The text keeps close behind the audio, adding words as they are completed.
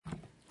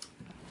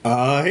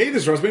Hey,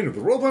 this is Ross Bain of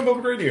the Roleplaying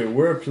Public Radio.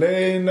 We're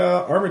playing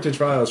Armitage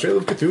Files, Trail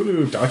of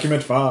Cthulhu,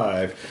 Document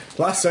 5.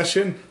 Last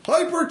session,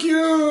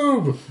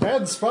 Hypercube!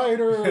 Bad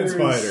spiders. And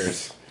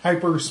spiders.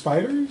 Hyper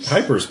spiders?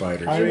 Hyper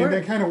spiders. I mean,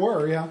 they kind of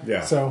were, yeah.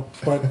 Yeah. So,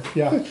 but,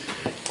 yeah.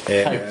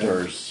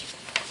 Hypers.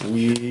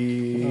 We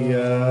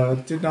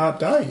did not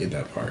die in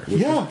that part,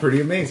 which was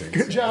pretty amazing.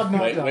 Good job not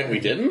dying. Wait, we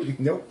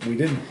didn't? Nope, we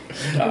didn't.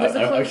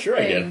 I'm sure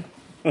I did.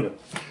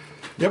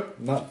 Yep.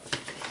 Not.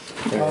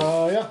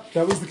 Yeah,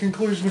 that was the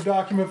conclusion of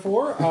Document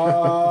 4.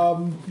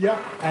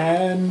 Yeah,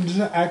 and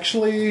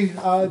actually,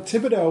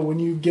 Thibodeau, when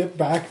you get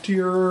back to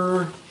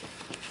your...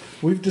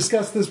 We've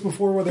discussed this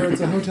before, whether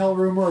it's a hotel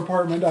room or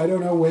apartment. I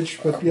don't know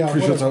which, but yeah.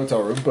 Pretty sure it's a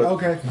hotel room, but...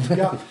 Okay,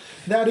 yeah.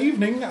 That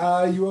evening,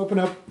 you open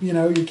up,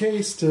 your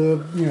case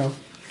to,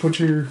 put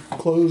your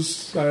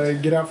clothes,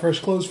 get out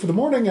fresh clothes for the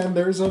morning, and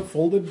there's a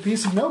folded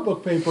piece of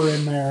notebook paper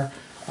in there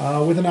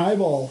with an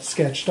eyeball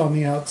sketched on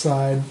the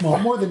outside. Well,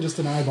 more than just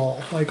an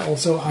eyeball, like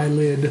also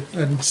eyelid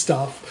and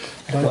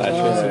stuff.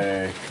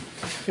 But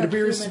it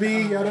appears to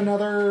be yet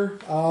another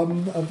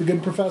of the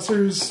good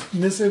professor's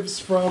missives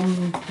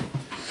from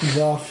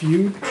the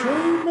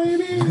future,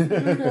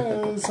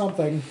 maybe?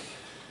 Something.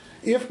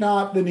 If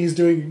not, then he's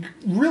doing a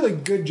really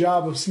good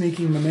job of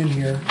sneaking them in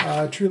here.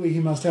 Truly, he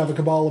must have a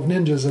cabal of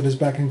ninjas at his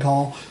beck and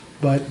call,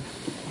 but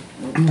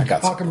I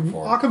got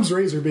Occam's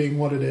razor being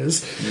what it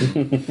is.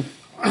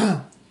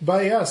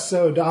 But yes,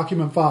 so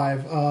Document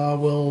 5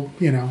 will,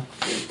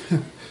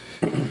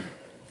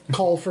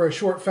 call for a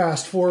short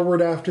fast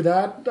forward after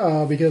that,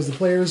 because the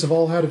players have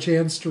all had a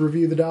chance to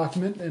review the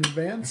document in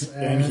advance.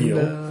 And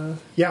heal.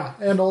 Yeah,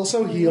 and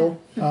also heal.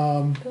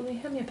 Billy,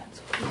 hand me a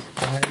pencil, please.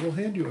 I will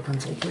hand you a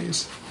pencil,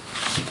 please.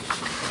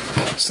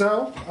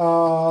 So,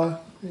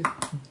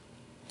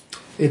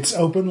 it's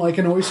open like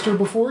an oyster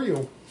before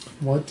you.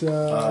 What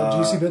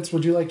juicy bits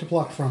would you like to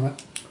pluck from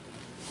it?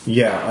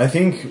 Yeah, I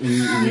think we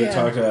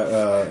talked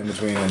in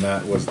between, and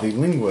that was the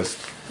linguist,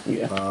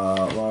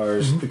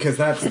 Lars, because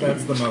that's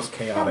the most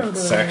chaotic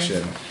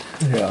section.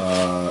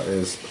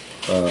 Is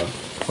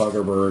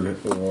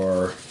Fagerberg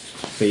or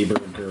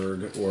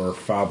Faberberg or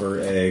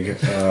Faber-Egg.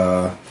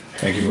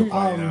 Thank you for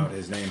pointing out.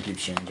 His name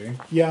keeps changing.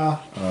 Yeah.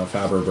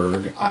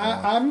 Faberberg.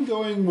 I'm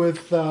going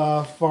with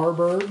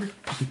Farberg.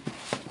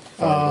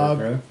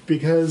 Right?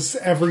 Because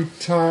every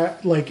time,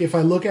 if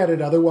I look at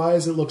it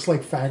otherwise, it looks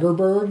like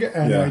Fagerberg,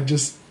 and I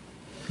just,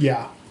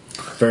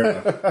 Fair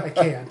enough. I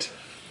can't.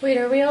 Wait,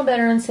 are we all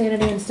better on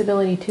sanity and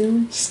stability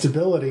too?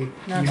 Stability.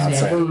 Not you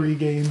sanity. never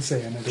regain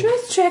sanity.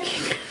 Just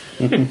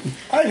checking.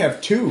 I have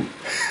 2.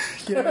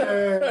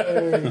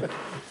 Yay.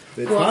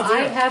 Well,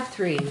 I have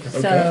 3,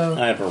 so...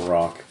 I have a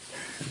rock.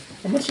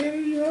 How much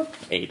sanity do you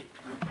have? 8.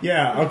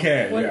 Yeah,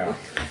 okay, What-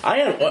 I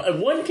have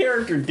one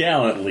character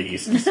down at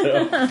least.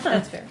 So.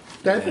 That's fair.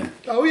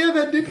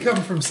 That did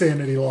come from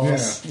sanity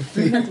loss.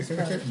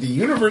 The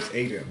universe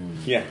ate him.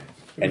 Yeah.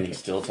 And he's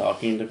still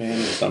talking to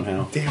Panda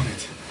somehow. Damn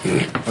it.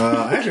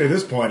 Actually, at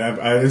this point,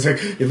 it's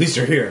like, at least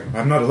you're here.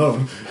 I'm not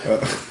alone.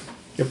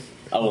 Yep.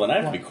 Oh, well, then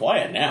I have to be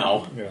quiet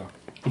now. Yeah.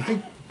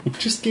 I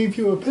just gave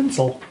you a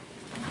pencil.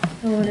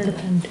 I wanted a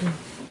pen too.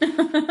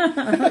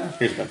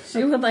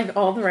 She would like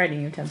all the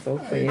writing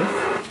utensils, please.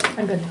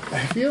 I'm good.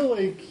 I feel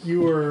like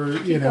you are,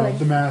 going.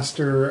 the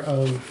master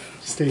of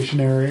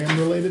stationery and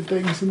related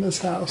things in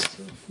this house.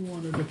 So if you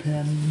wanted a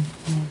pen...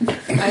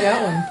 I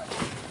got one.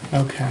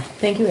 Okay.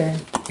 Thank you,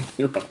 Aaron.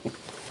 You're welcome.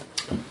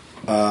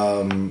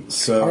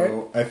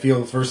 So I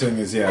feel the first thing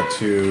is,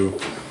 to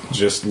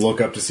just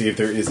look up to see if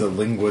there is a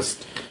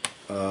linguist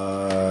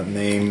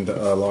named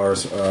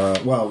Lars.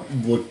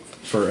 Look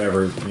for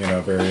every,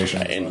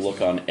 variation. And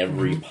look on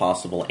every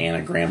possible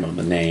anagram of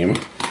the name.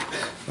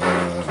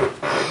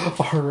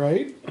 All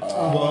right.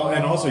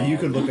 And also you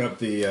could look up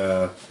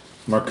the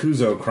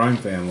Marcuzzo crime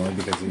family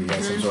because he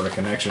has some sort of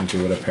connection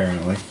to it,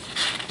 apparently.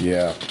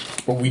 Yeah.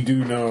 But we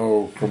do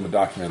know from the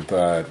document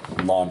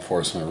that law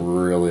enforcement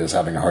really is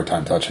having a hard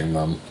time touching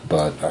them.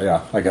 But,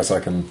 I guess I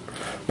can...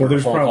 Well,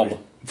 there's phone probably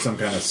call some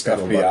kind of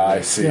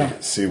scuttlebutt.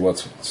 FBI, see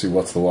what's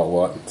the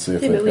what. See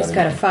if They've they've at least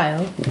got a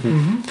file.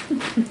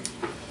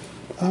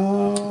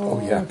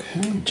 Oh, yeah.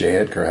 Okay. J.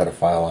 Edgar had a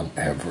file on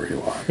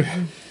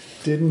everyone.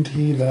 Didn't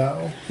he,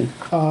 though?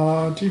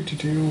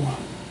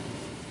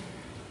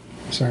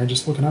 Sorry,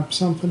 just looking up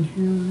something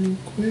here real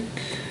quick.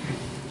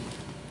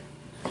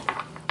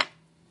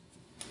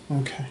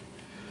 Okay.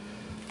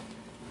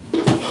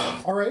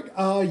 All right.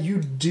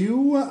 You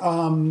do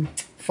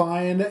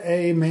find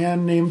a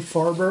man named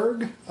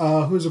Farberg,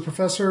 who is a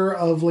professor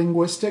of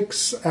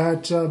linguistics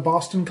at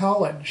Boston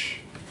College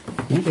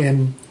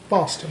in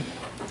Boston.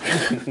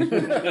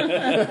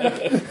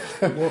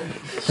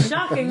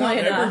 Shockingly Not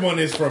enough. everyone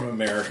is from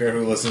America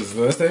who listens to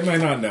this. They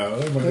might not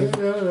know.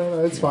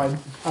 No, it's fine.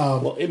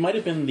 Well, it might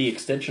have been the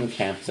extension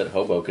campus at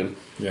Hoboken.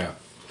 Yeah.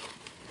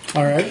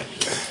 All right.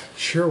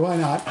 Sure, why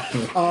not?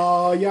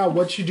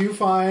 What you do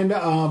find,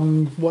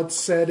 what's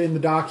said in the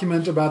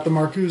document about the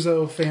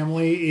Marcuzzo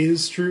family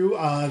is true.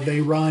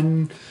 They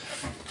run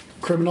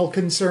criminal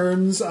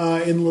concerns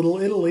in Little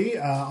Italy.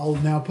 I'll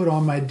now put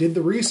on my did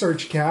the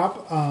research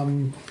cap.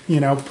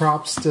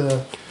 Props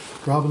to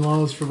Robin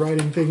Lawes for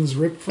writing things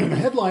ripped from the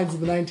headlines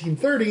of the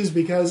 1930s,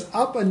 because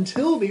up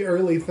until the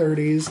early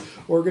 30s,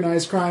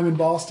 organized crime in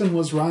Boston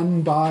was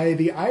run by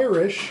the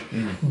Irish,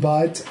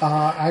 but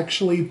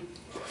actually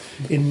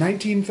in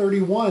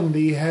 1931,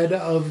 the head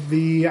of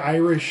the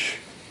Irish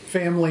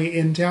family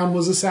in town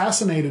was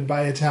assassinated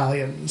by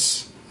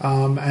Italians.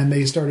 And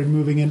they started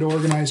moving into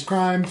organized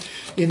crime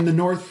in the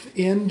North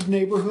End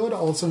neighborhood,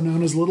 also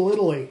known as Little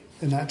Italy,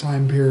 in that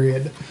time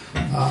period.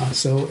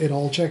 So it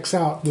all checks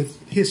out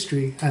with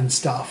history and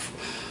stuff.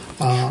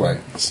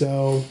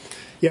 So,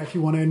 yeah, if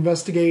you want to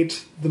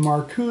investigate the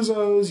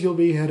Marcusos, you'll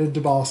be headed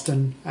to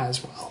Boston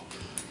as well.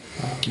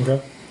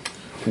 Okay.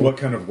 What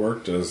kind of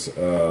work does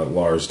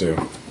Lars do?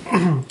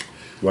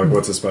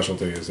 What's his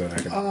specialty? Is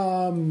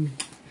that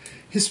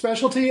His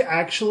specialty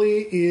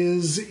actually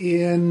is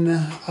in,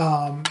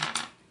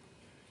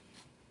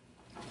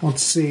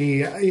 let's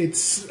see,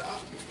 it's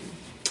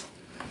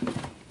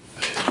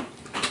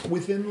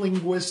within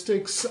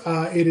linguistics.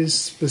 It is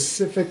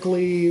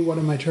specifically, what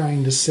am I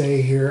trying to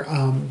say here?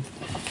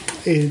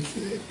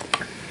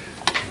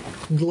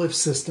 Glyph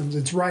systems.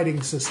 It's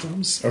writing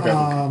systems. Okay.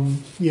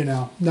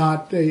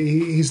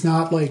 He's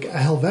not like a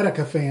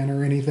Helvetica fan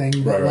or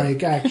anything, but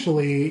right.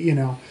 actually,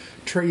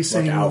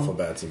 tracing like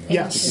alphabets and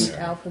yes,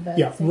 Alphabets.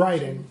 yeah,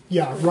 writing,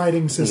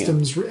 writing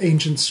systems,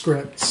 ancient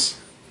scripts.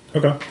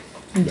 Okay.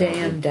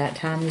 Damn, that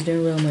time's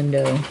New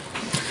Romundo.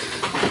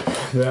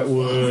 That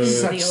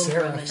was Such old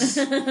Saris.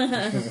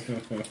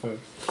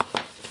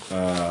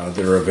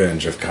 The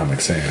Revenge of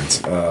Comic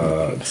Sans.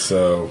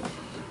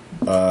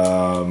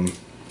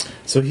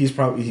 So he's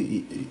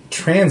probably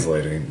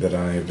translating that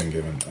I have been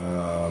given.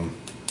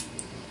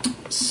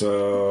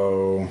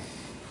 So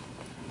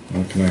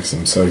what connects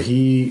him? So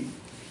he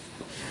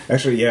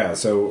actually,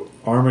 so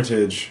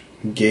Armitage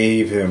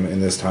gave him in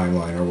this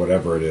timeline or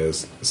whatever it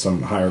is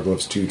some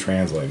hieroglyphs to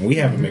translate. And we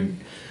haven't been.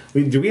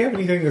 Do we have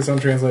anything that's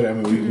untranslated? I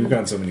mean, we've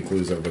gotten so many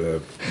clues over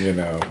the,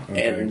 And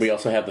things. we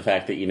also have the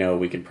fact that,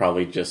 we could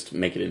probably just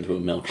make it into a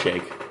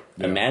milkshake.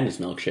 Yeah. A madness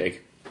milkshake.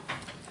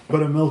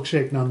 But a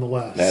milkshake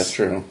nonetheless. That's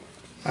true.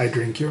 I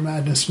drink your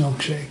madness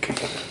milkshake.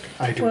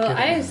 I drink Well, it.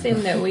 I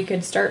assume that we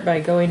could start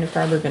by going to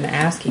Farberg and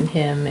asking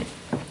him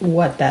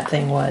what that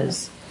thing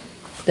was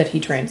that he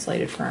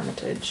translated for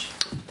Armitage.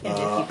 And if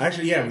he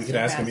Actually, we could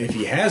ask him if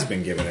he has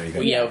been given anything.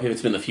 Well, yeah, if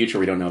it's been the future,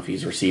 we don't know if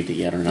he's received it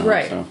yet or not.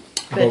 Right. So.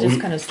 But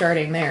just kind of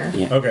starting there.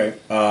 Yeah. Okay.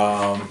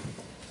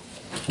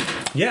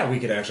 We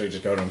could actually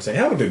just go to him and say,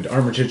 "How did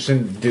Armitage?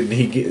 Did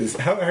he get?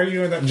 How are you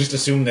doing that?" Just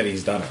assume that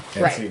he's done it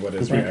and Right. see what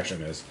his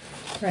reaction is.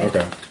 Right.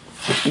 Okay.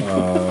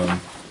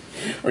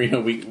 Or,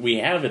 we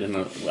have it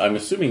I'm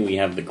assuming we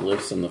have the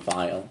glyphs in the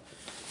file.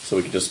 So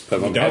we could just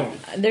put them We don't.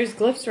 There's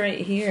glyphs right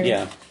here.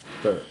 Yeah.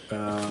 But,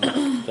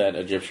 That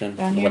Egyptian.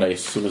 Down here. What I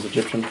assume is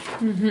Egyptian.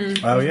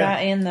 oh That yeah.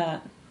 and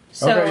that.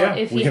 So Okay, yeah.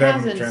 if We he could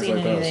have him hasn't seen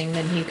translate those. anything,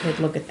 then he could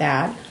look at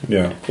that.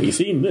 Yeah. Have you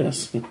seen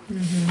this?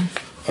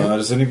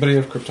 Does anybody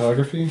have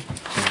cryptography?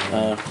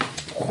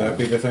 Would that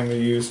be the thing they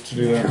use to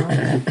do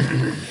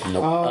that?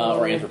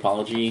 Or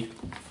anthropology.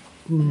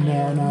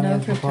 No, not No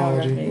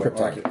anthropology.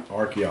 cryptography.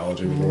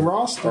 Archaeology. would work.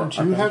 Ross, don't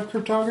you have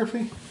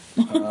cryptography?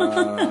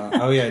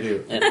 Oh yeah, I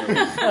do.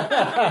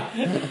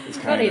 It's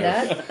Funny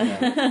kind of-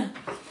 that.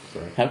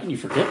 How can you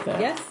forget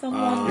that? Yes,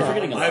 someone You're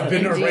forgetting a lot I've of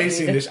been things.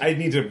 erasing this. I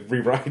need to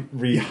rewrite.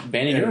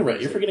 Bannon,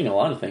 you're forgetting a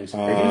lot of things.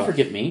 Are you going to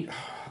forget me?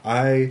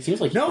 Seems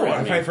like you no.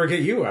 forgot If me. I forget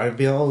you, I'd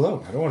be all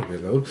alone. I don't want to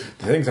be alone.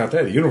 The thing's out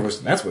there. The universe.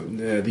 That's what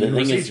the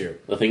universe needs you.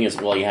 The thing is,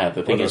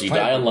 the thing is, you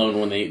die alone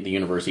when the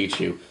universe eats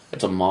you.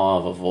 It's a maw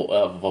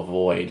of a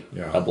void,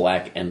 Yeah. a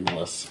black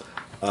endless.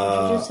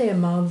 Did you say a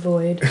mob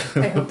void?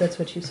 I hope that's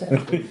what you said.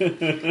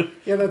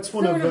 Yeah, that's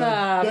one Sort of of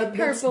the. a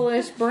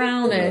purplish,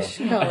 brownish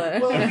color.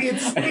 Well,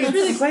 it's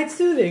Really quite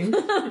soothing.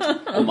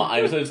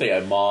 I was going to say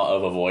a maw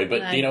of a void,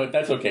 but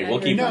that's okay. We'll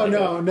keep it.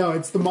 no.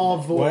 It's the Mall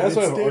Void. Well, that's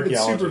it's what David's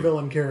archaeology.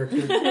 supervillain character.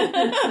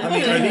 I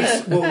mean, are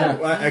these?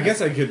 Well, I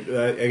guess I could.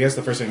 I guess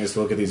the first thing is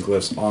to look at these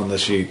glyphs on the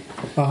sheet,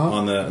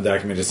 on the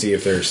document, to see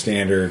if they're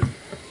standard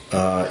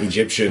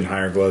Egyptian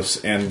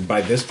hieroglyphs. And by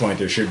this point,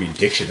 there should be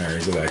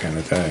dictionaries of that kind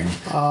of thing.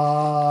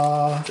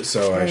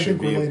 So I I should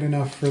think we're be. late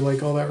enough for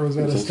like all that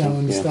Rosetta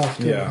Stone Yeah. stuff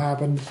to Yeah. have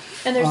happened.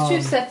 And there's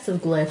two sets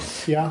of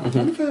glyphs, Yeah, I'm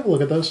gonna have a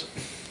look at those.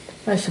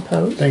 I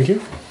suppose. Thank you.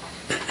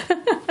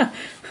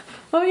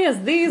 Oh yes,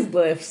 these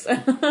glyphs.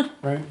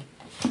 Right.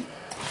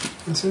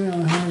 Let's see,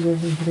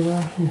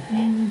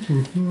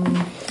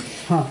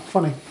 Huh,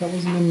 funny. That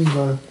wasn't in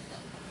the.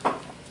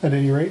 At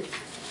any rate.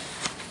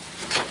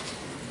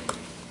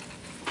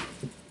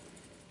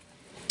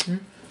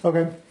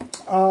 Okay.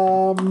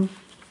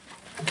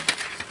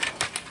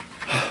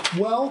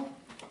 Well,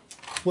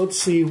 let's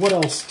see. What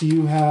else do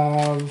you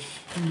have?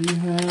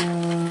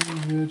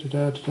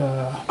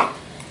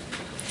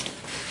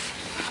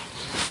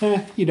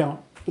 You don't.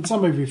 But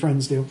some of your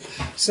friends do.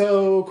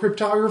 So,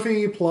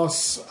 cryptography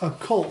plus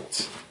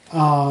occult.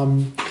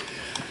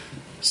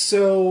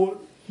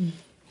 So,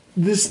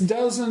 this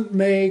doesn't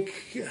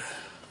make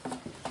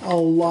a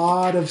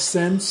lot of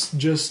sense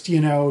just,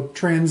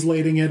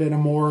 translating it in a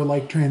more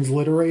like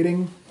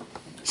transliterating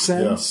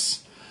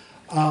sense.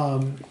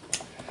 Yeah.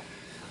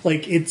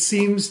 It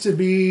seems to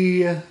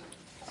be...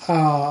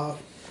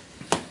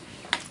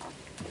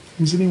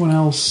 Is anyone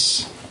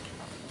else...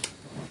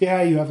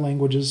 Yeah, you have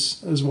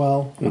languages as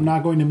well. I'm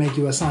not going to make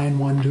you assign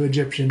one to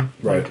Egyptian.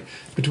 Right.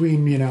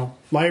 Between,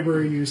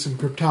 library use and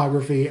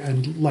cryptography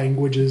and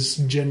languages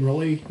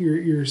generally,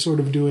 you're sort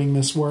of doing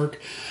this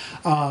work.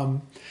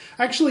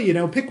 Actually,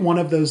 pick one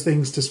of those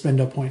things to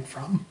spend a point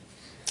from.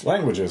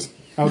 Languages.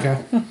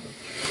 Okay.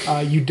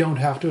 You don't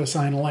have to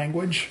assign a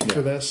language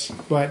for this,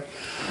 but...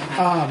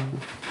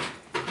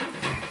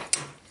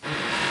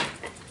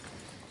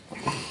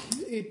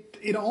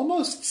 It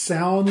almost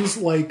sounds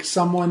like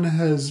someone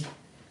has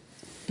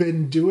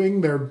been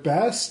doing their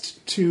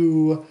best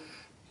to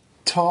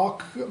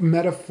talk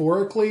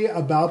metaphorically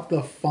about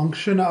the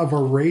function of a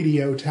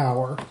radio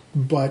tower,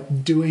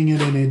 but doing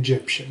it in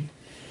Egyptian.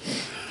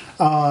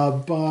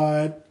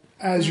 But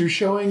as you're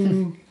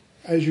showing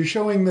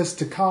this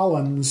to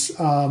Collins,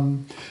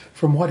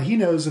 from what he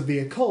knows of the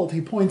occult,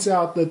 he points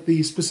out that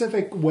the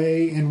specific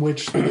way in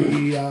which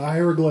the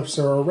hieroglyphs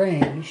are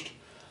arranged,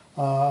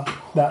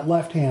 that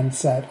left-hand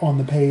set on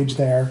the page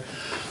there,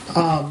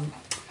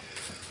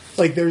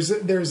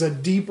 there's a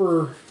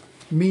deeper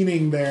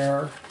meaning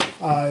there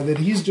that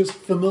he's just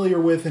familiar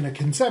with in a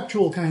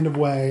conceptual kind of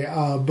way,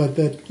 but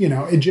that,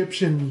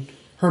 Egyptian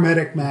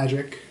hermetic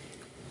magic,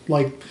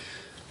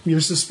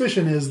 your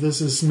suspicion is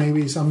this is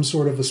maybe some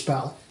sort of a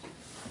spell.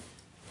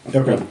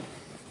 Okay.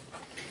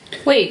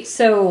 Wait,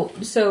 so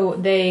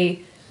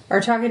they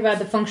are talking about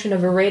the function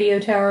of a radio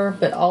tower,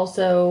 but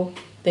also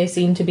they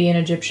seem to be an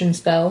Egyptian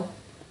spell?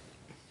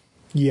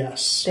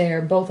 Yes.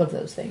 They're both of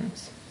those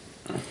things.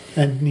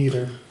 And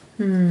neither.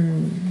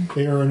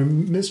 They are a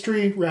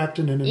mystery wrapped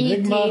in an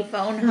enigma. E.T.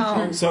 phone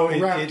home. So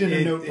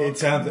it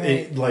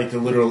sounds like the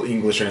literal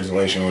English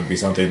translation would be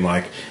something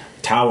like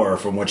tower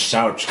from which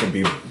shouts could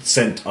be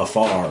sent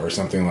afar or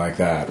something like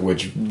that.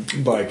 Which,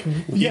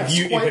 yes,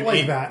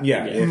 that.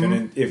 Yeah,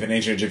 if an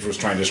ancient Egyptian was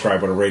trying to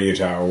describe what a radio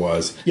tower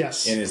was,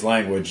 yes, in his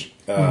language,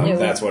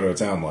 that's what it would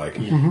sound like,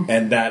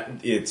 and that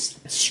its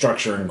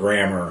structure and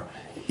grammar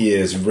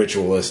is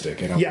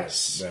ritualistic.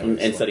 Yes.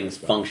 And setting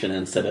function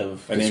instead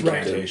of an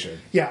incantation.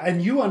 Yeah,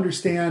 and you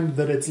understand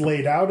that it's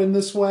laid out in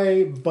this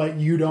way, but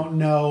you don't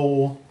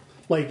know...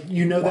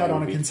 that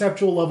on a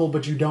conceptual level,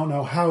 but you don't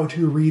know how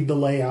to read the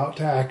layout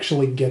to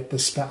actually get the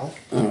spell.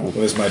 Well,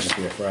 this might just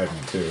be a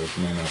fragment, too. It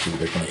may not be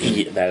the content.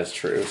 Yeah, that is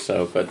true.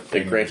 So, but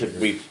granted, I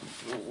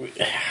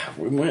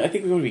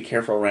think we want to be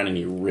careful around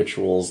any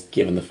rituals,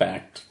 given the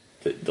fact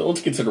that...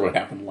 Let's consider what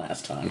happened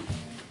last time.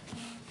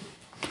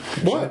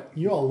 What?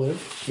 You all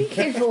live. Be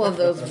careful of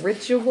those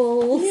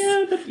rituals.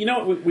 Yeah, but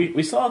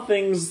we saw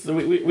things,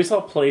 we saw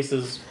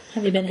places...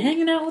 Have you been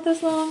hanging out with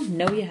us long?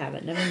 No, you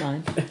haven't. Never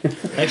mind.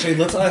 Actually,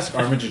 let's ask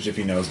Armitage if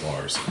he knows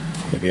Lars.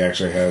 If he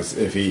actually has,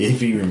 if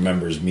he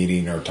remembers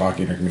meeting or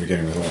talking or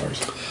communicating with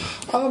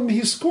Lars.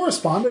 He's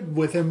corresponded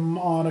with him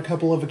on a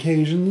couple of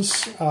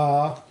occasions.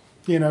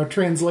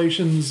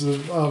 Translations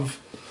of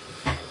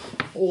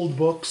old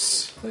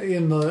books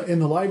in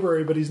the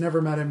library, but he's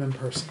never met him in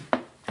person.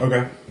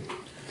 Okay.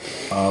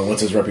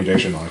 What's his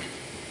reputation like?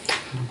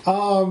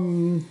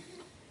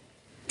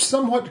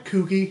 Somewhat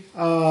kooky.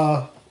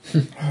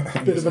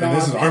 Bit of an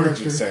this is odd Armitage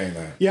character. saying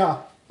that.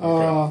 Yeah.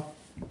 Okay.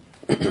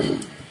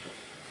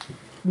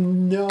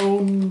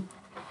 Known,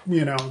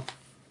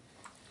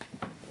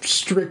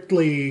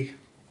 strictly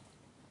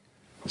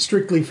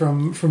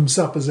from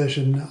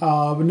supposition.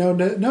 But known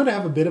to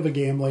have a bit of a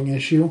gambling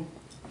issue.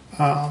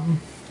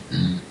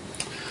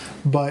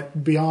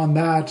 But beyond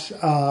that,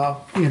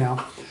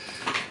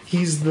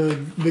 he's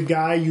the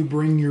guy you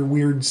bring your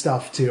weird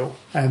stuff to,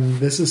 and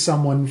this is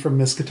someone from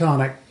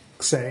Miskatonic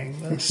saying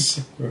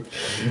this.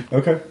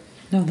 Okay.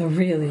 No, the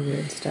really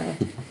weird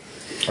stuff.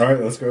 All right,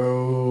 let's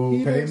go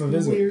He pay does him a the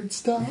visit. weird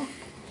stuff.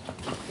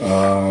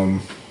 All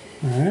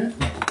right.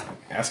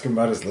 Ask him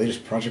about his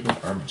latest project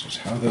with Armitage.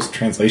 How are those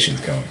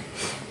translations going?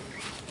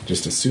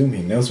 Just assume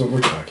he knows what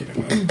we're talking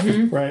about.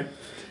 Mm-hmm. Right.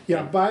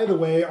 Yeah, by the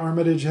way,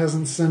 Armitage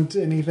hasn't sent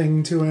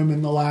anything to him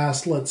in the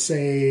last, let's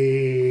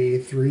say,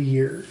 3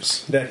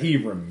 years. That he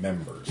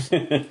remembers.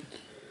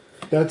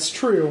 That's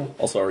true.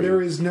 Also,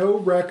 there is no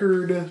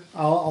record.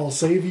 I'll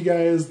save you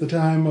guys the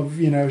time of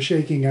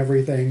shaking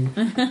everything.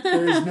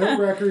 There is no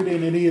record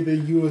in any of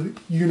the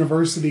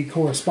university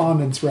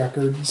correspondence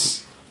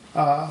records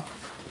of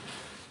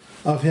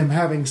him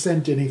having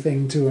sent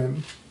anything to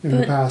him in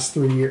the past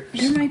 3 years.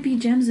 There might be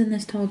gems in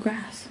this tall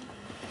grass.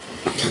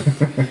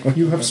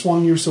 You have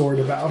swung your sword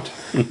about.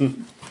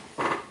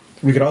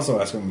 We could also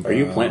ask him. Are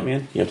you a plant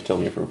man? You have to tell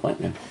me if you're a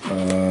plant man.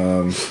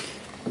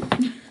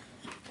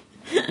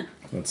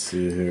 Let's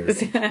see here.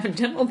 I have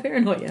general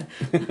paranoia.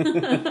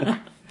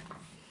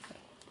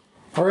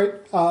 All right,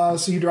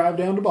 so you drive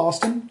down to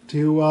Boston,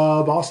 to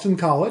Boston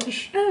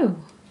College. Oh,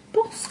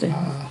 Boston.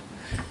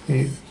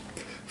 You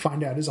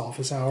find out his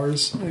office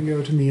hours and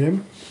go to meet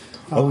him.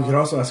 We could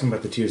also ask him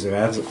about the Tears of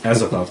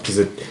Azathoth, because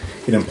it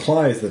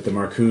implies that the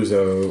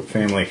Marcuso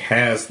family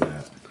has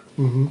that.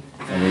 Mm-hmm.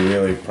 And we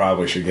really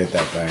probably should get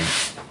that thing.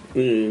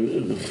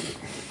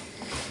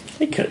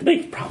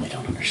 They probably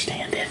don't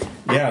understand it.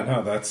 Yeah,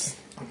 no, that's...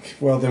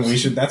 Well, then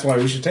that's why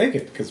we should take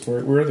it, because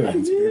we're the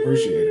ones who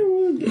appreciate it.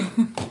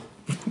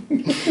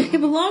 It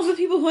belongs with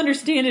people who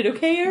understand it,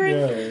 okay, Aaron?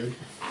 Yeah.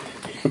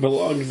 It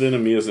belongs in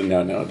Amuse, and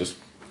no, just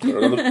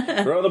throw it in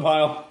the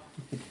pile.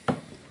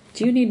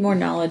 Do you need more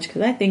knowledge?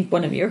 Because I think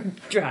one of your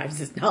drives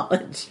is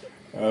knowledge.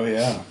 Oh,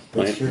 yeah.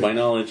 That's true. My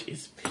knowledge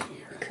is fear.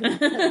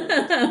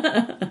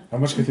 How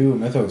much Cthulhu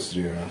Mythos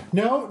do you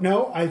know?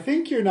 No, I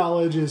think your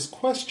knowledge is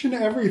question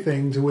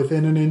everything to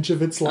within an inch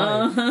of its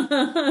life.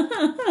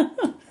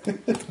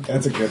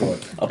 That's a good one.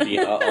 I'll be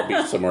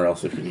somewhere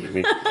else if you need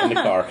me. In the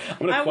car.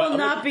 I will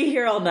not be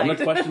here all night. I'm going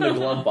to question the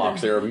glove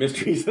box. There are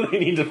mysteries that I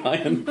need to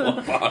find in the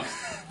glove box.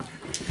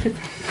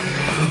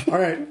 All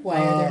right. Why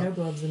are there no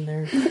gloves in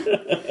there?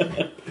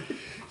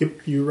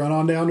 You run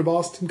on down to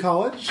Boston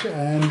College,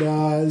 and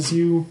as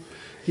you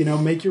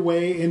make your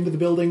way into the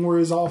building where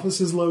his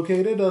office is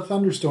located, a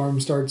thunderstorm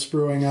starts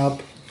brewing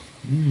up.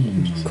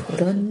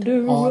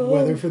 Odd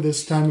weather for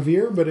this time of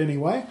year, but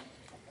anyway.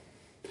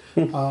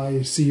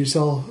 You see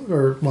yourself,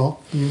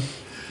 you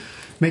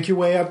make your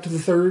way up to the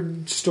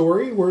third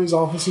story where his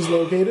office is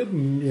located,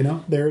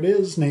 and, there it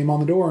is, name on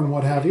the door and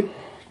what have you.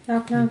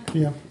 Knock, knock.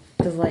 Yeah.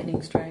 Does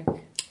lightning strike?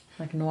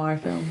 Like a noir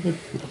film.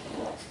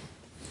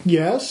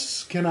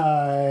 Yes, can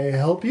I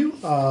help you?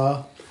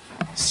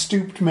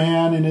 Stooped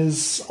man in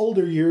his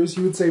older years,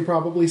 you would say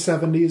probably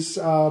 70s,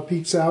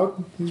 peeks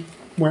out. He's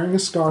wearing a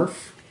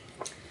scarf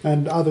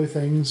and other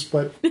things,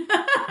 but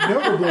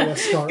notably a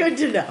scarf. Good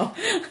to know.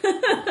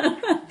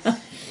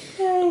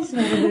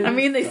 I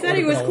mean, they said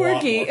he was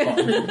quirky. It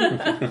would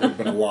have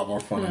been a lot more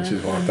fun if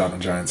she's walked out in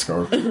a giant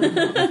scarf.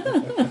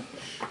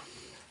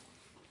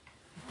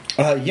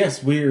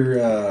 Yes,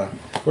 we're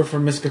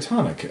from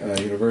Miskatonic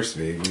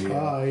University.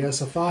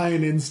 Yes, a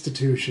fine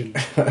institution.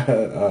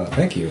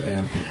 Thank you,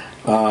 and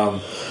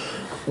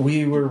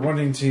we were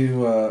wanting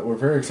to. We're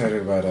very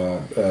excited about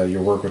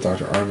your work with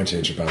Dr.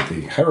 Armitage about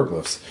the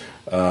hieroglyphs.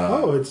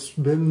 It's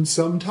been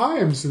some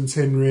time since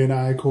Henry and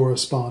I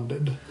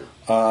corresponded.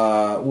 Did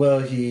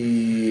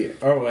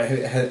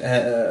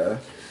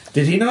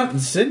he not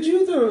send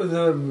you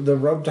the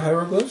rubbed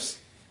hieroglyphs?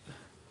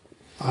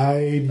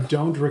 I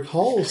don't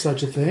recall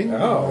such a thing.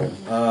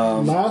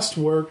 Last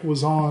work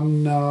was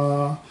on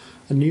a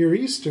Near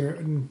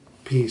Eastern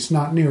piece,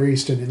 not Near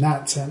Eastern in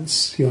that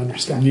sense. You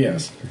understand?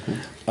 Yes.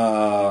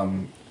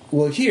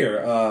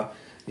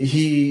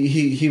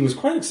 He was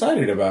quite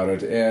excited about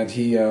it, and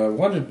he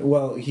wanted.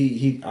 Well,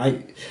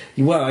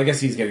 I guess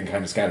he's getting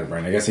kind of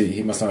scatterbrained. I guess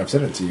he must not have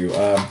sent it to you.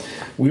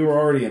 We were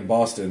already in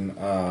Boston.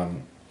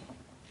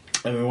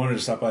 And we wanted to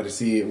stop by to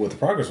see what the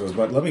progress was,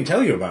 but let me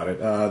tell you about it.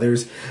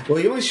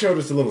 He only showed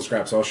us a little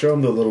scrap, so I'll show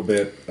him the little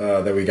bit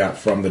that we got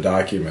from the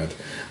document.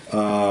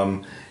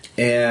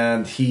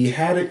 And he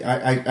had it.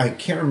 I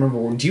can't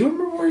remember. Do you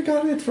remember where he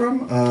got it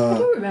from? I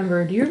do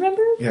remember. Do you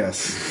remember?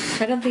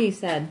 Yes. I don't think he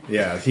said.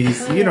 Yeah,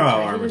 you know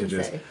how Armitage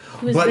is.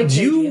 But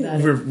do you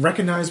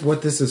recognize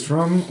what this is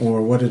from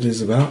or what it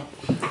is about?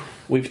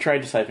 We've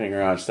tried deciphering it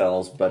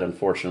ourselves, but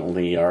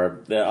unfortunately,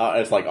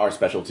 it's like our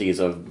specialties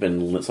have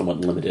been somewhat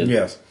limited.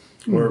 Yes.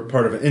 We're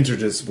part of an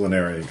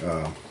interdisciplinary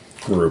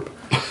group.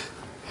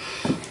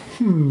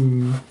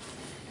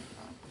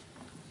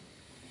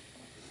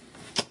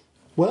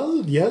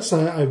 Well, yes,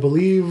 I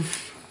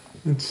believe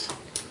it's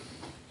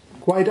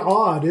quite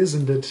odd,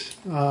 isn't it?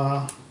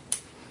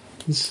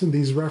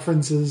 These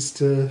references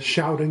to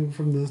shouting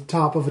from the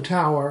top of a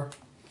tower,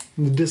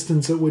 and the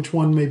distance at which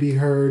one may be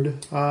heard.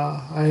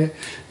 Do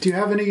you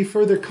have any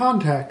further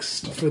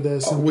context for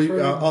this?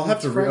 We'll have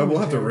to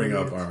ring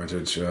up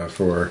Armitage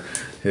for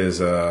his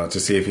to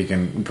see if he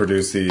can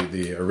produce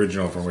the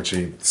original from which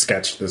he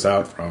sketched this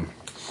out from.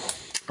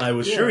 I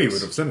was sure he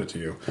would have sent it to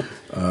you.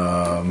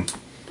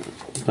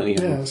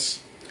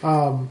 Yes.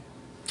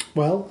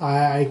 Well,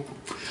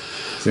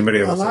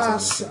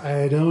 alas,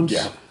 I don't.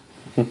 Yeah.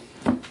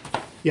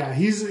 Yeah,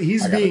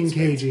 he's being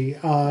cagey.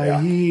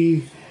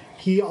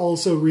 He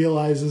also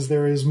realizes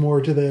there is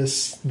more to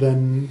this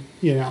than,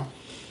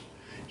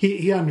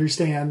 he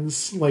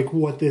understands,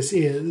 what this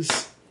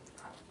is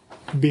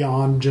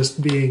beyond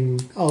just being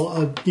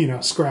a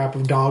scrap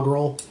of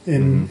doggerel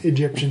in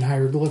Egyptian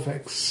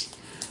hieroglyphics.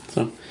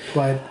 So,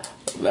 but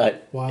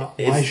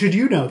why should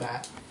you know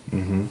that?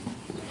 Mm-hmm.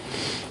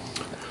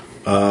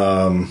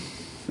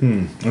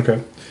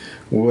 Okay.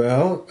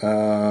 Well,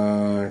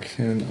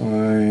 can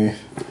I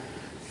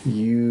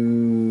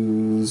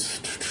use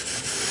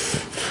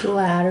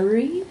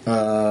Flattery?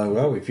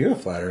 If you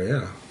have flattery,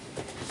 yeah.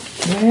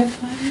 Do I have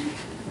flattery?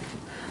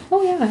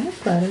 Oh yeah, I have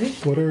flattery.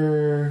 What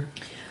are...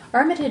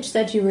 Armitage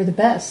said you were the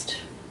best.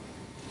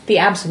 The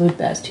absolute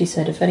best. He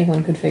said if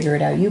anyone could figure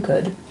it out, you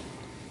could.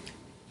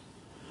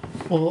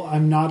 Well,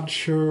 I'm not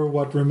sure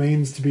what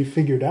remains to be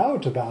figured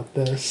out about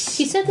this.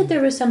 He said that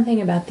there was something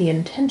about the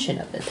intention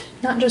of it.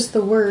 Not just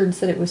the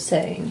words that it was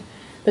saying,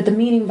 but the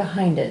meaning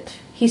behind it.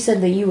 He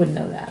said that you would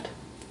know that.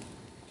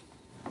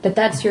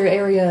 That's your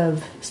area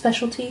of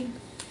specialty?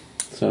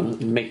 So,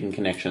 making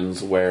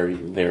connections where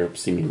there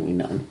seemingly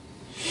none.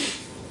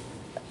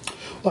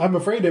 Well, I'm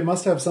afraid it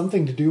must have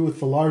something to do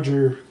with the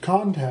larger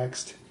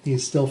context.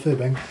 He's still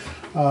fibbing.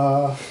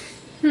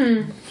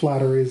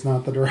 Flattery is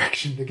not the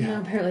direction to go.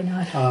 No, apparently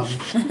not.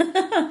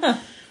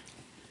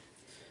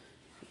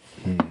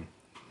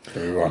 Do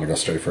we want to go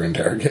straight for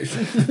interrogation?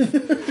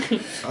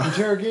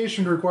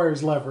 Interrogation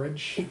requires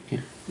leverage.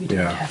 We don't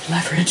have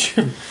leverage.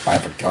 I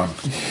have a gun.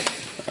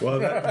 Well,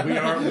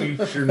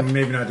 we should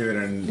maybe not do it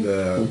in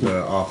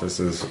the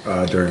offices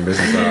during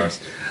business hours.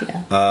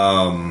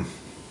 Yeah.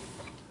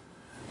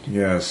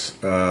 Yes.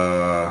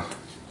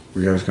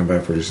 We guys come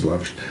back for just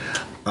leverage.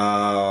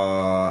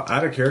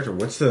 Out of character,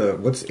 what's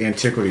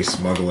antiquity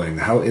smuggling?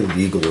 How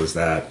illegal is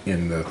that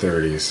in the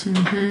 30s?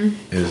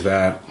 Mm-hmm. Is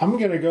that? I'm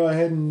going to go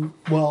ahead and,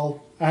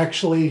 well,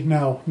 actually,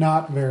 no,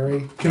 not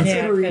very.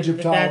 Consider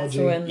Egyptology.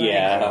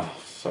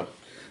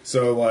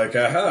 So like,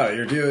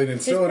 you're dealing in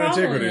stolen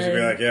antiquities. You'd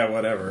be like, yeah,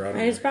 whatever. I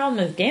don't His problem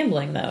is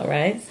gambling, though,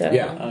 right? So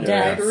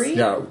Bribery?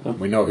 Yeah,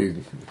 we know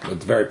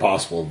it's very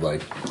possible,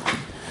 like,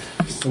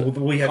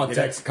 we have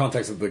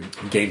context of the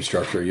game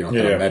structure, kind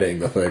of metaing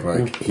the thing,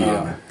 like,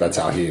 that's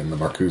how he and the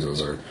Marcuzos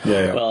are.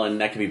 Yeah. Well,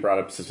 and that can be brought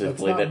up That's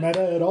specifically not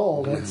meta at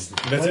all. That's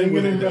playing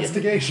an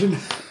investigation.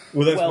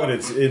 Well, that's what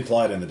it's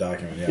implied in the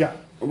document. Yeah.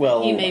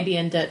 Well, You may be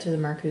in debt to the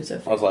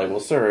Marcusa. I was like, well,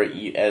 sir,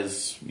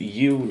 as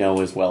you know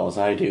as well as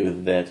I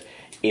do, that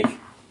if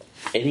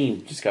any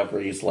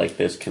discoveries like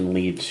this can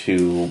lead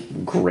to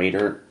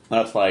greater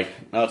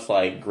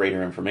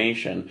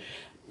information,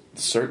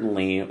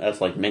 certainly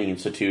that's like many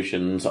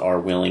institutions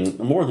are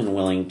more than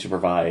willing to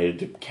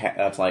provide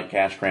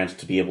cash grants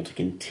to be able to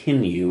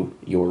continue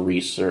your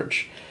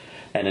research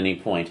at any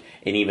point,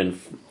 and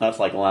even that's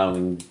like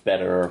allowing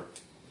better.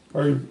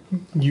 Are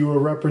you a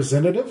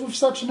representative of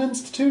such an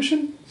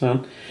institution?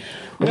 So,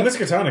 Well,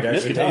 Miskatonic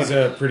actually pays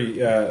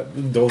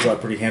doles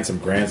out pretty handsome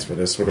grants for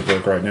this sort of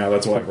work right now.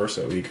 That's why we're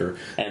so eager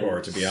for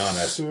it, to be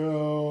honest.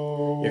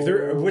 So,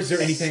 Was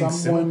there anything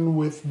someone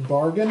with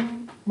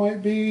bargain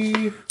might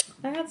be?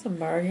 I got some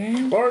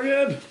bargain.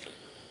 Bargain!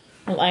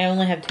 Well, I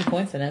only have 2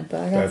 points in it,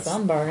 but I got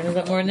some bargain. Is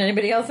that more than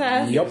anybody else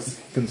has? Yep,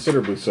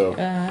 considerably so.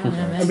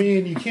 I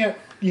mean, you can't,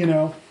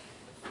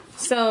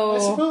 So I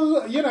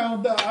suppose,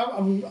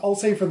 I'll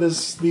say for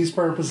these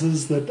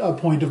purposes that a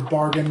point of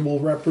bargain will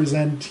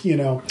represent,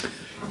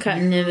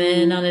 cutting him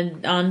in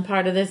on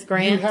part of this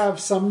grant. you have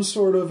some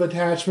sort of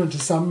attachment to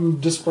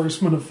some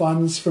disbursement of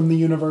funds from the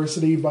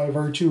university by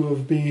virtue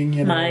of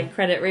being, my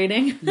credit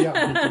rating.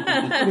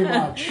 Yeah, pretty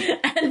much.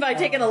 And by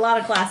taking a lot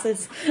of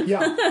classes.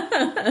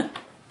 Yeah.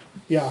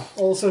 Yeah.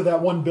 Also,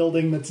 that one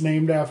building that's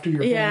named after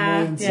your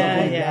family and stuff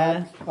like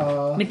that.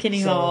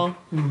 McKinney Hall.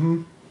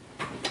 Mm-hmm.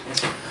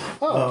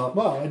 Oh,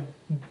 well, I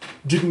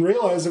didn't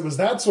realize it was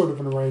that sort of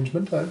an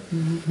arrangement.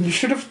 You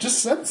should have just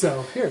said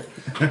so. Here.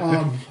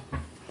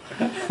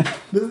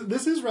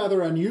 This is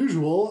rather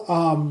unusual.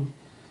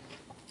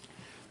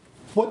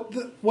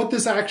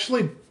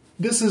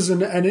 This is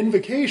an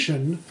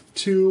invocation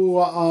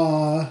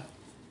to,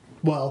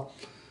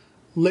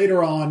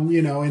 later on,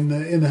 in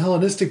the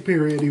Hellenistic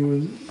period, he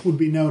would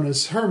be known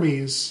as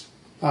Hermes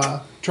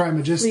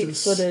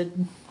Trismegistus.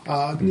 Fleet-footed.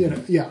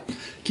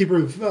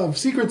 Keeper of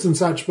secrets and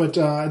such, but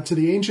to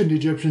the ancient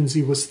Egyptians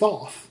he was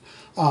Thoth.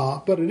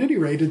 But at any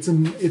rate, it's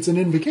an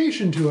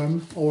invocation to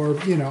him, or,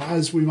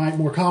 as we might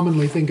more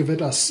commonly think of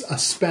it, a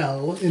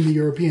spell in the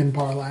European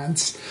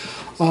parlance.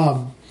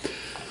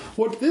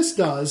 What this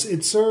does,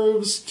 it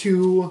serves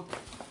to,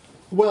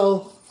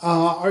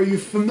 are you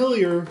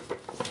familiar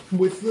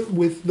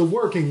with the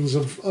workings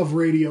of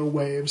radio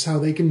waves, how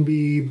they can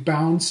be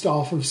bounced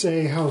off of,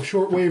 say, how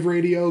shortwave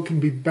radio can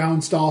be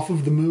bounced off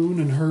of the moon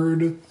and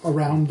heard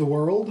around the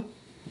world?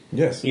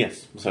 Yes.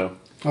 Yes. So.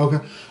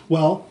 Okay.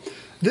 Well,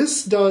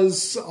 this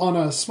does, on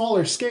a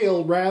smaller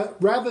scale,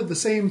 rather the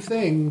same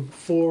thing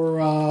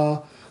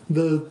for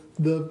the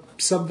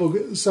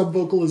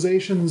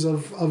subvocalizations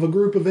of a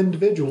group of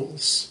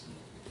individuals,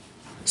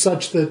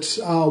 such that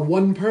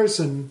one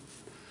person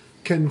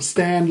can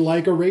stand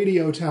like a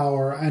radio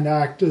tower and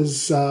act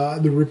as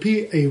a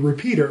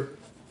repeater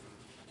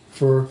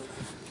for,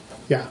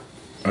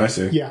 I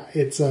see. Yeah,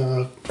 it's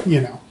a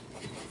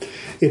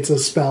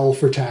spell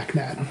for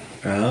TACnet.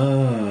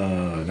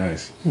 Oh,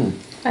 nice.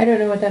 I don't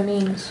know what that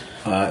means.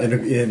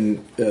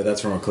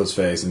 That's from Eclipse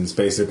Phase, and it's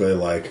basically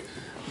like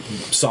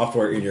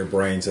software in your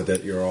brain so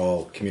that you're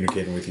all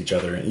communicating with each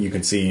other and you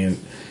can see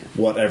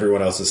what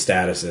everyone else's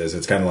status is.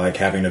 It's kind of like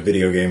having a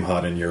video game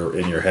HUD in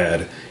your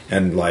head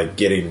and like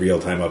getting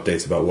real-time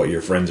updates about what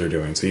your friends are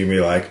doing. So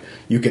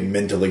you can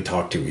mentally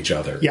talk to each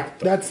other. Yeah,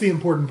 that's the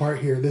important part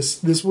here.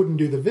 This wouldn't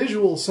do the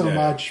visual so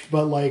much,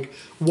 but like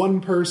one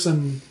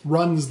person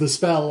runs the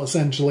spell,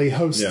 essentially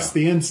hosts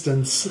the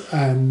instance,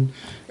 and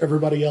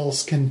everybody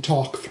else can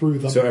talk through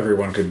them. So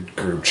everyone could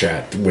group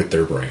chat with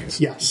their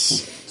brains. Yes.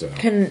 So.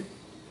 Can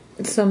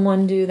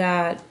someone do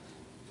that?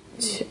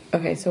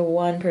 Okay, so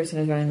one person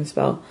is running the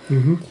spell.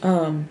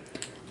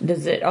 Mm-hmm.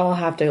 Does it all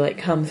have to like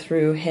come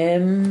through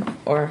him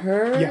or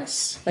her?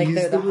 Yes, like he's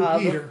they're the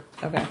hub. repeater.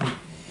 Okay.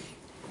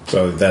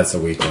 So that's the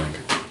weak link.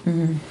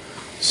 Mm-hmm.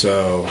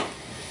 So,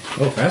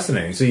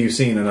 fascinating. So you've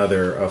seen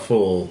a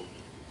full.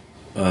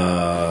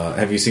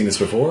 Have you seen this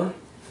before?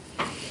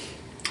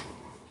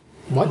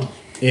 What?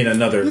 In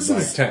another This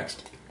is-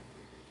 text.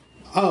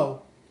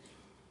 Oh.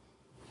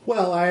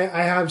 Well, I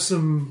have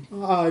some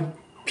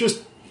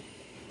just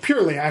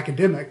purely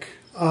academic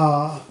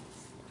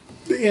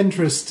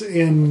interest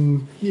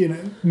in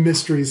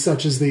mysteries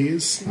such as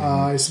these.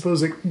 I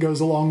suppose it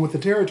goes along with the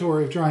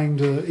territory of trying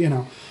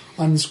to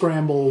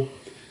unscramble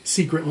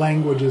secret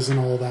languages and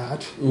all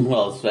that.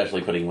 Well,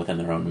 especially putting within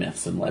their own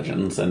myths and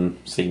legends and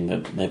seeing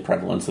the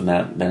prevalence in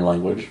their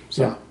language.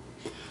 So.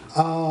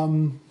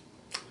 Yeah.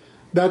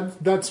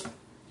 That's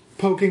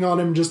poking on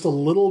him just a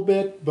little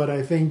bit, but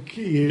I think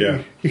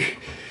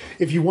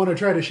if you want to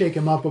try to shake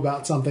him up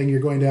about something, you're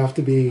going to have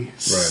to be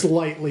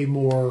slightly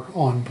more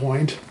on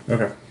point.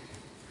 Okay.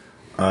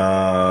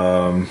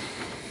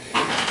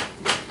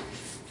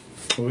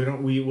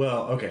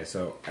 Okay,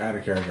 so out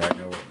of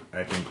character,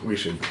 I think we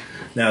should,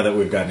 now that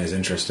we've gotten his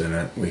interest in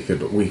it, we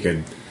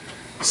could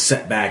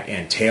set back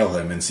and tail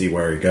him and see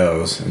where he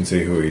goes and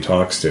see who he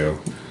talks to.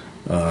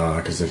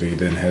 Because if he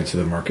then head to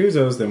the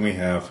Marcuzos, then we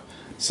have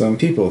some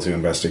people to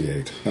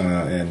investigate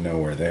and know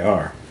where they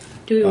are.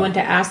 Do we want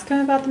to ask him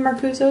about the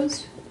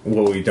Marcuzos?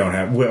 Well, we don't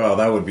have... Well,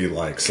 that would be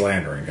like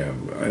slandering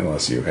him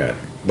unless you had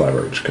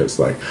leverage. Because,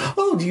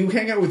 do you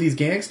hang out with these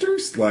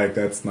gangsters?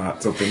 That's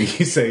not something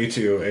you say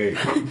to a...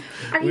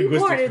 Are you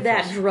part of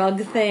that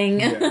drug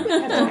thing? I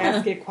don't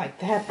ask it quite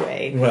that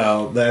way.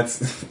 Well,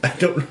 that's... I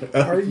don't...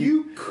 Are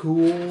you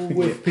cool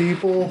with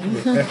people?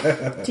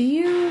 Do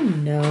you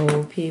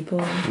know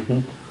people?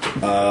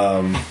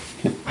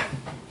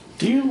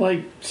 Do you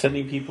like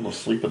sending people to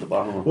sleep at the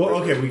bottom of Well,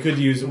 okay, we could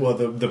use... Well,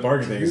 the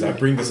bargain thing is I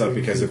bring this up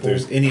because if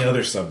there's any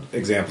other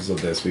examples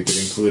of this, we could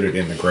include it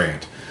in the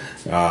grant.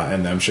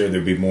 And I'm sure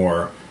there'd be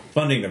more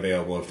funding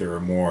available if there were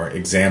more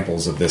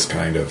examples of this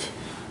kind of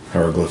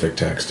hieroglyphic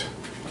text.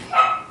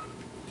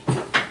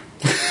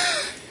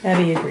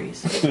 Abby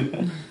agrees.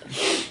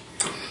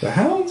 The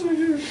hounds are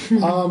here.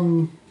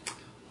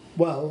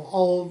 Well,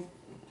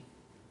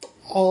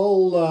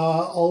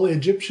 all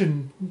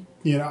Egyptian,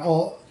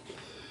 all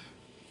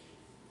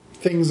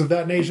things of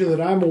that nature that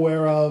I'm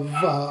aware of,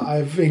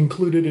 I've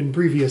included in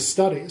previous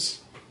studies.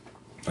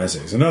 I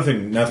see. So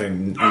nothing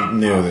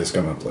new that's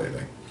come up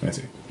lately. I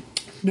see.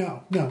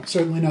 No,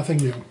 certainly nothing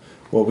new.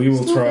 Well, we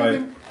will Still try.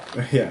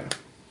 thinking.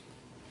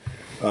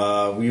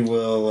 Yeah. We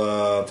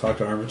will talk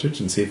to Armitage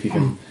and see if he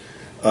can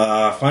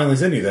finally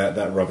send you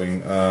that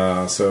rubbing,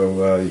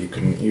 so you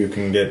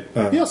can get.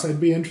 Yes, I'd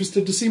be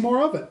interested to see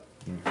more of it.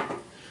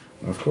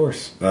 Of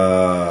course.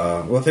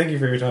 Well, thank you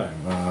for your time.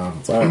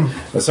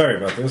 Sorry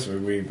about this.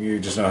 You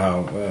just know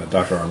how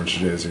Dr.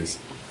 Armitage is.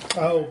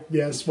 Oh,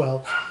 yes,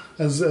 well,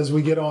 as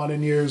we get on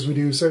in years, we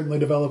do certainly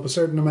develop a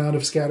certain amount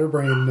of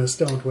scatterbrainedness,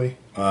 don't we?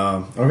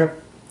 Okay.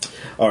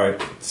 All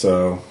right.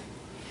 So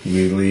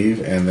we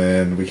leave, and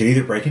then we can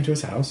either break into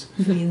his house.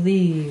 We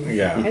leave.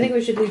 Yeah. I think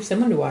we should leave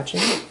someone to watch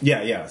him.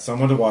 Yeah.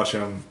 Someone to watch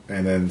him,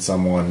 and then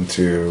someone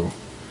to,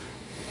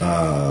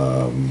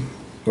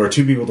 or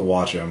two people to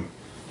watch him,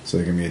 so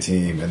they can be a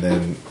team, and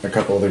then a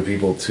couple other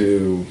people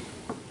to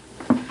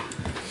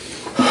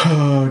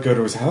go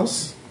to his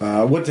house.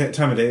 What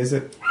time of day is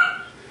it?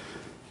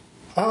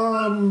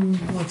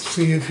 Let's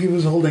see, if he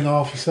was holding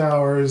office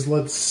hours,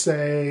 let's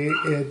say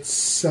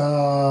it's,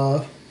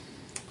 all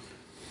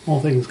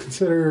things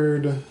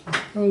considered,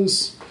 you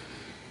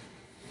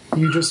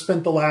just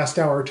spent the last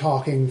hour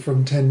talking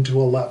from 10 to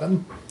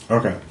 11.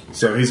 Okay.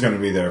 So he's going to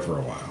be there for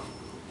a while.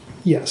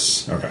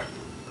 Yes. Okay.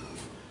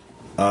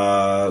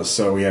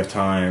 So we have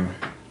time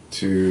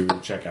to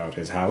check out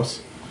his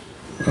house.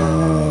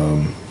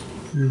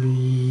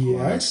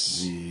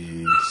 Yes.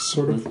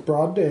 Sort of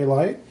broad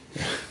daylight.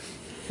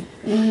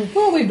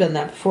 Well, we've done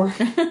that before.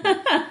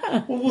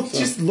 Well, we'll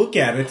just look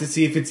at it to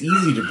see if it's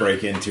easy to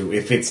break into.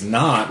 If it's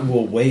not,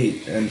 we'll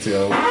wait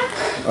until... Go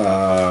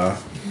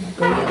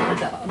yell at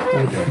the dog.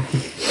 Okay.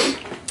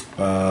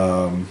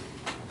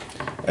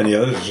 And the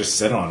others just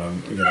sit on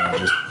him,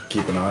 just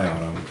keep an eye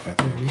on him, I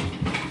think.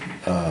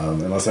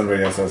 Unless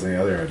anybody else has any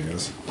other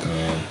ideas.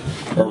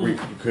 Or we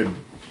could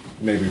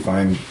maybe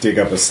dig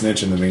up a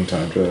snitch in the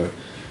meantime to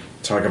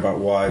talk about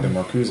why the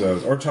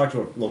Marcuzos, or talk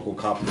to a local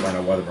cop and find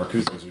out why the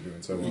Marcuzos are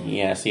doing so well.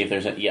 Yeah, see if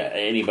there's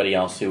anybody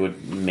else who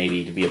would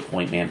maybe be a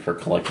point man for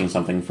collecting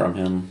something from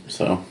him.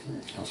 So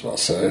I was about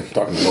to say,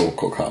 talking to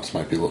local cops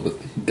might be a little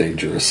bit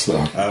dangerous,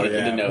 though. Oh, I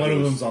didn't know one he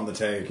of was- them's on the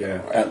take,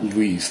 yeah. At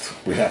least,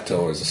 we have to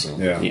always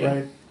assume. Yeah. Yeah.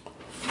 Right.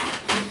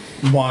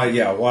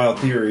 Wild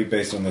theory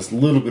based on this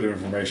little bit of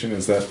information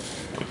is that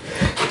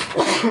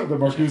the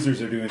Marcuzers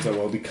are doing so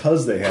well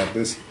because they have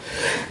this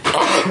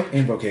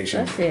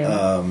invocation. That's it.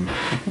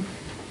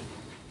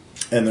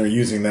 And they're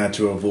using that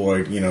to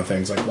avoid,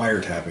 things like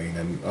wiretapping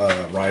and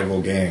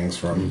rival gangs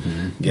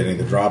from getting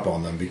the drop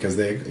on them because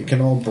they can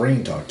all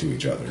brain talk to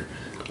each other.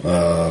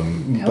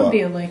 That would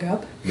be a leg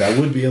up. That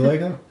would be a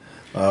leg up.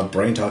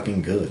 brain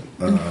talking good.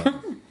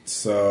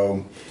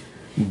 So,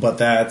 but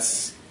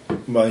that's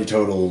my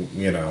total,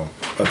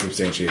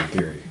 unsubstantiated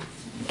theory.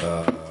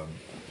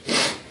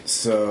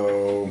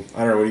 So, I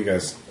don't know, what do you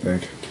guys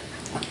think?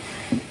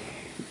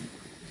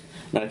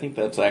 I think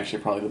that's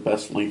actually probably the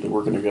best lead that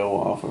we're going to go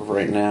off of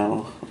right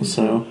now.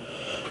 So,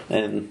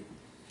 and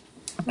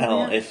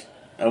I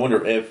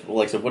wonder if,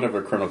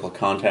 whatever criminal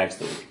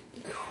contacts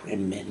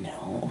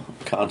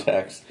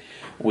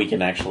we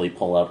can actually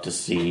pull up to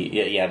see,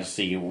 to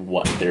see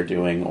what they're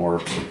doing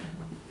or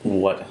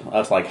what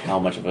that's like, how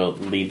much of a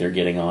lead they're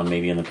getting on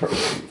maybe in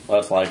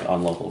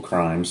on local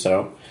crime.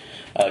 So,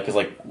 because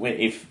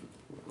if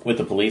with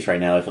the police right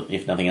now,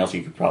 if nothing else,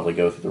 you could probably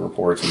go through the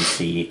reports and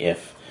see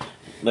if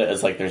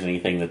it's there's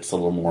anything that's a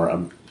little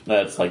more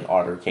that's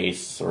odder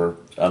case or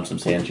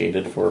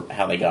unsubstantiated for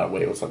how they got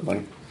away with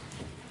something.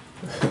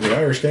 The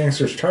Irish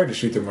gangsters tried to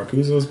shoot their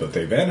Marcusos, but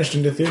they vanished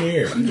into thin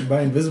air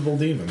by invisible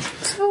demons.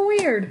 So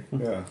weird.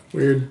 Yeah,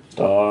 Weird.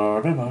 So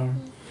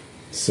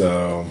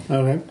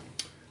Okay.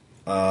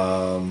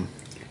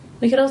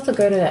 We could also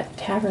go to that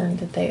tavern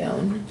that they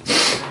own.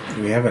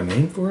 do we have a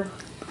name for it?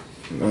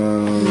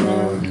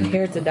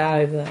 Here's a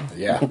dive, though.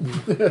 Yeah.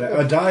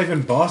 A dive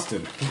in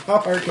Boston. How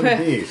hard can it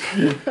be?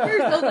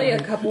 There's only a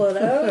couple of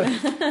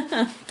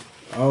those.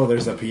 Oh,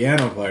 there's a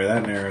piano player.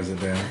 That narrows it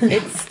down.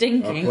 It's A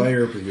stinking.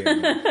 player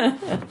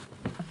piano.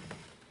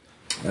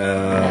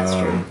 That's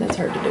true. That's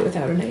hard to do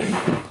without a name.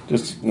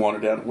 Just wander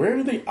down. Where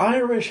do the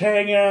Irish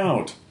hang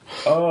out?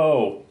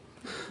 Oh.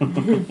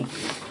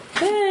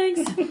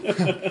 Thanks.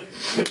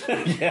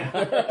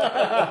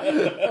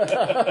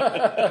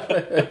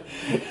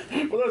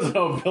 Well, that's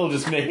how Bill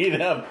just made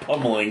that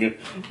pummeling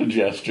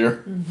gesture,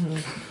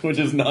 which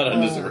is not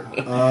undeserved.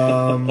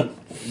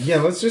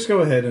 Yeah, let's just go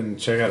ahead and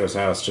check out his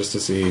house just to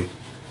see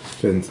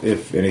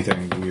if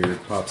anything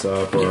weird pops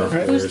up. Or if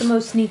Who's there's... the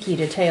most sneaky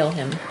to tail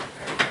him?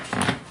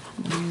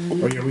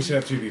 Oh yeah, we should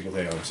have 2 people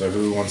tail him. So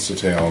who wants to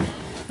tail him?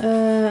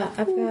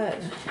 I've got...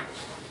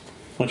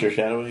 What's your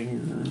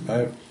shadowing?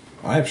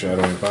 I have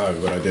shadowing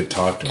 5, but I did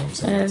talk to him.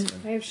 So that's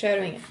good. I have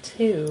shadowing at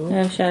 2. I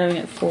have shadowing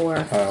at 4.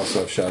 I also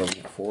have shadowing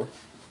at 4.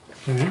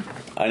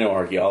 I know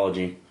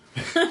archaeology.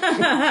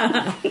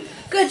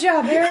 Good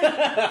job, Eric.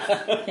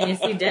 Can you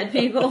see dead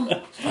people?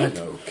 I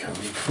know kung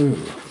fu.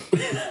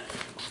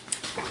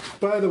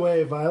 By the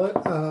way, Violet,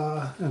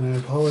 and I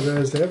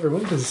apologize to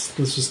everyone because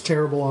this was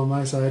terrible on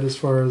my side as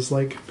far as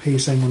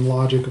pacing and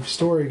logic of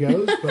story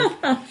goes,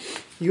 but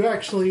you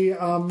actually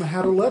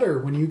had a letter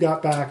when you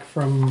got back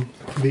from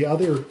the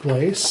other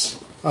place.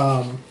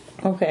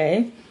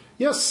 Okay.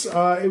 Yes,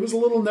 it was a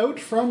little note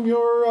from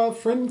your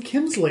friend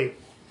Kinsley.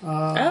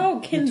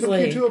 Oh, Kinsley.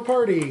 He took you to a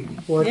party.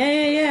 What?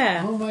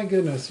 Yeah. Oh my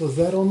goodness, was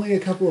that only a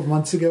couple of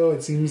months ago?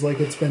 It seems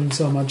like it's been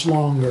so much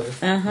longer.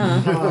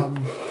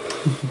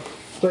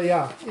 But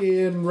yeah,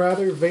 in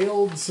rather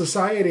veiled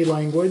society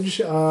language,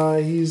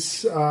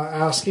 he's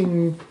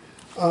asking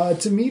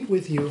to meet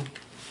with you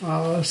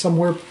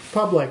somewhere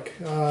public.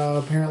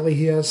 Apparently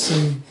he has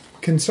some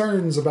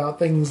concerns about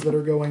things that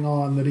are going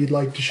on that he'd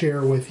like to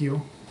share with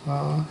you.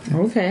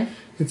 Okay.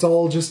 It's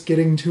all just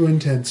getting too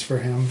intense for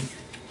him.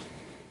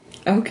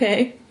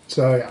 Okay.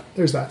 So yeah,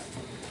 there's that.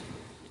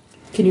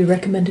 Can you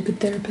recommend a good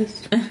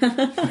therapist? you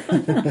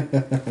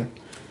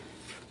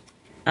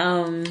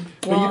Well,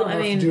 don't I have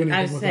to mean, do anything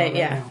I would with say, that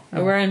yeah. right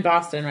now. We're in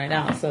Boston right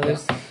now, so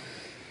there's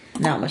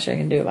not much I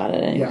can do about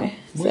it anyway.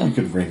 Well, you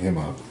could ring him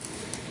up.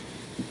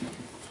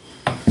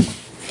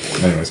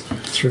 Anyways,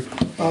 It's true.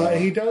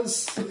 He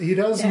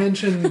does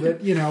mention that,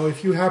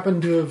 if you happen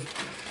to have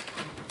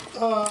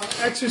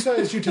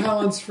exercised your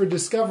talents for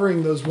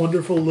discovering those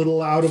wonderful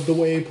little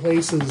out-of-the-way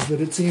places that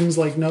it seems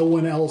like no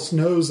one else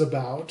knows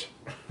about,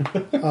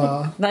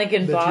 Like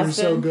in that Boston. you're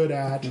so good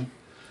at.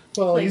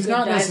 Well, Like he's good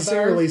not dive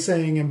necessarily bars?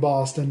 saying in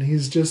Boston.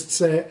 He's just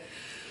saying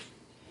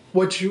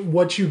what you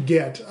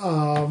get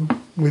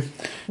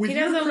with He your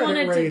doesn't credit want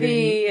it to rating.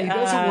 be, He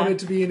doesn't want it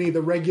to be any of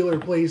the regular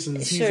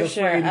places. Sure. He's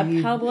afraid he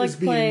A public is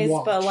being place,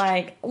 watched. but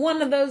like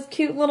one of those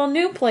cute little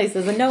new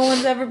places that no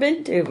one's ever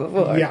been to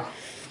before. Yeah.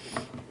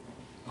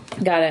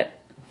 Got it.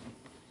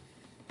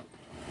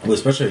 well,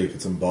 especially if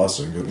it's in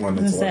Boston, good one.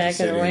 It's I was gonna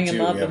say, I could ring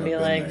him up and be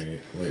like,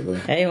 lately.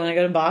 Hey, you want to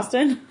go to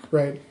Boston?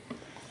 Right.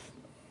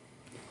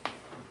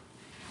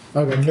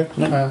 Okay.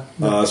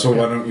 So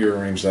why don't you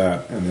arrange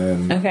that, and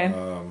then Okay.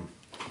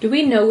 Do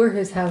we know where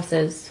his house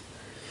is?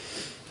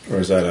 or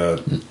is that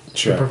a The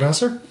check?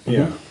 professor?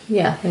 Yeah.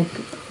 Yeah.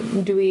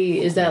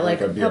 Is that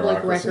Like like a a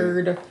public bureaucracy?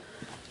 record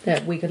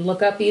that we could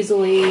look up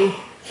easily?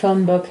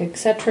 Phone book,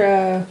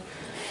 etc.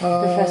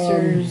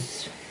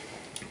 Professors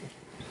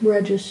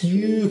registry.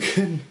 You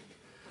can.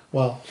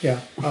 Well, yeah.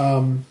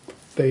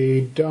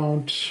 They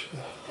don't.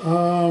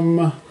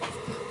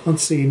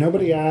 Let's see.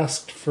 Nobody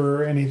asked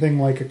for anything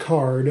like a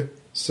card,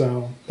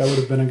 so that would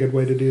have been a good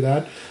way to do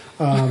that.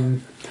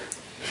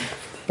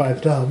 By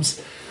the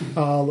Dubs.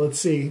 Let's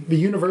see. The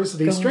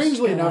university, Ghost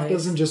strangely enough, guys.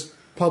 doesn't just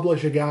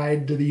publish a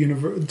guide to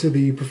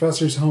the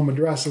professor's home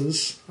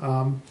addresses.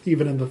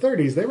 Even in the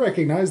 30s, they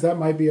recognized that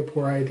might be a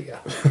poor idea.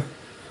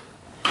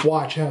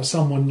 watch how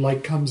someone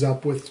like comes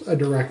up with a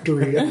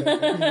directory of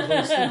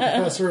university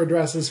professor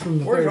addresses from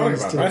the What are you talking 30s.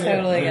 about? to- Right here.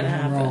 Totally gonna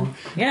happen. Wrong.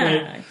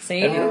 Yeah, see?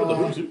 Have you heard of the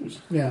Who's Who's?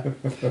 Yeah,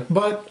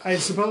 but I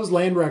suppose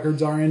land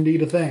records are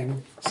indeed a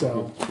thing.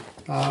 So,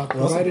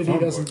 provided he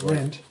phone doesn't book, right?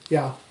 rent,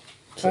 yeah.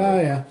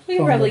 Yeah. We can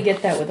Phone probably book.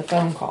 get that with a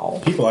phone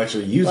call. People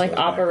actually use Like that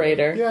back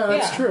operator. Yeah,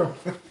 that's Yeah. true.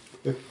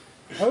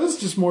 I was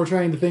just more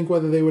trying to think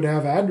whether they would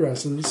have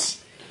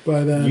addresses,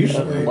 but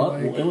Usually,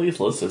 like, at least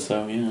listed,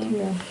 so yeah.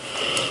 Yeah.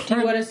 Do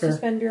you want us to Fair.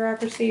 suspend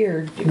bureaucracy,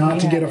 or do not we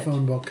to get a have it?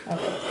 phone book.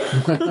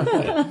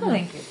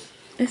 Thank you.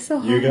 It's so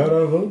then. You hard. got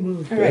a phone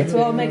book? All right,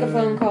 so I'll make a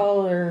phone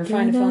call or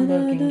find a phone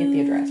book and get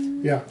the address.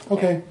 Yeah.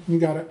 Okay, you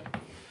got it.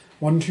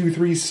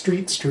 123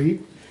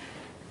 Street.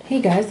 Hey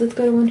guys, let's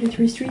go to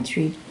 123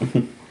 Street.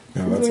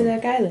 No, That's that's where a,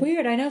 that guy lives.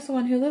 Weird, I know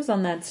someone who lives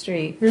on that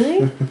street.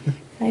 Really?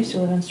 I used to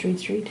live on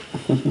Street.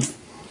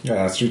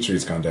 yeah,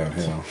 Street's gone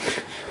downhill.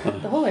 The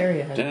whole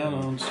area has. Down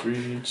on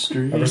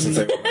Street. Ever since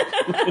they,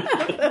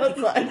 That was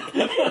like,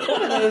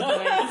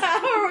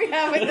 how are we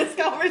having this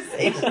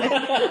conversation?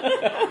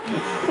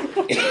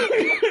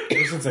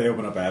 ever since they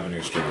opened up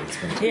Avenue Street, it's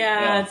been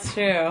Yeah, that's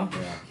true.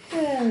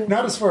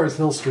 Not as far as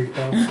Hill Street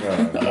though.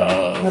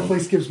 That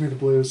place gives me the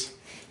blues.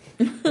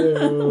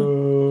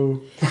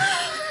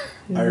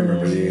 I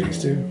remember the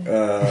 80s too.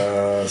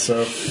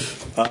 So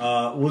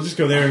we'll just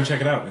go there and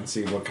check it out and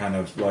see what kind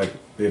of, like,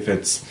 if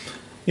it's,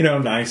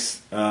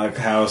 nice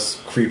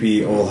house,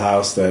 creepy old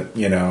house that,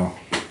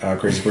 a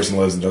crazy person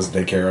lives and doesn't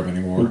take care of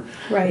anymore.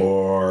 Right.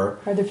 Or,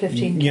 Are there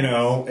 15?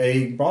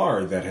 A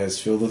bar that has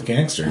filled with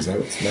gangsters.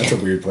 That's a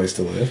weird place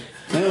to live.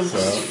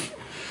 So,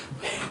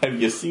 Have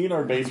you seen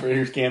our Base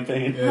Raiders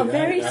campaign? How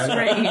very I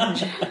strange. know,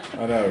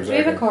 exactly. We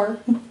have a car.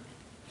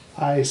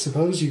 I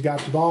suppose you got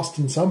to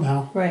Boston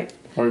somehow. Right.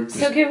 Or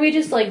So can we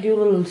just do a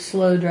little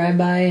slow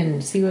drive-by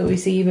and see what we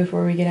see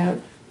before we get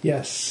out?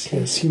 Yes,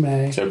 you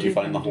may. except you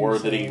find the horror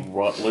that he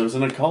lives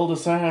in a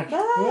cul-de-sac.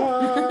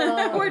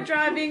 We're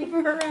driving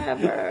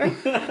forever.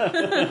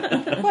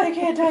 Why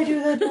can't I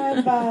do the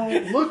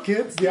drive-by? Look,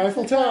 kids, the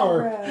Eiffel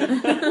Tower.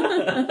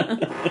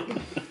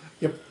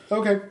 Yep.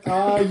 Okay.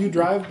 You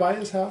drive by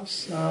his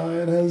house.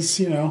 It has,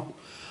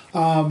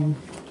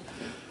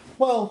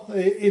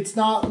 it's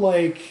not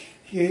like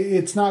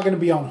it's not going to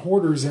be on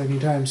hoarders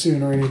anytime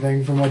soon or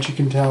anything, from what you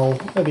can tell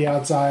at the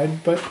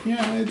outside. But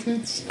yeah,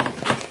 it's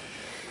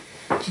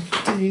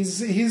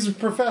he's a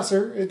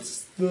professor.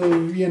 It's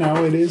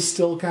it is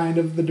still kind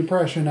of the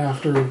Depression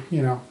after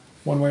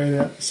one way or the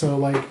other.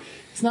 So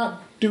it's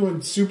not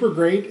doing super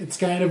great. It's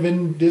kind of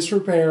in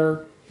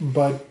disrepair,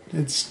 but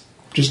it's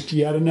just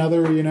yet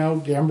another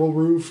gambrel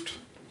roofed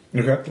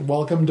Okay.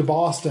 welcome to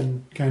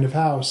Boston kind of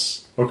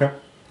house. Okay.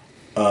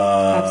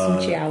 Have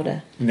some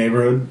chowder.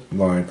 Neighborhood,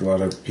 like a lot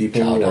of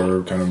people, Chowder.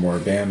 or kind of more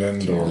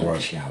abandoned, or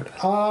what?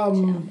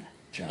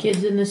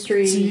 Kids in the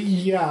street.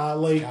 Yeah, I'll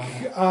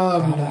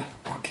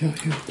kill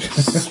you.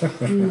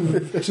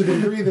 to the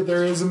degree that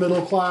there is a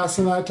middle class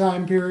in that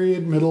time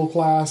period, middle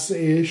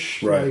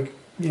class-ish. Right.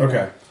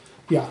 Okay.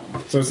 Yeah.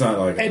 So it's not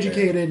like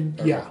Educated,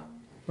 Okay. yeah.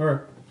 All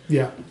right.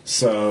 Yeah.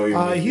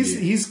 So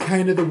He's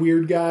kind of the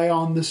weird guy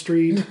on the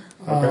street.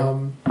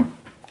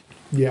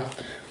 Yeah.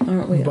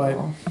 Aren't we But-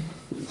 all?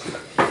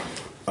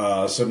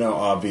 so no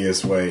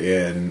obvious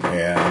way in,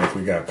 and if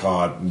we got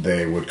caught,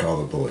 they would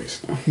call the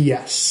police.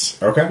 Yes.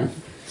 Okay.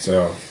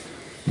 So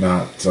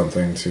not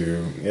something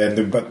to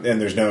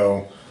and there's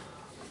no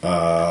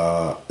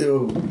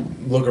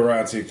look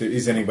around, see if there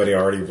is anybody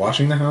already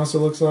watching the house. It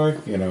looks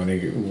like any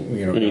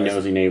Any guys,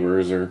 nosy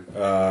neighbors or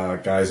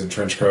guys in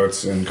trench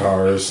coats in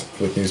cars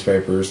with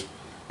newspapers,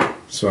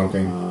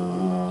 smoking.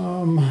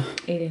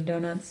 Eating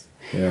donuts.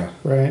 Yeah.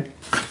 Right.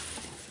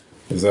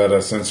 Is that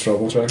a sense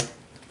trouble check?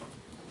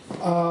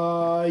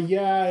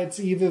 Yeah, it's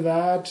either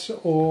that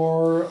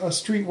or a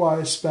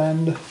streetwise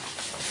spend.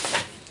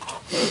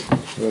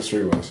 That's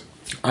three was.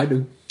 I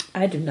do.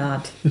 I do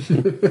not.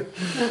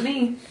 Not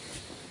me.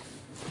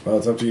 Well,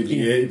 it's up to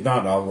you.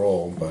 Not I'll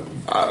roll, but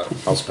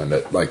I'll spend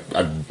it.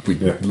 We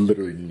Yeah.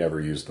 literally never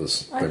used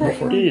this I thing thought you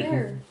before. were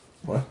there.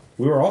 what?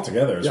 We were all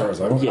together as Yeah. far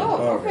as I was. Yeah.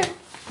 Oh, okay.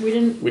 We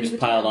didn't. we just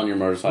piled on your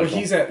motorcycle. Well,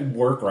 he's at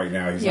work right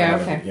now. He's Yeah.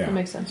 not Okay. yeah. That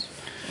makes sense.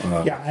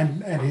 Yeah,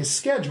 and his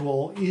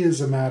schedule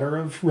is a matter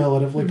of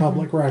relatively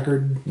public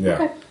record. Yeah.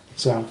 Okay.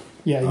 So,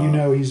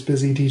 yeah, he's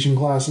busy teaching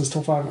classes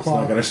till 5 He's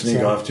o'clock. not going to sneak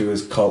so. off to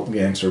his cult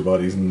gangster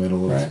buddies in the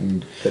middle of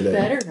the day.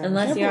 Better.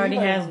 Unless he I already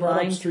can't believe has I brought up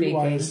line speaking.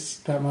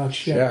 Streetwise that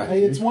much. Yeah. Yeah.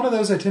 It's one of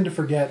those I tend to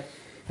forget.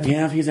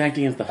 Yeah, if he's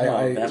acting as the hub,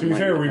 I- that to be might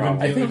fair, be the we've been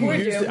problem. I think We're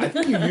you used doomed. it. I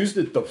think you used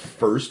it the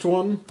first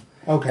one.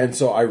 Okay. And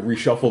so I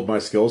reshuffled my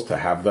skills to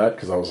have that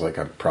because I was like,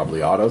 I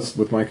probably ought to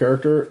with my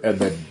character, and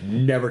then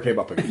never came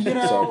up again.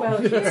 Well,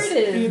 here it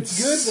is.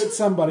 It's good that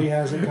somebody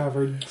has it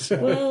covered. So.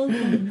 Well,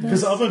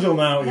 Because up until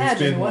now, it's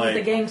Imagine been one of the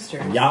like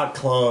gangsters. yacht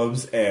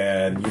clubs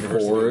and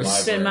university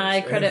Forest. Been my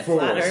libraries. credit And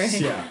forests,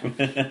 flattery. Yeah.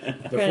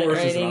 The credit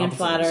forest is an rating and opposite of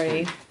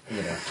flattery. the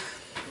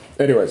street,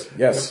 Anyways,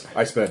 yes,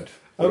 I spend.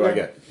 What do I Okay.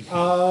 get?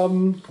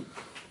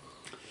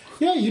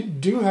 Yeah, you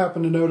do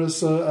happen to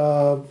notice,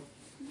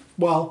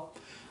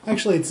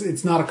 Actually,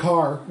 it's not a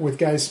car with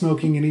guys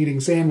smoking and eating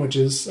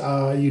sandwiches.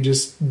 You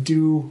just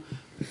do,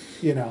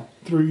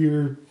 through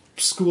your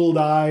schooled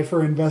eye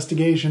for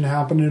investigation,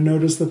 happen to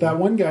notice that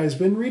one guy's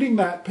been reading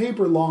that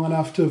paper long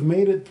enough to have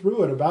made it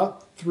through it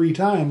about 3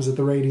 times at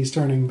the rate he's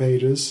turning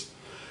pages.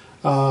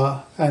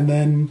 And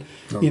then,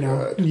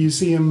 you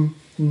see him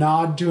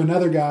nod to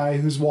another guy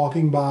who's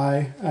walking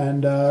by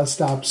and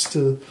stops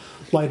to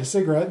light a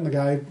cigarette, and the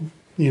guy,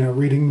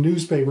 reading the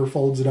newspaper,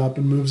 folds it up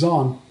and moves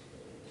on.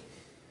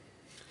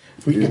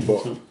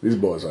 These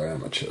boys are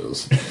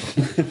amateurs.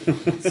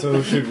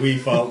 So should we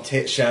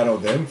shadow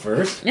them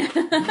first?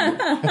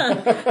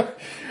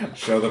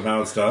 Show them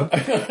how it's done?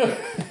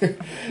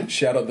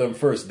 Shadow them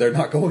first. They're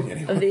not going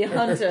anywhere. The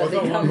hunter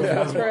becomes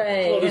the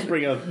prey. We'll just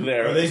bring up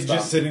there. Are they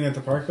just sitting at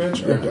the park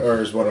bench, or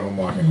is one of them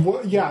walking?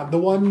 Well, yeah, the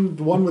one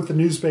with the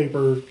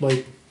newspaper,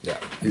 Yeah,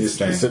 he's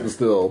sitting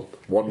still.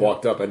 One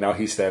walked up, and now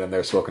he's standing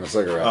there smoking a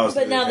cigarette. Oh, so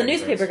But now the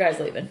newspaper guy's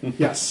leaving.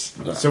 yes.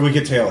 So we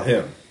could tail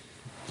him,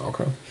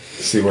 Okay.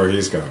 see where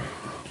he's going.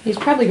 He's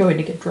probably going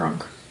to get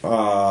drunk.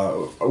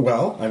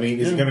 Well, I mean,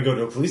 is he going to go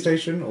to a police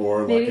station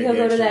or Maybe like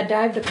he'll go to gangster? that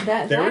dive.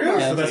 That There we dive go. bar.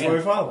 So that's why we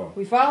follow him.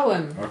 We follow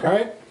him.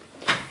 Okay.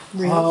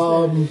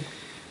 All right.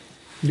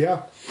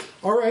 Yeah.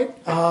 All right.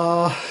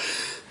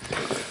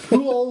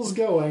 Who all's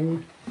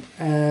going,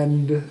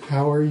 and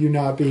how are you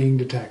not being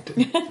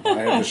detected? I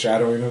have the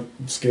shadowing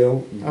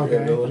skill Okay.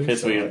 ability. Okay,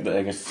 so we, So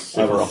I guess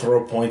I will several.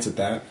 throw points at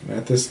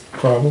this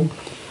problem.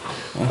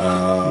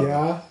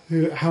 Yeah.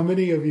 How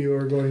many of you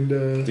are going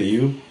to? Do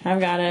you? I've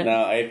got it.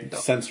 No, I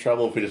sense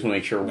trouble if we just want to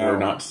make sure we're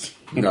not.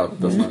 No,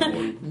 that's not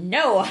work.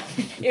 No,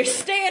 you're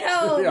staying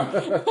home.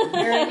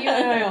 Aaron, you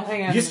and I will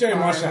hang out. You stay and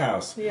watch the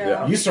house.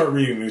 Yeah. You start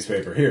reading the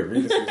newspaper. Here,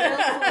 read this newspaper.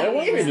 I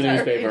want to read the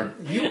newspaper.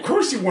 Of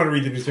course you want to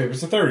read the newspaper.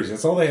 It's the 30s.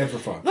 That's all they had for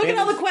fun. Look at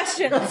all the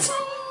questions.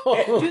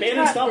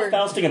 Bannon, stop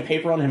fausting a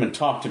paper on him and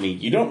talk to me.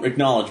 You don't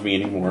acknowledge me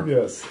anymore.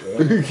 Yes.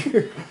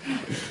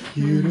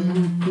 You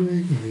don't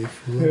make me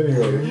fly.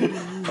 Anyway,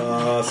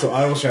 so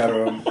I will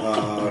shadow him.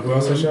 Who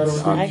else is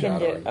shadowing? I can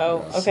do.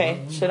 Oh,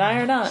 okay. Should I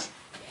or not?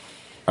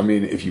 I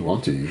mean, if you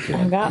want to, you I've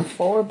can. got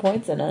 4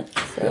 points in it.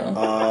 So.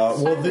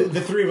 Well,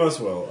 the 3 of us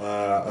will.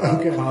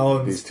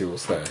 Collins. These 2 will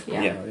stay.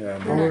 Yeah.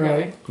 Yeah, All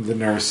right. the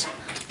nurse.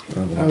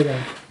 Okay.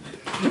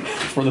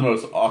 For the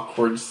most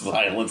awkward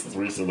silence that's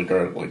recently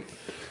occurred. Like,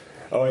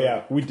 Oh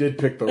yeah, we did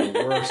pick the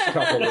worst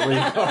couple to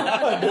read.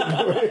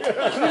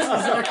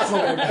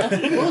 Excellent.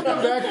 We'll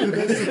come back to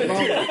this in a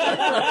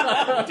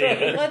moment. damn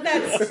it. Let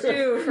that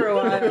stew for a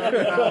while.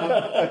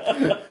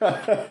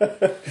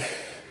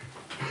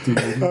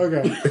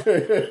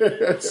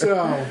 Okay.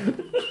 So,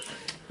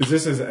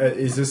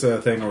 Is this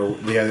a thing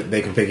where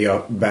they can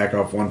back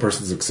off one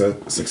person's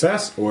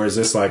success, or is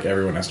this like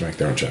everyone has to make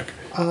their own check?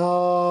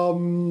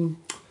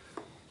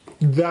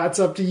 that's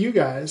up to you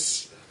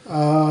guys.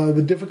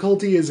 The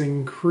difficulty is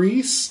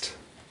increased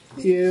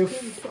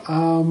if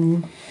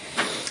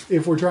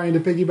we're trying to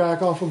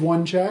piggyback off of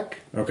one check.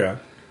 Okay.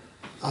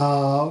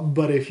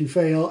 But if you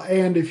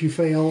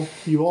fail,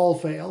 you all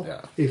fail.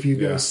 Yeah. If you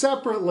go Yeah.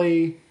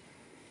 separately,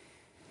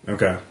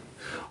 Okay.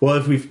 Well,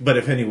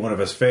 if any one of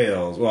us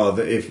fails, well,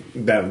 if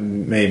that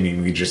may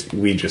mean we just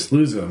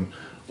lose them,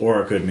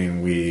 or it could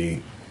mean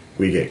we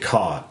get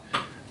caught.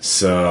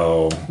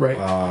 So right.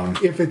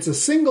 If it's a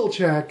single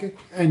check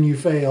and you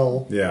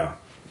fail, yeah,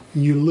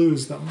 you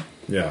lose them.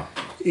 yeah.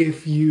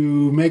 If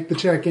you make the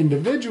check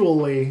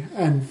individually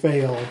and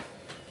fail,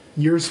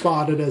 you're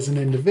spotted as an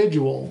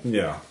individual.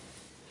 Yeah.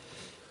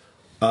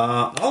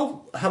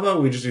 How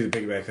about we just do the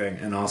piggyback thing,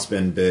 and I'll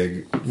spin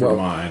big for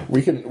mine.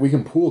 We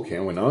can pool,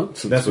 can we not?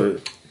 Since That's we're-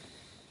 what.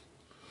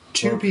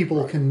 Two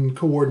people can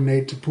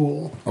coordinate to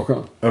pool.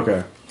 Okay.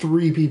 Okay.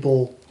 3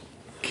 people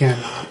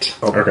cannot.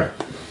 Okay.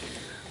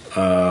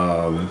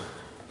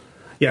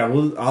 Yeah.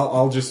 Well,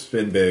 I'll just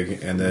spin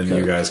big, and then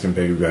you guys can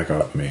piggyback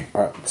off me.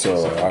 All right.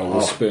 So I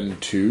will spin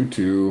 2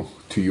 to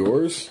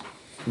yours.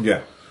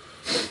 Yeah.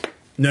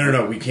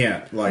 No. We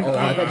can't. Like,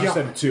 I thought you yeah.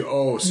 said 2.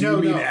 Oh, so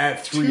you mean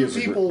at 3 2 as a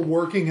group. people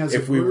working as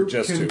If a we group were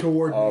just can 2.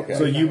 coordinate. Okay.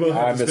 so you both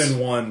have to I miss- spin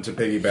 1 to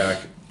piggyback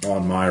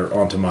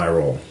onto my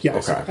roll.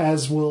 Yes, Okay.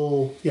 as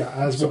will So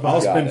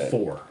I'll Got spin it.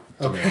 4.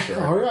 Okay.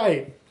 All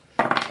right.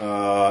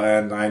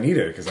 And I need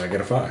it because I get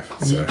a 5.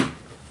 So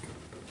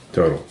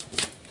total.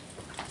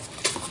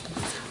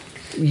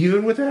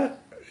 Even with that?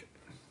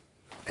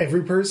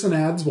 Every person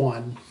adds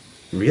 1.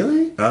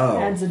 Really? Oh.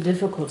 Adds a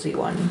difficulty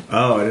one.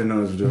 Oh, I didn't know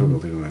it was a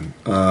difficulty one.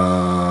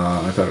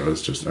 I thought it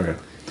was just okay.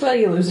 Well,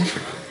 you lose.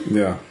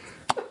 Yeah.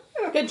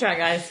 Good try,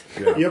 guys.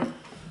 Yep.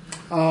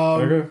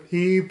 Okay.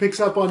 He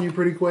picks up on you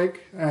pretty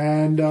quick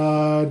and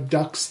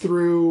ducks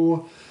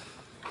through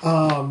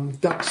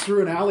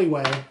an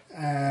alleyway,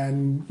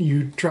 and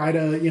you try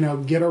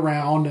to get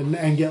around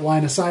and get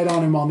line of sight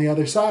on him on the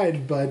other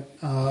side, but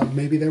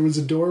maybe there was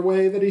a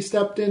doorway that he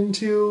stepped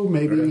into.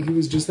 Maybe he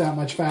was just that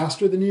much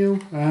faster than you.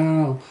 I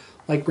don't know.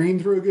 Like green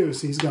through a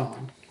goose, he's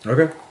gone.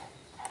 Okay.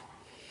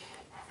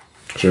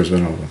 Sure, it's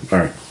been over. All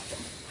right.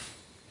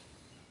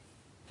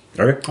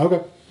 Okay.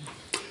 Okay.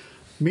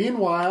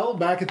 Meanwhile,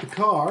 back at the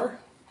car,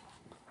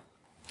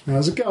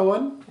 How's it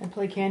going? I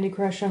play Candy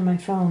Crush on my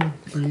phone.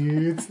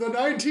 It's the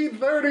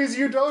 1930s.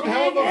 You don't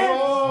have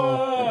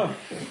a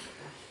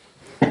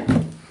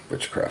phone.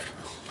 Witchcraft.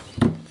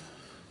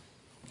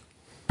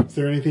 Is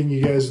there anything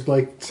you guys would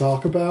like to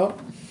talk about?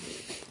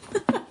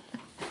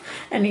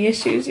 Any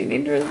issues you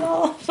need to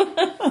resolve?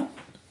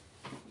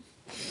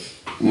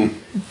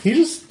 He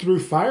just threw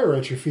fire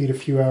at your feet a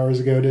few hours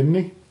ago, didn't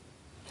he?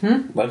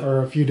 What?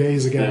 Or a few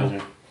days ago.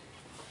 Yeah.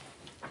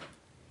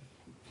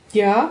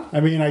 Yeah?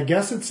 I mean, I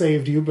guess it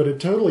saved you, but it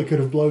totally could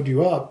have blowed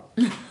you up.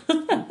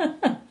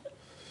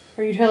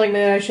 Are you telling me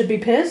that I should be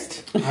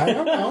pissed? I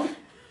don't know.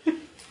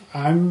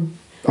 I'm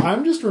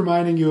just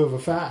reminding you of a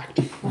fact.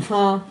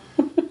 Uh-huh.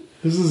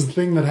 This is the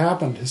thing that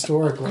happened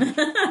historically.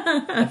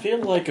 I feel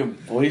like a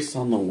voice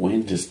on the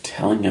wind is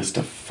telling us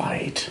to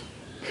fight.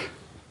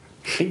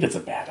 I think that's a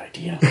bad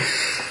idea.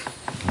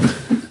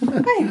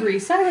 I agree.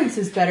 Silence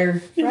is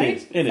better,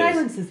 right? It is.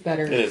 Silence is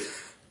better. It is.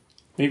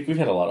 We've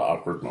had a lot of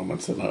awkward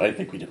moments, and I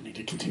think we don't need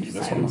to continue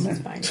this one on Silence there. is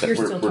fine. So You're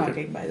we're still good.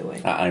 talking, by the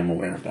way. I'm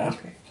aware of that.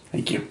 Okay.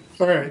 Thank you.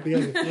 All right, the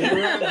other.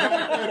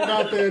 Right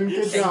about then.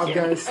 Good job, you.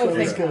 guys. Oh, That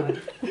was thank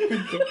good.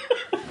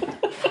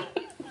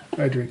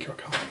 I drink your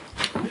coffee.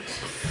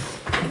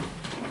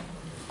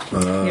 You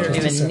don't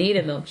even need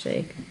a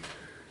milkshake.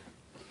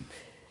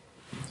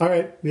 All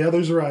right, the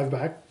others arrive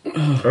back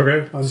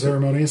Okay.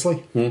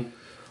 unceremoniously.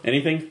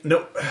 Anything?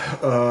 Nope.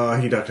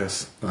 He ducked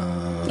us.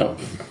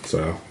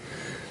 So.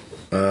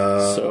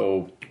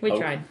 So We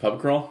tried. Pub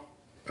crawl.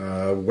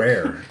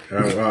 Where?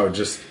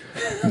 Just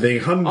the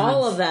hundreds.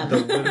 All of them. The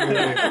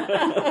literally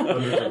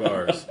hundreds of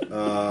bars.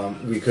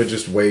 We could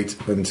just wait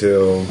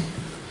until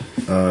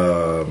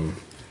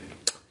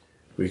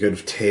we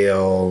could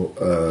tail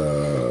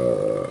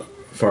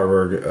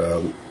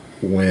Farberg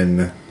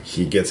when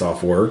he gets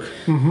off work.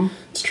 Mm-hmm.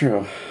 It's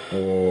true.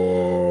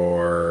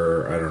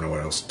 Or I don't know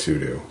what else to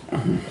do.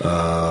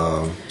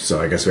 So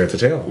I guess we have to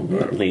tail.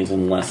 Leaves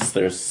unless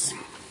there's.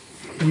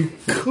 You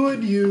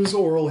could use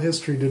oral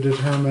history to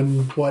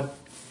determine what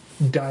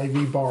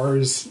divey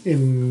bars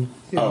in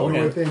okay.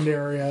 North End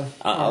area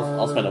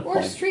I'll spend a Or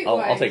point.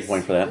 streetwise. I'll take a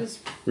point for that.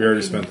 We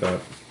already spent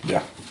that.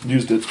 Yeah,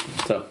 used it.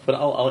 So, but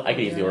I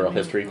can use the oral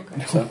history.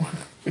 So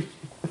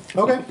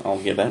Okay. I'll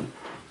give that.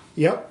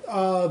 Yep.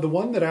 The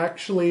one that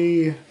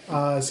actually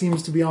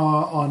seems to be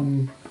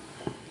on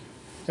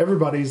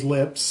everybody's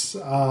lips,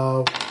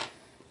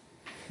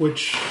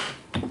 which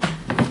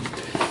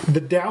the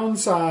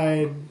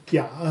downside,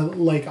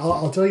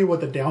 I'll tell you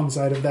what the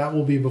downside of that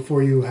will be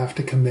before you have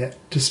to commit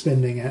to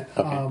spending it.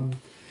 Okay.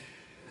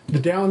 The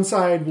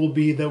downside will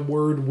be that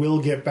word will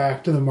get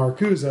back to the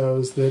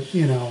Marcuzos that,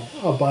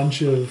 a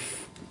bunch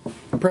of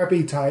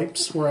preppy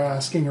types were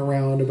asking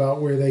around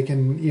about where they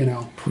can,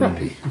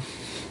 Preppy.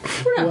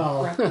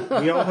 well,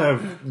 We all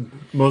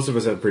have. Most of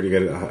us have pretty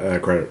good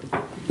credit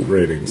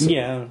ratings.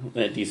 Yeah,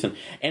 decent.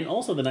 And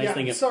also the nice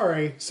thing is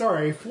sorry,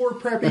 4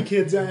 preppy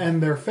kids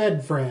and their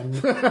Fed friend.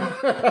 Is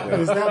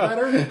that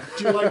better?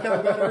 Do you like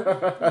that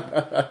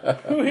better?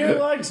 who here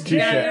likes J.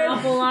 Got an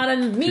awful lot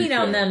of meat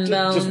on them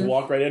bones. Just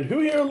walk right in. Who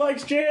here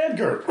likes J.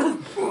 Edgar?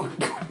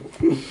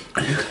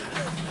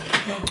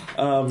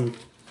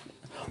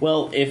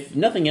 Well, if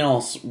nothing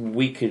else,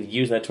 we could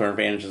use that to our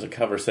advantage as a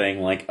cover,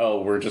 saying like,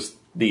 "Oh, we're just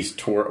these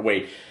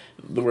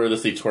we're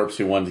just these twerps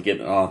who want to get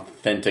an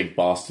authentic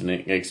Boston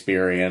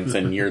experience,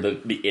 and you're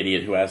the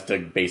idiot who has to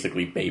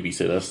basically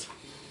babysit us."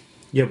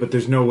 Yeah, but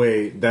there's no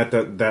way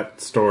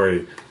that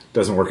story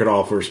doesn't work at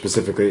all if we're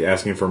specifically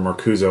asking for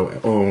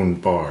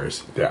Marcuso-owned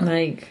bars. Yeah.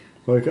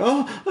 Like,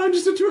 I'm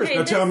just a tourist. Hey,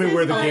 Now tell this me is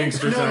where the fine.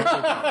 gangsters are.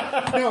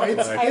 No,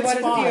 it's I want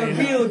fine. to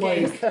be a real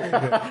Like,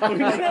 gangster. We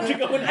don't have to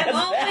go and I've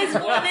always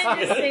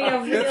wanted to say a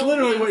real That's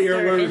literally what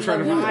you're gangster literally in trying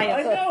the to do. I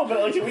wild. know,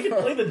 but like we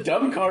can play the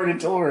dumb card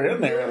until we're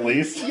in there at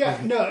least. yeah,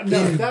 no,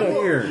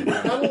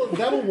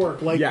 that'll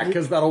work. Like, Yeah,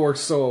 because that'll work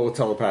so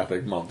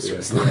telepathic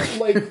monsters.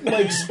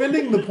 like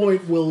spending the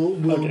point will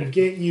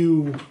get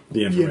you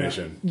The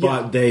information. Yeah.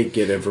 But they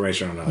get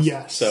information on us.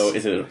 Yes. So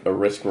is it a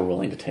risk we're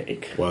willing to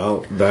take?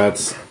 Well,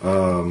 that's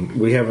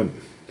we haven't.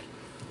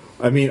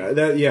 I mean,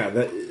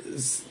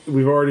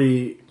 we've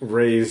already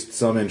raised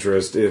some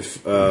interest.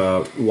 If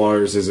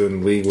Lars is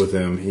in league with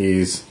him,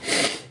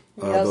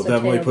 they'll also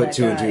definitely tailed put that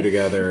 2 and 2 guy.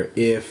 together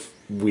if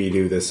we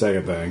do this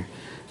second thing.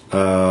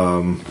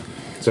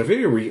 So I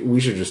figure we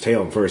should just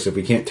tail him first. If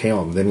we can't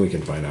tail him, then we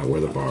can find out where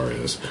the bar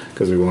is,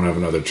 because we won't have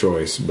another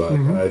choice. But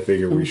I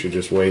figure we should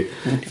just wait,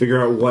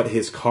 figure out what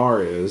his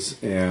car is,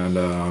 and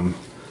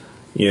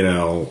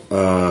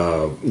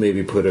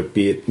maybe put a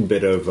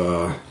bit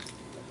of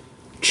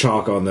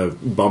chalk on the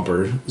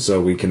bumper so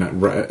we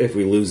can, if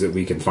we lose it,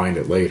 we can find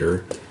it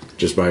later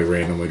just by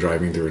randomly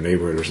driving through a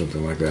neighborhood or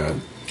something like that.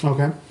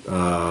 Okay.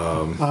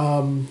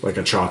 Like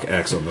a chalk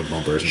X on the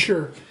bumper.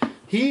 Sure.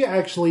 He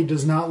actually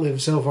does not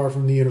live so far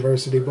from the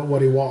university, but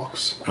what he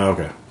walks.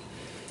 Okay.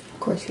 Of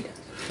course he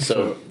does.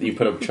 So you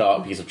put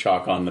a piece of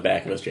chalk on the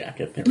back of his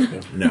jacket. There we go.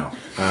 No.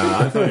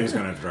 I thought he was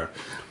going to drive.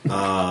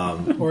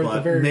 Or at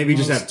the very maybe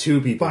just most, have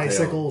two people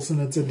bicycles,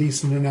 and it's a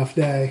decent enough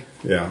day.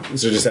 tailed. Yeah.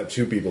 So just have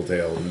two people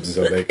tailed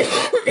so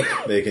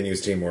they can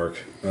use teamwork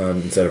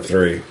instead of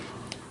three.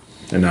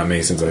 And not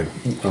me, since I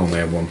only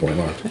have 1 point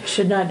left.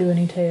 Should not do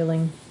any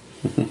tailing.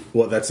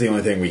 Well, that's the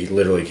only thing we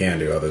literally can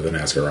do other than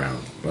ask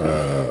around.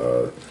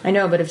 I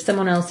know, but if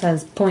someone else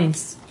has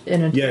points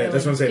in a Yeah,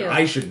 that's what I'm saying. skill-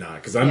 I should not,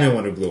 because I'm the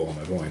one who blew all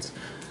my points.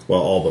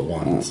 Well, all but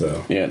one,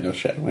 so. Yeah, no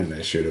shadowing. And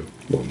I should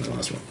have blown my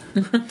last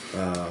one.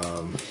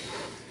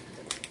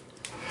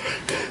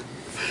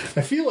 I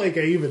feel like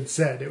I even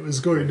said it was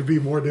going to be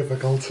more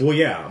difficult. Well,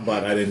 yeah,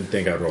 but I didn't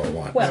think I'd roll a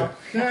one. Well,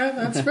 Yeah,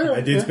 that's fair. I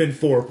did spend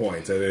 4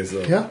 points. It is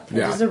Yeah.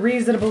 which is a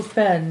reasonable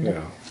spend.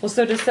 Yeah. Well,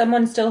 so does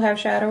someone still have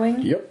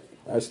shadowing? Yep.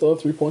 I still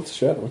have 3 points of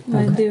shadowing.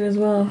 I do as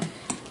well.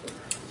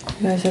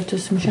 You guys up to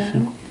some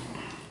shadow?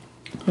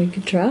 We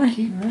could try.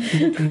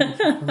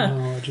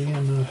 Chronology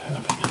and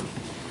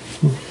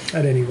happening.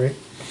 At any rate.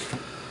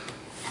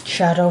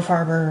 Shadow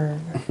Farber.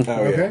 Oh,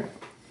 Okay.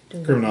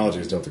 yeah. Criminology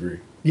is Delta Degree.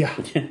 Yeah.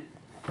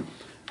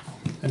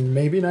 And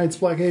maybe Knights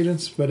Black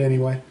Agents, but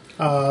anyway.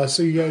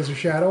 So you guys are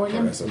shadowing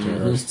him? That's up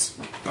to arrests.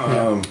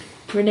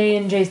 Renee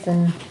and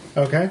Jason.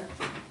 Okay.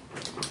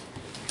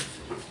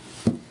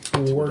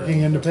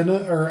 Working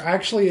independent, or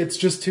actually it's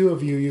just two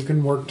of you. You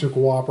can work to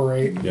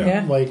cooperate.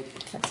 Yeah. Like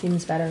That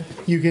seems better.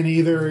 you can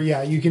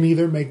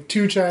either make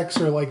 2 checks,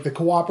 or like the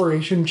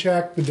cooperation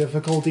check, the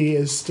difficulty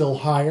is still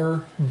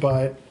higher,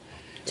 but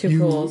 2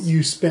 pools.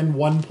 you spend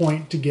 1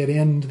 point to get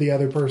into the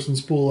other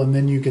person's pool, and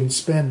then you can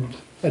spend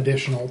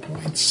additional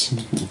points.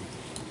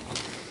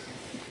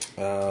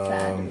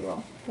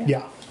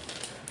 Yeah.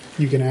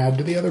 You can add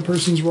to the other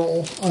person's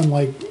roll,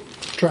 unlike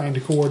trying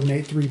to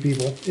coordinate 3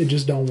 people. It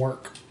just don't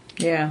work.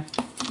 Yeah.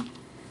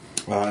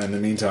 In the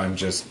meantime,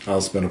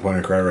 I'll spend a point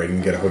of credit rating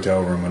and get a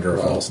hotel room under a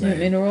false You want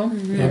me name. to roll? How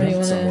do you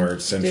want Somewhere to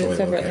centrally do it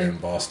located separately? in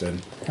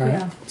Boston. All right.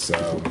 Yeah.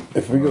 So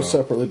If we go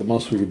separately, the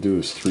most we could do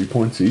is 3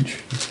 points each.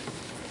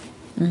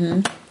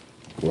 Mm-hmm.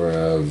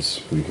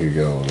 Whereas we could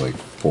go like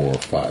 4 or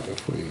 5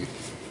 if we.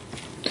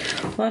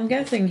 Well, I'm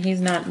guessing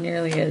he's not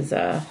nearly as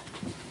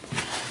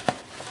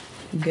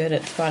good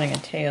at spotting a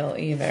tail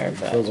either,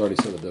 Phil's but already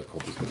said the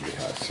difficulty's going to be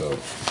high, so.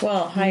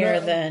 well, higher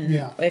than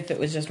Yeah. if it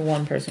was just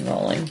one person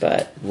rolling.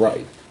 But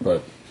Right,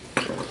 but.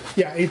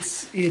 Yeah,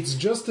 it's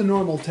just a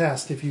normal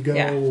test if you go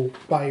Yeah.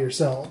 by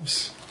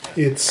yourselves.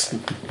 It's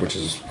Which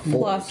is 4.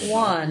 plus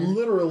 1.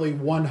 literally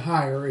 1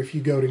 higher if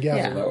you go together.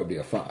 Yeah. That would be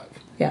a 5.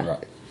 Yeah.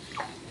 Right.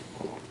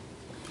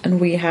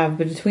 And we have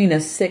between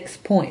us 6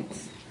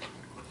 points.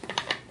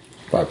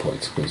 5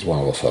 points, because one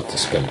of us will have to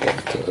spend one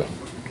to.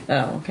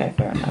 Oh, okay,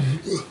 fair enough.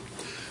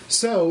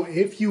 So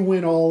if you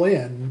went all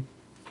in,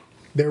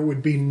 there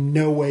would be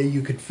no way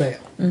you could fail.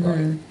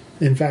 Right.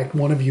 In fact,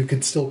 one of you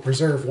could still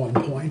preserve 1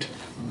 point.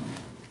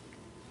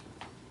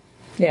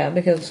 Yeah,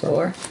 because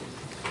 4.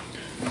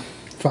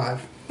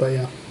 5, but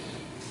yeah.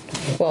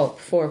 Well,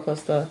 4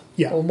 plus the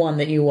Yeah. 1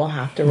 that you will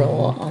have to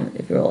roll on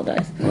if you roll a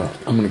dice. Well,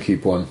 I'm going to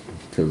keep one,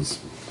 because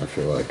I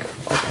feel like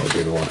I'll probably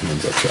be the one who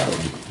ends up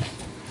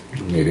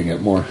shadowing, needing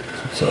it more.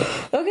 So,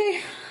 Okay.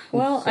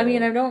 Well, I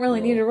mean, I don't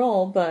really need to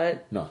roll,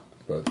 but no.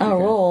 But I'll you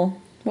can- roll.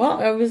 Well,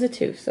 it was a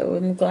 2, so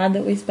I'm glad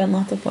that we spent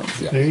lots of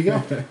points. Yeah. There you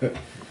go.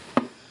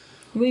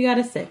 We got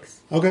a 6.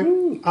 Okay.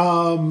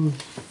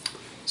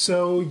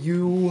 So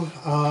you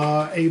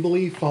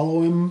ably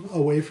follow him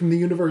away from the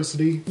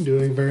university,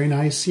 doing a very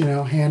nice,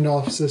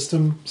 handoff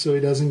system so he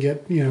doesn't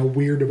get,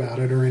 weird about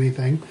it or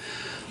anything.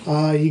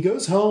 He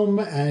goes home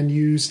and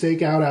you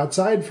stake out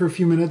outside for a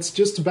few minutes,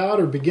 just about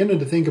or beginning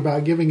to think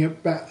about giving it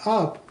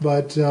up,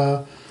 but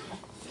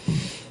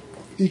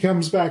he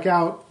comes back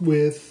out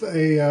with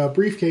a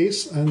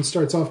briefcase and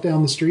starts off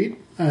down the street,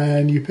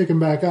 and you pick him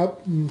back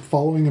up,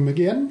 following him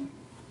again.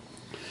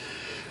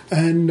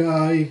 And,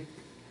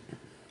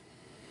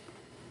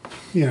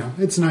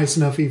 it's a nice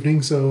enough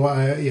evening, so,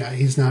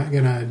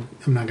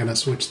 I'm not gonna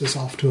switch this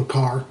off to a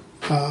car,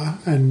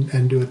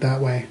 and do it that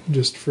way,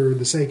 just for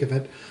the sake of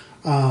it.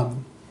 I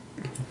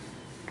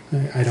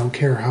don't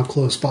care how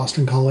close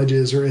Boston College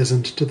is or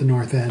isn't to the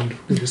North End.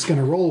 We're just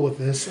gonna roll with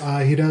this.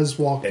 He does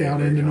walk down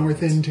very into North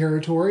obvious. End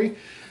territory,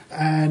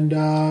 and,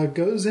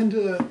 goes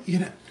into,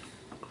 you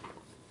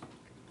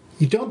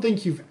don't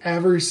think you've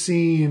ever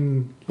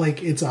seen,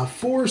 it's a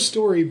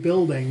 4-story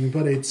building,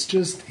 but it's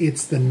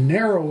the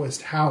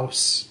narrowest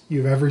house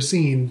you've ever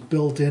seen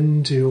built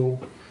into,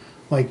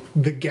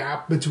 the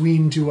gap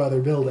between 2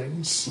 other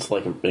buildings. It's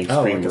like an Oh,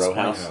 extreme like a row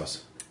spy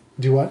house.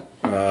 Do what?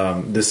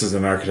 This is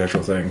an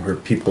architectural thing where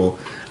people,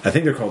 I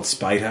think they're called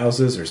spite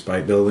houses or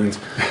spite buildings,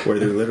 where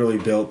they're literally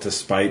built to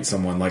spite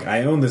someone. Like,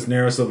 I own this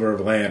narrow sliver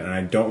of land and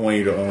I don't want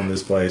you to own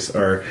this place.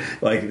 Or,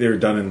 they're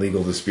done in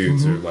legal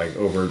disputes or,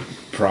 over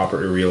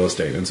property real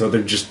estate. And so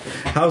they're just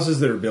houses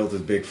that are built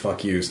as big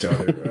fuck yous to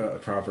other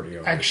property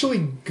owners. Actually,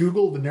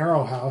 Google the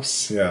narrow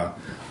house Yeah.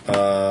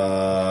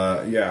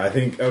 I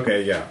think,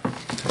 okay, yeah.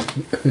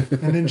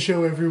 and then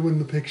show everyone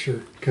the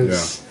picture,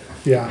 because,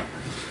 yeah.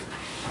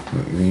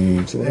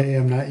 Today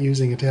I'm not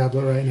using a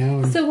tablet right now.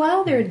 And So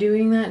while they're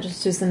doing that,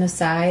 just as an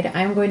aside,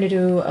 I'm going to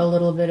do a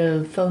little bit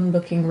of phone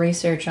booking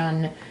research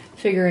on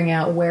figuring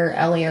out where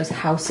Elio's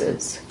house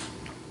is.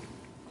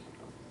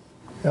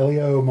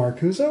 Elio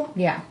Marcuso?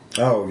 Yeah.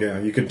 Oh yeah,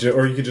 you could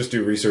just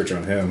do research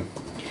on him.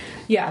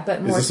 Yeah,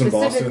 but more this in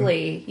Boston?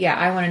 specifically, yeah,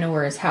 I want to know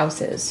where his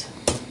house is.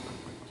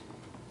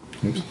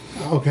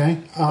 Okay.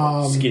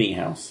 Skinny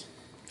House.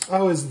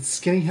 Oh, is it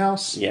Skinny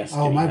House? Yes.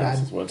 Oh, Skinny my House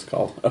bad. is what it's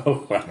called.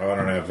 Oh, wow. Oh, I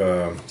don't have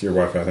your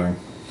Wi-Fi thing.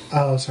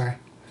 Oh, sorry.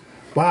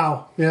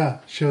 Wow. Yeah.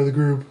 Show the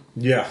group.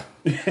 Yeah,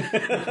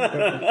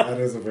 that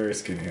is a very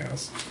skinny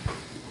house.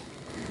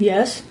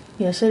 Yes,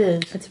 yes, it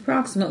is. It's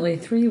approximately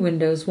 3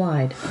 windows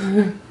wide.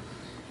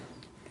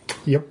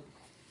 Yep.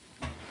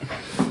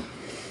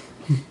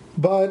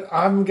 But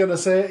I'm gonna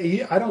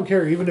say I don't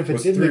care even if it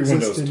It's didn't 3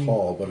 exist windows in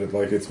tall, but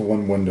it's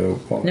 1 window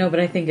tall. No, but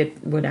I think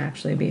it would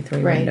actually be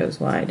 3 Right. windows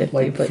wide if you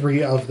like put.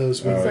 3 of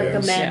those windows. It's like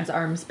yes. a man's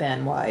arm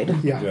span wide.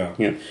 Yeah. Yeah.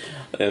 Yeah.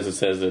 As it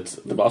says, it's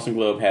the Boston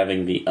Globe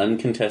having the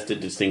uncontested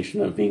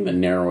distinction of being the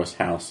narrowest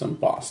house in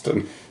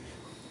Boston.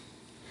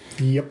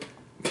 Yep.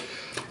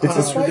 It's a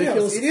It's spite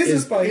ridiculous. house. It is a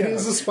spite It house.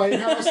 is a spite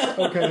house.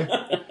 Okay.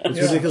 What's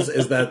Yeah. ridiculous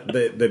is that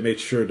they made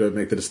sure to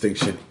make the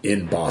distinction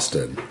in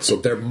Boston. So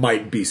there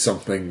might be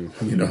something,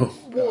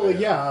 Well,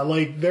 yeah,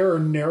 like there are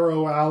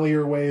narrow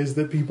alleyways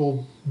that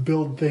people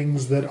build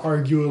things that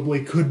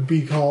arguably could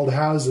be called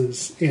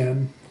houses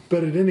in.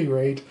 But at any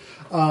rate,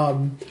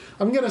 I'm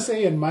going to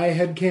say in my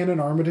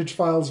headcanon Armitage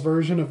Files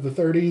version of the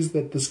 30s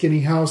that the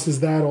Skinny House is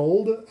that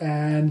old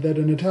and that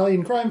an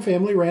Italian crime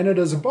family ran it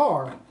as a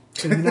bar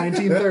in the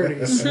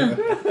 1930s.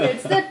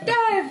 It's the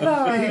dive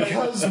bar.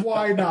 Because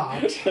why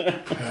not?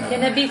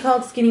 Can it be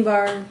called Skinny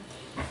Bar?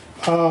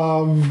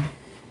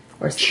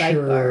 Or Spike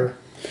Bar?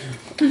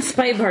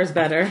 Spite bar's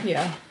better.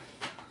 Yeah.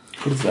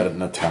 what is that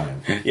in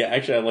Italian? Yeah,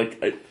 actually, I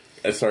like.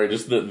 Sorry,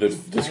 just the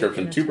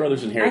description. 2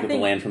 brothers inherited I the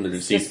think land from their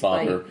it's deceased just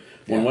like- father.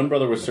 When one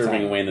brother was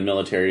serving away in the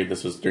military,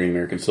 this was during the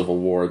American Civil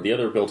War, the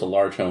other built a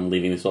large home,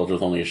 leaving the soldier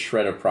with only a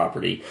shred of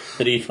property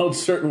that he felt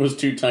certain was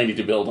too tiny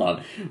to build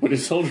on. When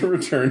his soldier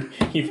returned,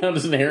 he found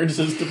his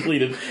inheritances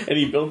depleted, and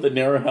he built the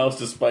narrow house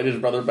despite his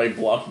brother by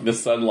blocking the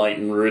sunlight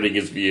and ruining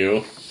his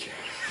view.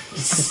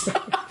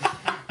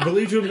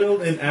 Believed to have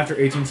built in after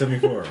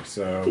 1874,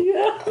 so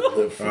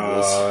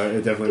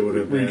it definitely would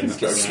have been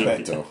Reconstruction.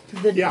 Spetto.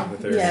 Yeah.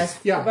 Yes.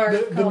 Yeah, The bar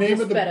is the called name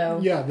of the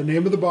Dispetto. the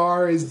name of the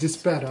bar is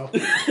Dispetto.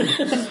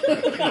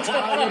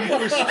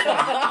 Italian for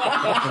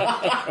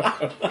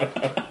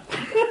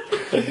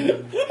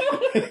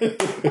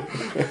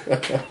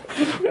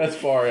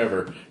Best bar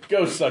ever.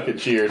 Go suck it,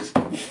 cheers.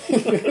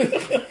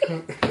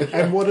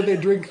 And what do they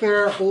drink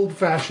there? Old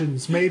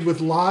fashions made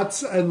with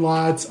lots and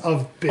lots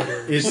of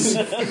bitters.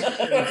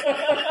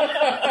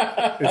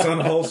 It's on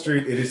Hull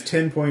Street. It is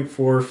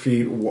 10.4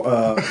 feet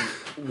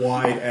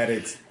wide at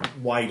its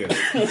widest.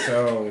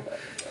 So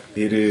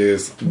it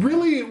is.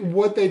 Really,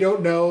 what they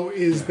don't know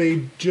is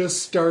they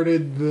just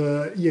started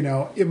the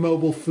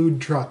immobile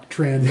food truck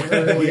trend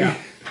early. Yeah.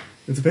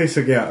 It's a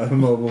basic, a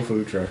mobile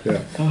food truck,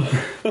 yeah.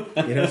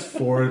 It has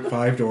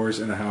 5 doors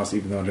in a house,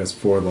 even though it has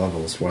 4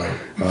 levels. Wow.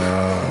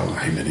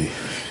 Hymen.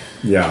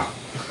 Yeah.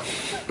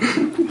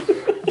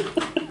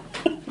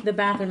 The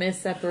bathroom is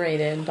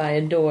separated by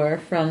a door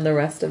from the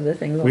rest of the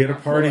things. We had a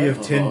party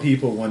of 10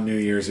 people one New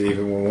Year's Eve,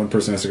 and when one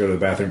person has to go to the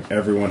bathroom,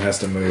 everyone has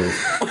to move.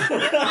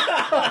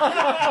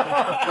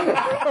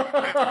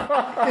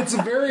 It's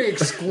a very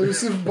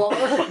exclusive bar.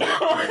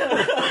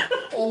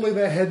 Only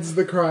the heads of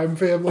the crime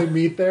family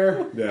meet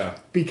there Yeah.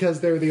 because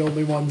they're the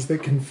only ones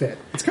that can fit.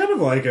 It's kind of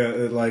like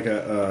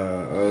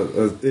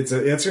it's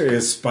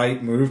a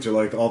spite move to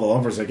like all the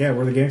lumpers. Like, yeah,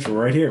 we're the gangsters.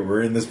 We're right here.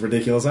 We're in this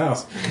ridiculous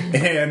house,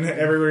 and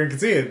everyone can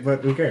see it.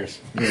 But who cares?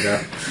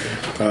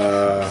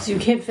 So you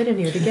can't fit in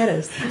here to get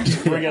us.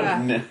 Bring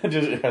up,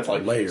 that's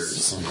like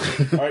Layers.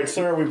 All right,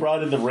 sir, we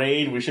brought in the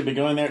raid. We should be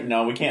going there.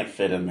 No, we can't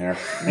fit in there.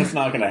 It's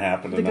not going to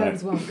happen The tonight.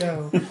 guns won't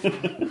go.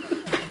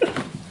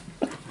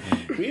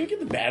 Can we even get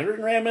the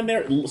battering ram in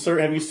there? Sir,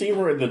 have you seen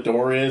where the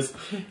door is?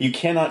 You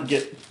cannot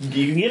get...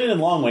 You can get it in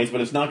long ways,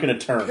 but it's not going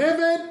to turn.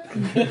 Pivot!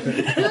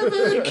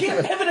 You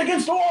can't pivot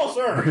against the wall,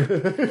 sir!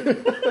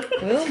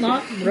 Well,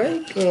 not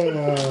right.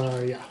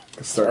 Yeah.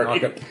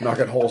 Start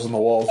knocking holes in the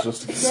walls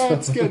just to No,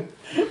 it's good.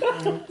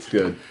 It's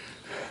good.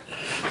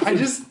 I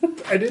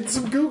did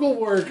some Google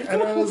work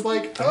and I was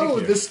like, oh,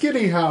 the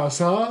Skinny House,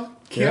 huh?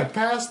 Can't Yeah.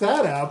 pass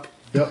that up.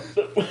 Yep.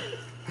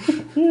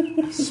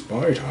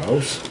 Spite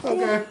house.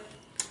 Okay.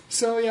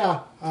 So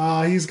yeah,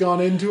 he's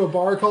gone into a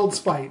bar called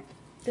Spite.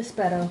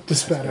 Dispetto.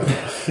 Dispetto.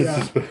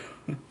 Yeah.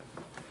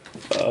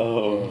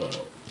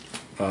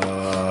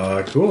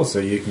 Cool. So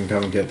you can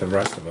come get the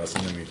rest of us,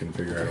 and then we can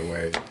figure out a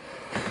way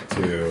to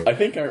to. I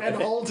think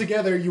And all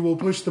together, you will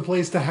push the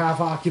place to half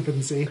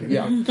occupancy.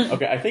 Yeah.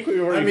 Okay, I think we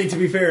were. I mean, to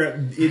be fair,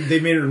 they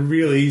made it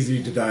real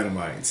easy to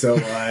dynamite. So,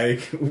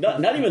 like,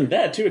 not even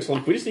that too. It's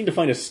like we just need to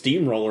find a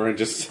steamroller and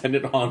just send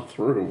it on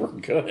through. We're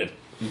good.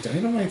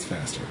 dynamite's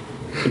faster.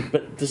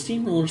 But the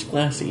steamroller's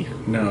classy.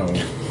 No.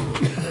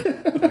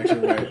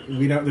 Actually, right.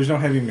 We don't. There's no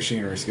heavy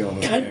machinery skill in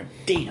this God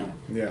game.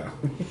 damn. Yeah.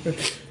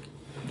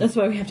 That's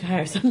why we have to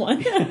hire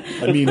someone.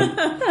 I mean,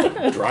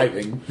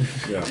 driving.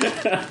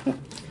 Yeah.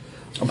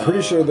 I'm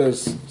pretty sure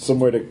there's some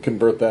way to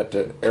convert that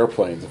to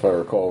airplanes, if I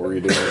recall,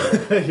 reading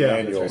the Yeah,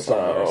 manual that's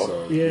somewhere. right.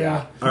 So,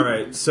 Yeah. All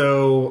right.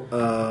 So,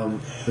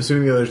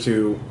 assuming the other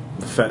two,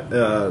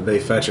 they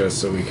fetch us,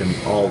 so we can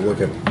all look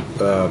at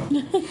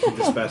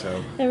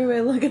Dispetto.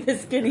 Everybody look at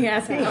this skinny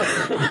ass house.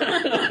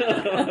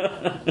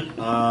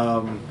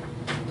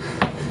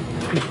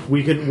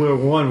 We could. Well,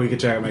 one, we could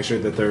check and make sure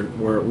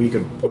that we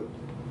could put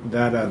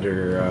that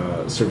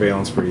under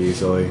surveillance pretty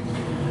easily.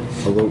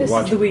 This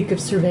is the week of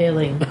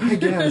surveilling. I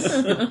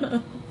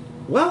guess.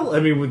 Well, I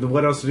mean,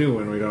 what else to do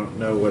when we don't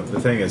know what the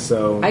thing is?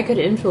 So I could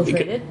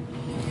infiltrate it.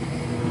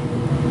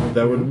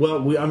 that would.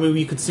 Well,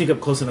 we could sneak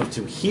up close enough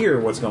to hear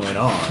what's going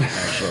on.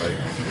 Actually,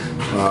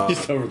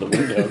 Just over the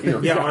window.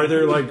 You're yeah. Are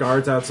there like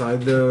guards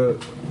outside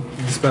the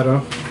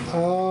Dispetto?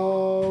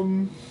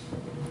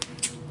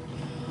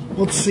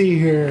 Let's see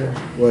here.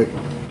 Like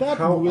That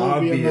how will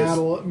obvious? be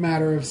a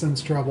matter of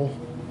sense trouble.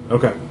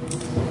 Okay.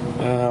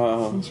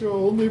 Since your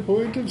only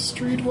point of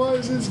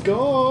streetwise is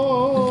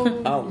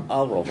gone.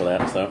 I'll roll for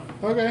that. So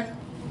Okay.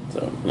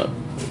 no,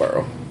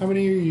 borrow. How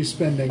many are you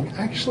spending?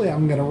 Actually,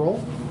 I'm gonna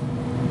roll.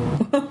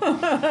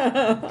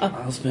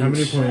 I'll spend How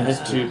many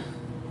points? Two.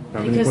 How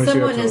many Because points do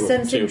you someone have is total?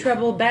 sensing Two.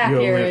 trouble back, You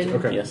only have Aaron. to-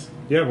 okay. Yes.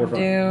 Yeah, we're fine.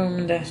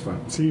 Doomed. It's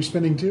fine. So you're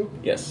spending 2?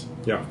 Yes.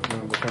 Yeah. No,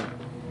 we're fine.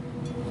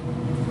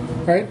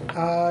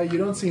 Alright, you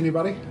don't see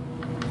anybody.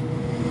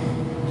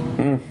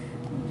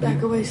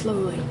 Back away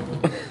slowly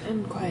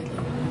and quietly.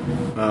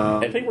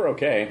 I think we're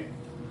okay.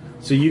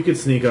 So you could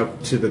sneak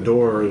up to the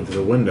door or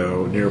the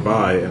window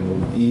nearby and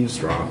we'll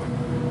eavesdrop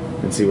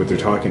and see what they're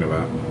talking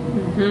about.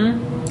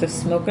 They're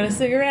smoking a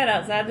cigarette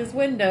outside this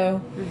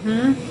window.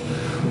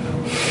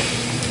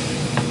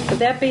 Would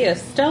that be a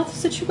stealth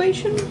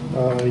situation?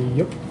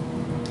 Yep.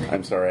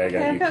 I'm sorry, I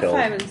got I've you got killed.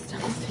 5 in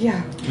stealth.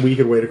 Yeah. We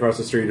could wait across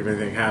the street if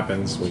anything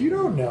happens. You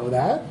don't know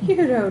that. You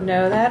don't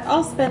know that.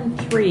 I'll spend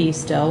 3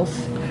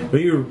 stealth.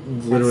 But you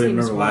literally seems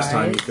remember last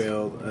time you wise.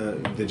 failed,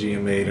 the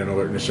GM made an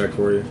alertness check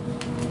for you.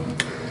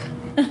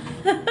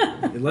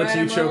 It lets Right,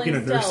 you I'm choking a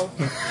rolling nurse.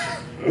 stealth.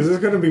 Is there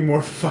going to be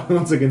more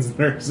violence against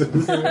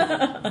nurses?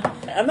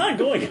 I'm not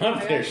going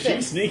up there.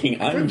 She's sneaking.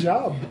 Good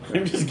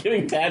I'm just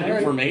giving bad All right.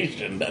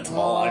 information. That's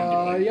all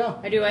I'm doing. Yeah.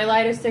 I do. I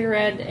light a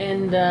cigarette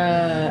and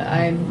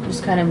I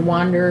just kind of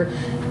wander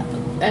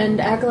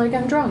and act like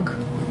I'm drunk.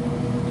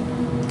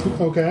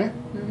 Okay.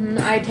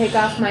 I take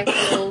off my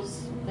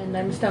heels and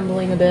I'm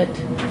stumbling a bit,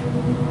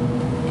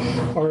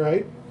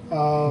 Alright.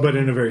 But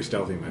in a very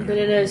stealthy manner. but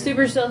in a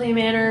super stealthy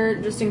manner,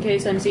 just in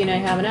case I'm seen I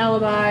have an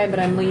alibi. But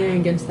I'm leaning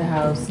against the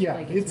house. Yeah,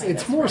 like it's my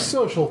best more friend.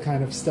 social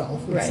kind of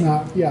stealth. It's Right.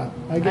 not, yeah,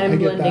 I get I'm that.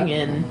 blending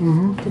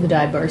in to the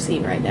dive bar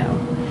scene right now.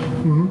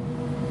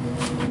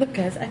 Look,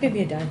 guys, I could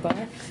be a dive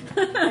bar.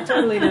 I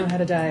totally know how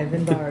to dive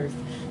in bars.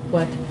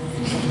 What?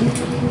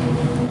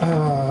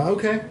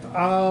 Okay.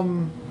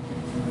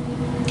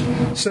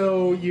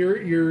 So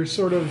you're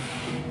sort of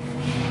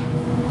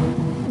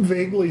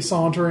vaguely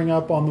sauntering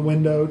up on the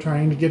window,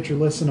 trying to get your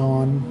listen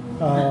on.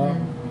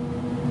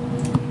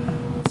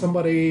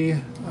 Somebody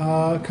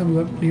comes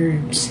up near you.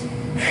 Psst.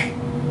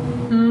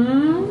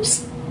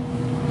 Psst.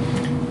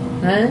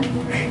 Huh?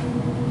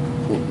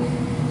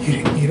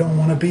 You don't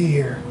want to be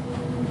here.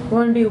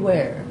 Want to be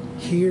where?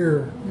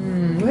 Here,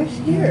 Where's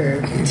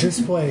here? this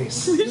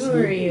place. Who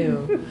are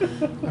you?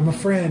 I'm a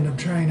friend. I'm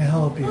trying to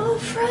help you. Oh,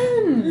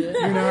 friend.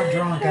 You're not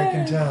drunk, I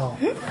can tell.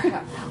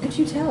 How could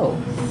you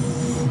tell?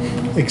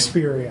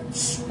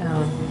 Experience.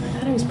 I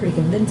thought it was pretty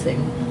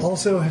convincing.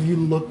 Also, have you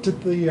looked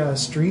at the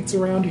streets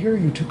around here?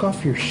 You took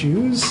off your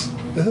shoes?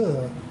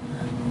 Ugh.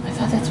 I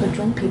thought that's what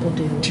drunk people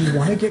do. Do you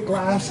want to get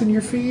glass in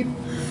your feet?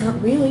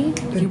 Not really.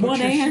 Then put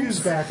your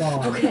shoes back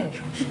on. Okay.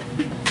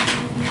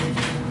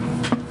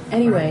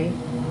 Anyway,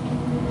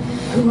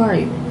 who are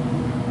you?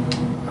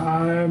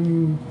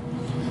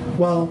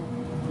 Well,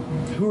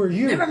 who are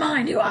you? Never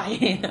mind who I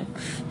am.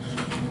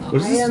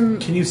 Was I this- am-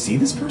 Can you see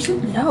this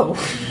person? No,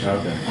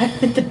 Okay. I'm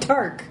in the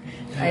dark.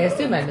 I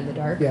assume I'm in the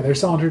dark. Yeah, they're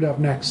sauntered up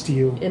next to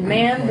you. A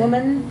man,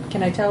 woman?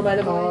 Can I tell by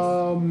the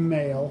voice?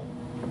 Male.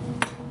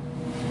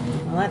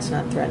 Well, that's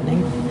not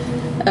threatening.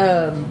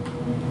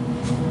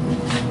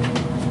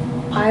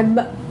 I'm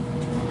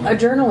a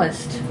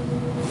journalist.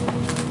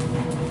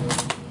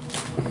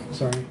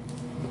 Sorry.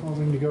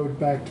 Causing to go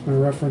back to my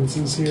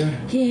references here.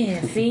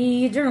 Yeah,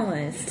 see,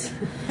 journalist.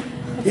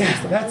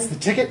 Yeah, that's the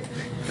ticket.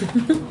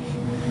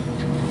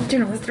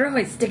 Journalists are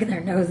always sticking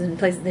their nose in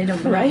places they don't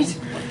belong. Right?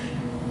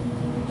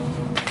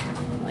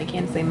 Well, I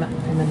can't say I'm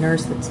a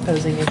nurse that's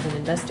posing as an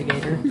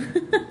investigator.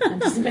 That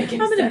doesn't make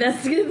any sense.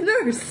 investigative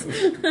nurse.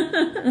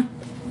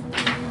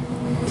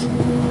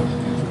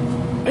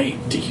 Hey,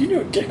 do you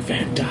know Dick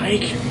Van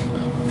Dyke?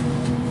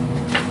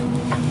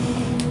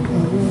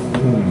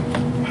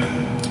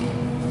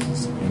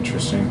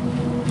 Interesting.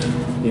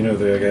 You know,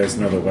 the guys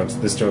know the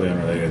website. This is totally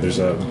unrelated. There's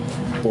a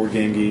Board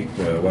Game Geek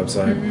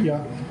website.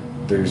 Yeah.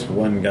 There's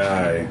one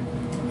guy,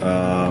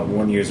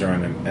 one user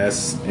on an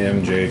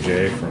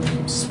SMJJ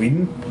from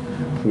Sweden,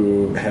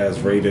 who has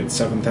rated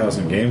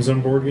 7,000 games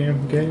on Board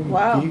Game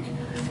Wow. Geek.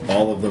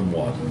 All of them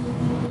won.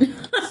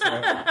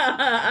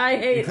 I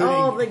hate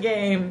all the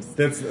games.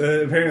 That's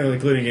apparently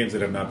including games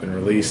that have not been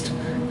released,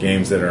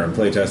 games that are in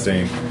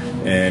playtesting,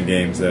 and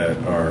games that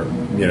are,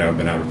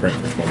 been out of print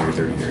for 20 or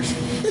 30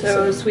 years.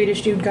 So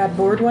Swedish dude got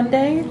bored one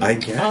day? I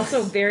guess.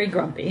 Also very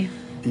grumpy.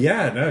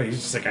 Yeah, no, he's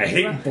just like, I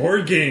hate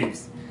board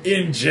games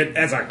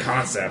as a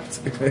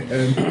concept.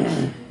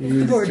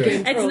 Board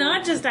game. It's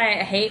not just I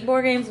hate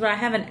board games, but I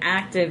have an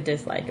active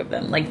dislike of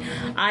them. Like,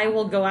 I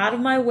will go out of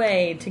my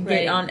way to get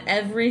Right. on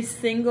every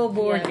single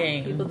board Yeah,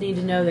 game. People need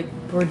to know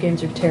that board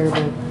games are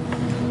terrible,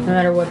 no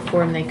matter what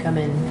form they come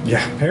in.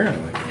 Yeah,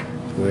 apparently.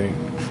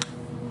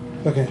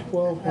 Okay,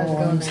 well, How's it while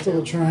I'm going, still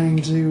Nigel? trying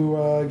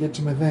to get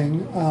to my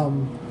thing,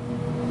 I'm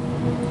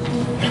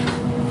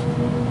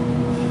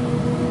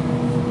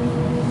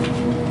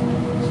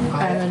a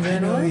I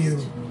know you.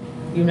 journalist.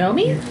 You know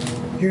me?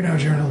 You're no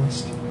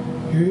journalist.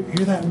 You're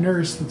that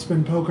nurse that's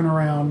been poking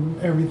around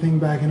everything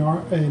back in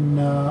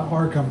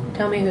Arkham.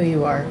 Tell me who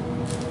you are.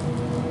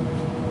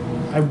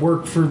 I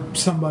work for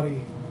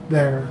somebody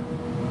there.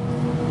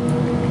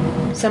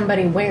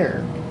 Somebody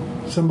where?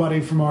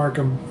 Somebody from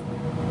Arkham.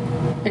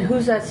 And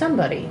who's that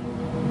somebody?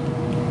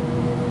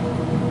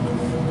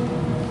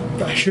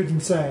 I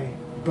shouldn't say,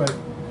 but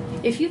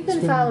If you've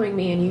been following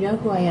me and you know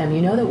who I am,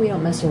 you know that we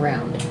don't mess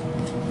around.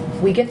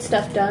 We get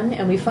stuff done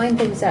and we find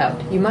things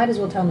out. You might as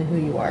well tell me who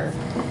you are.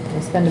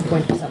 And spend a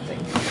point for something.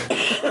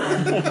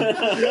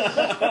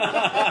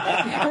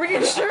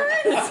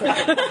 Reinsurance?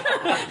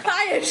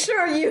 I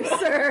assure you,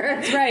 sir.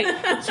 That's right.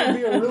 this would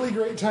be a really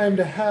great time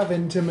to have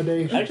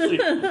intimidation. Actually,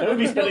 that would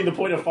be spending the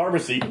point of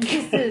pharmacy.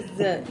 This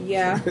is,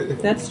 yeah,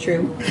 that's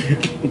true.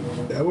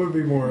 That would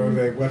be more of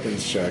a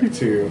weapons check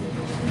to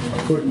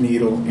put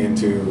needle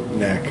into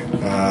neck.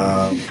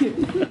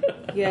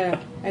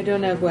 Yeah, I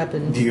don't have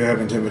weapons. Do you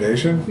have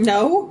intimidation?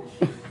 No.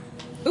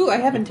 Ooh, I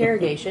have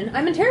interrogation.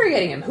 I'm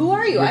interrogating him. Who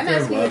are you? What's I'm your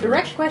asking a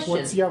direct leverage?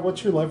 question.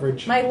 What's your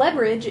leverage? My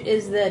leverage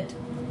is that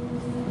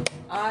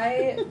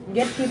I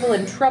get people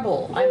in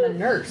trouble. I'm a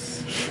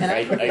nurse. And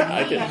I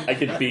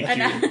could beat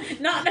And you.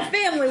 not in a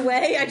family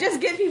way. I just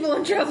get people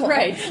in trouble.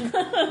 Right.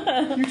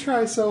 You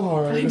try so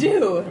hard. I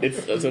do.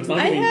 So it's not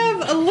I gonna be,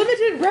 have a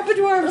limited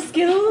repertoire of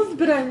skills,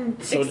 but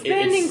I'm so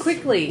expanding it's-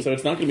 quickly. So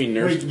it's not going to be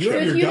nurse. Wait, So Your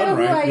if you gun, know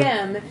who right? I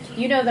am,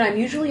 you know that I'm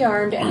usually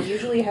armed and I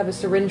usually have a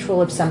syringe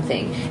full of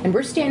something. And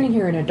we're standing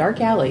here in a dark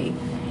alley,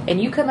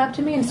 and you come up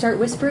to me and start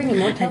whispering and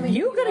won't tell me.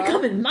 You who gonna are.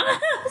 come in my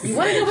house? You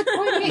want to know what's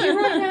pointing at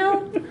you right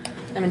now?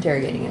 I'm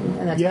interrogating him,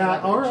 and that's Yeah,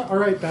 my leverage. all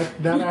right.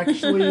 That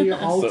actually,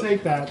 I'll So-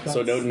 take that.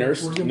 So no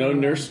nurse, we're gonna no do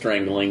nurse that.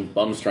 strangling,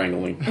 bum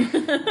strangling. You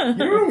don't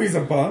know he's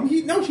a bum.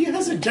 He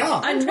has a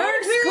job. A nurse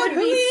figure out could who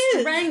be he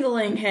is.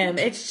 strangling him.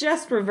 It's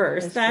just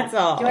reversed. That's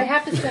all. Do I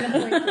have to spend a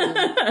point for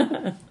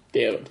that?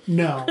 Damn it.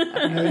 No,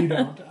 you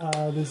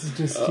don't. This is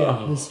just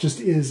this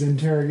just is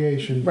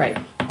interrogation. Right.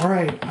 All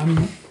right,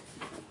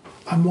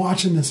 I'm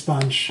watching this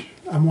bunch.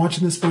 I'm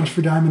watching this bunch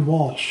for Diamond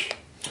Walsh.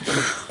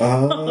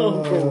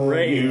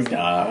 Great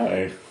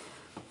guy.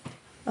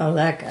 Oh,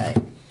 that guy.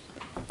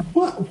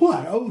 What?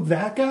 Oh,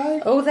 that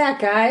guy? Oh, that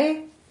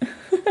guy.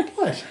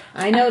 What?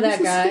 I know that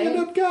He's a guy.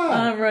 stand-up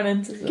guy. I'm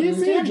running to Give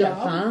me a Stand up,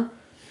 job.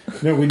 huh?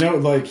 No, we know,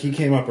 like, he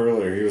came up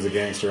earlier. He was a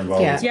gangster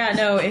involved. Yeah. Yeah,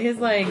 no, his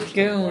like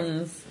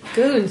goons.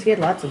 Goons. He had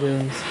lots of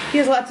goons. He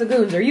has lots of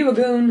goons. Are you a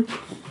goon?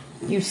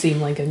 You seem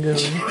like a goon.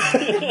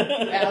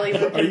 Allie,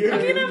 Are you?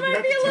 That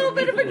might be a little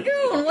bit of a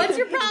goon. What's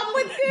your problem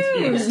with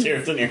goons?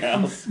 Stairs in your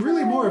house.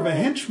 Really more of a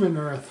henchman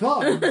or a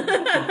thug.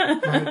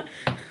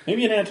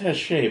 Maybe an anti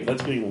shave.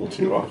 That's getting a little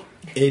too off.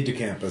 Aide de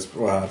camp is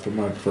for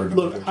my preferred.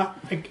 Look,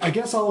 I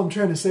guess all I'm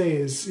trying to say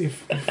is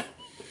if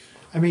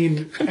I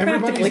mean, Practically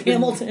everybody's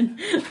Hamilton.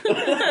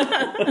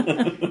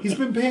 he's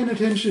been paying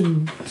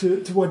attention to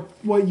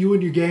what you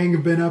and your gang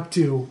have been up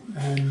to,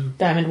 and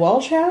Diamond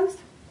Walsh has?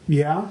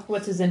 yeah,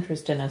 What's his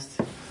interest in us?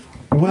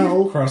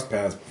 well, crossed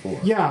paths before.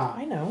 yeah,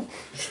 I know.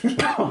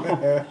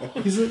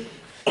 he's a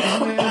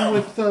man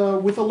with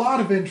a lot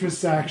of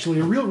interests, actually,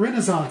 a real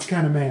Renaissance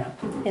kind of man.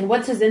 And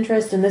what's his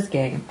interest in this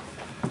gang?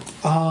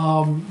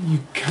 You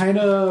kind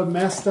of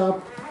messed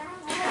up.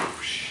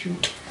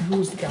 Shoot, who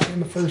was the guy in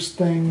the first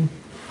thing?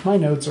 My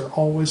notes are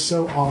always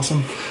so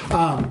awesome.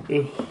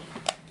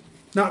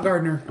 Not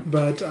Gardner,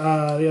 but the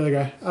other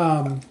guy.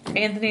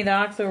 Anthony the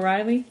Ox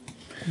O'Reilly.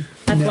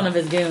 That's No. one of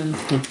his goons.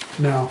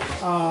 No.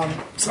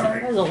 Sorry.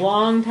 That was a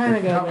long time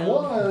ago, That Bill.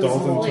 was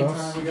Dalton a long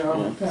Tuss? time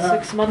ago.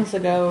 6 months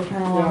ago,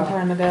 kind of a long Yeah.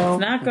 time ago.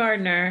 Not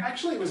Gardner.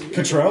 Actually, it was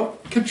Cottrell?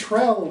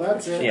 Cottrell,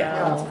 that's it.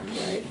 Yeah.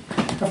 Right.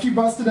 After you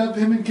busted up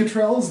him and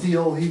Cottrell's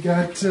deal, he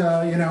got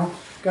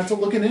to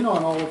looking in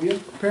on all of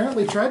you.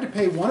 Apparently tried to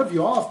pay one of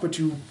you off, but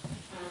you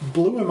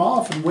blew him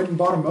off and went and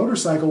bought a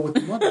motorcycle with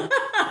the money.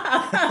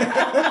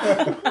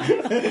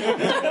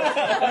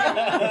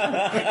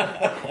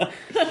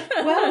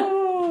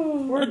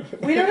 Well,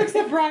 we don't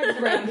accept bribes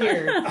around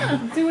here.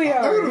 That's who we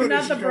are. We're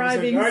not the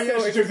bribing Oh, yeah,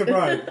 sort. she took the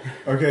bribe.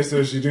 Okay, so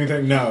is she doing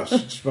anything? No,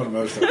 she bought a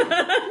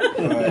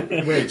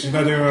motorcycle. Wait, she's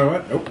not doing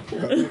what? Nope.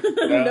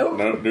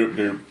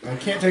 Nope. I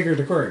can't take her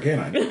to court, can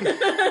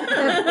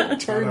I?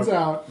 Turns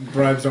out.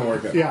 Bribes don't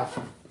work that. Yeah.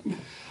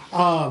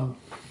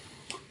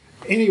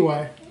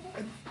 Anyway,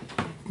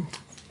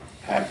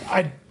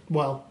 I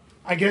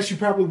guess you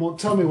probably won't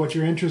tell me what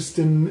your interest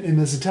in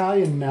this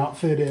Italian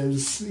outfit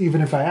is,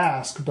 even if I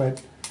ask,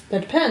 but...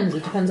 That depends.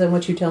 It depends on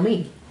what you tell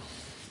me.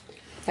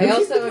 I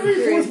also am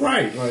curious.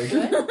 Right, like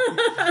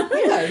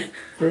Yeah.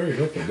 very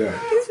helpful. Yeah.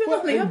 He's been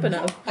on the up and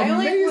up. I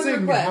only have one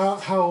Amazing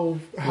request.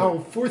 how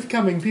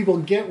forthcoming people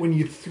get when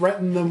you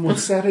threaten them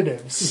with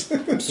sedatives.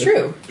 It's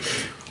true.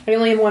 I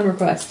only have one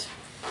request.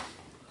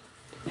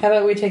 How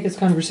about we take this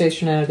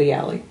conversation out of the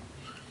alley?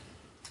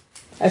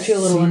 I feel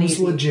a little Seems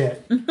uneasy.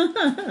 legit.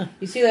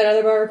 You see that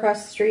other bar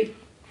across the street?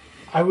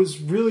 I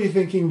was really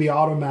thinking the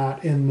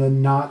automat in the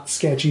not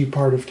sketchy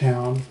part of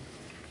town.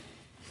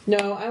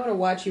 No, I want to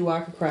watch you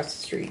walk across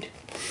the street.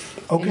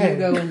 Okay.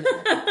 And you go in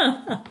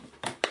there.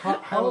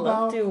 How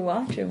about to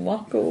watch him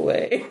walk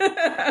away.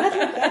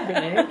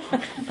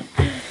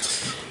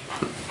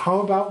 How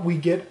about we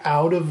get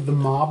out of the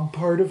mob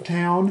part of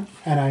town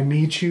and I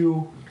meet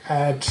you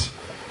at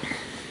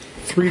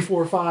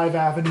 345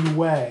 Avenue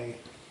Way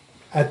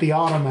at the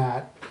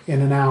automat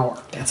in an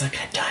hour? That's like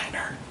a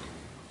diner.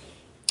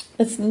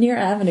 It's near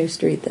Avenue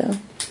Street, though.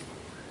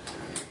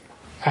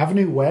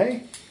 Avenue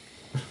Way?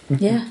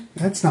 Yeah.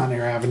 That's not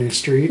near Avenue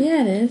Street.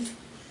 Yeah, it is.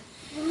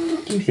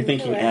 You're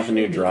thinking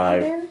Avenue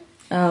Drive.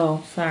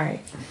 Oh,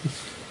 sorry.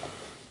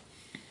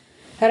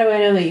 How do I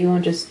know that you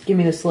won't just give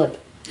me the slip?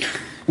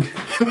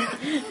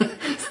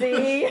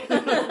 See?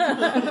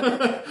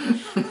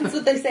 That's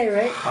what they say,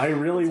 right? I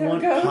really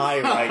want it goes. pie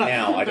right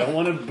now. I don't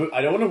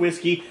want a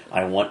whiskey.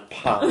 I want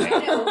pie.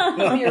 No,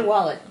 give me your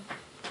wallet.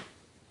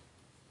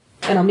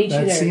 And I'll meet you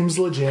That there. seems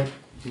legit.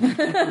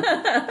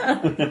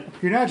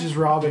 You're not just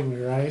robbing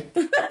me, right?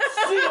 Not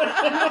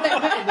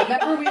that kind.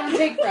 Remember, we don't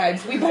take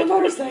bribes. We buy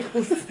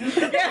motorcycles.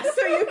 Yeah,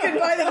 so you can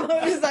buy the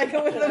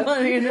motorcycle with the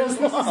money in Yes, his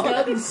this has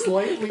gotten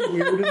slightly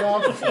weird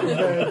enough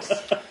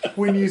that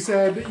when you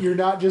said you're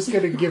not just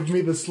going to give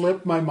me the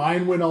slip, my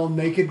mind went all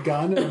Naked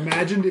Gun and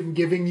imagined him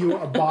giving you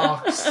a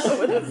box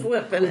with a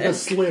slip in with a it.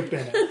 slip in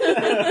it.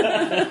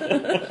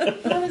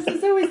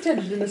 It's always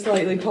tended in a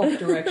slightly pulp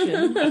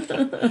direction.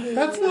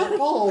 That's not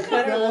pulp.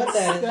 I don't know what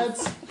that is.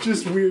 That's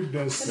just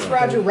weirdness. It's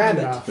Roger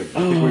Rabbit. Yeah.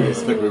 I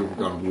think we've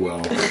gone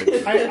well.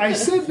 I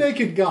said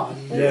Naked Gun.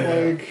 Yeah.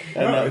 Like,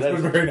 And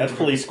it's been very that's nice.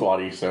 police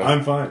squatty, so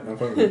I'm fine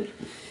with it.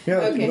 Yeah,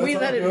 Okay, let's we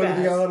all let it go to pass.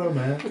 the auto,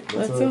 man.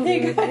 Let's all- go. Hey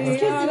guys,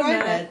 guess who I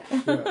Automat.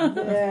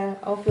 met? Yeah,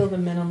 I'll fill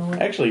them in on the way.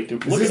 actually, Is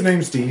look his at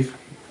name Steve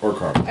or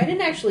Carl? I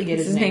didn't actually get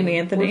Is his his name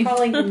Anthony? We're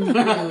calling him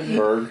Boone.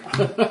 Berg.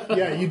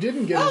 yeah, you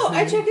didn't get his Oh, name.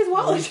 I checked his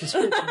wallet. What's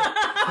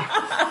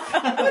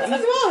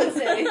his wallet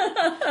say?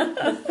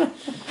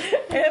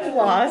 If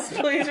lost,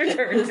 please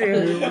return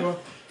to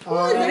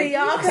the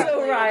Ox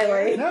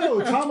O'Reilly. No,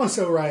 Thomas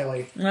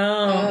O'Reilly. Oh.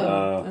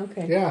 Oh,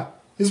 okay. Yeah,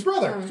 his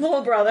brother.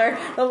 Little brother,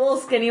 the little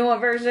skinny one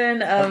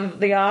version of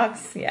the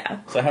Ox. Yeah.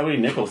 So how many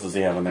nickels does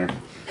he have in there?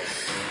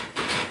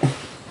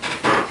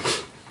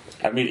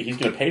 I mean, he's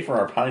going to pay for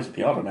our pies at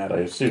the automat, I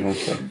assume.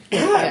 So.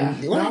 Yeah.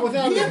 Not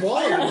without his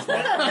wallet.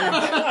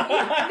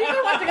 I think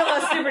you're watching a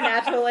lot of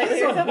Supernatural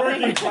lately or He's a something.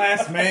 working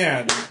class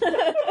man.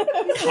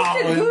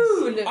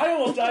 Boone. I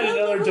almost died in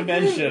another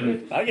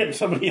dimension. I get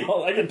somebody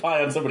else. I get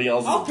pie on somebody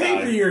else's I'll pay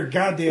pie. for your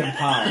goddamn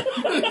pie.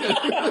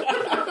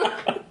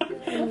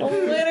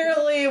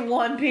 Literally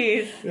one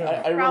piece.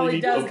 I Probably really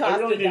does need, cost I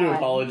really a need to dime.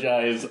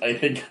 apologize. I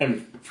think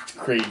I'm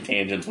creating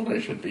tangents when I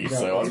should be.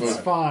 So I'm It's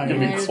gonna, fine. gonna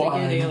be I think you're the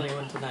quiet. only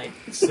one tonight.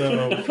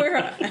 So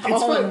We're It's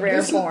all fun. in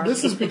rare form.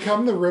 This has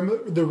become the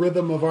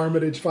rhythm of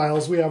Armitage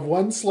Files. We have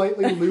one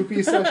slightly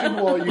loopy session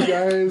while you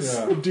guys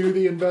Yeah. do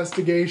the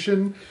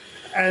investigation,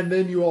 and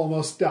then you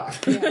almost die.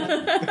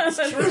 That's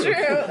true.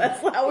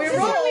 That's how we We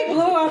roll.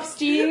 blew off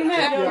steam.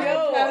 I don't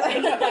know.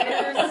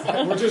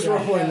 know. we're just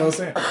role-playing no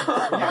sand.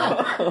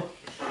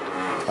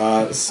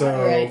 So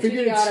All right.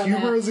 Figured To the it's automat.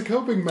 humor as a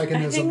coping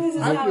mechanism. I think this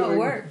is how it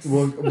works.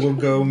 we'll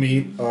go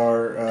meet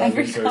our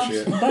Every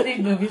associate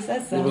buddy movie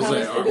says so. Was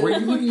like, why are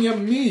you looking at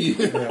me?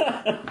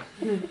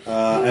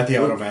 at the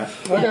automat.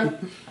 Okay.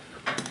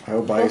 I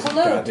will buy you some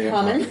Hello, goddamn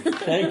Common. pie.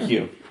 Thank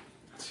you.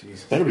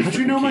 Jesus. Better be How'd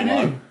you know my freaking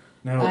Elon. name?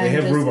 No, they I'm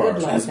have just rhubarb.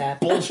 good like that.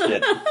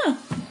 Bullshit.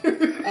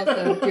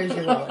 Also, here's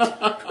your wallet.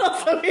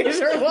 So here's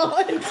your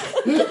wallet.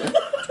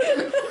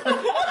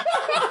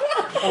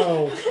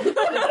 Oh.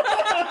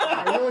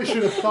 I really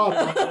should have thought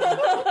about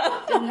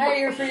that. Didn't hire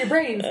you for your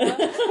brains, huh?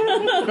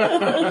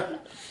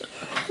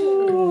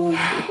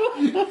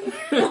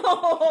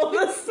 Oh,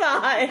 the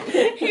sigh.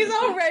 He's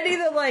already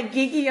the like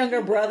geeky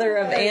younger brother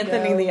of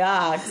Anthony know. the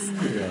Ox.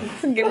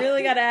 You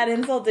really got to add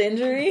insult to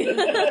injury.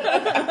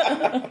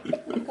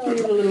 call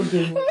you the little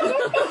gimlet.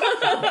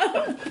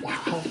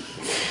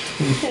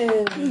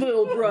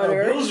 Little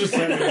brother. Bill's just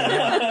saying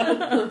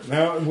that.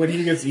 Now, when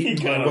he gets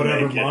eaten by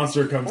whatever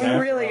monster comes I'm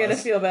after really gonna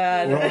us, feel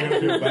bad. we're all gonna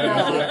feel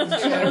bad.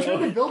 I'm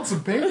trying to build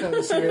some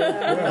pathos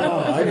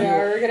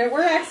here.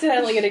 We're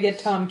accidentally gonna get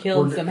Tom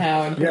killed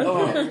somehow. And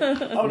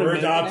We're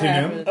adopting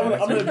him. I'm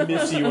gonna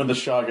miss you when the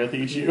Shoggoth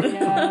eats you.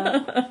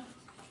 Yeah.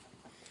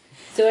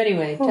 So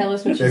anyway, tell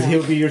us what you As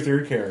he'll know. be your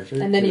third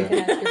character. And then you can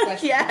ask your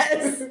question.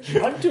 Yes!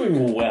 I'm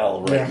doing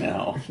well right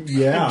now.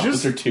 Yeah.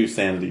 Just are 2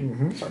 sanity.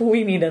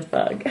 We need a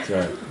thug.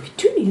 Sorry.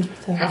 Do need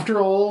to- After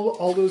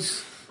all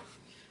those,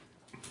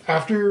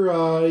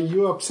 after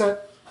you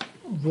upset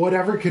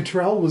whatever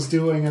Cottrell was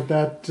doing at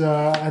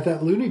that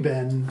loony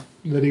bin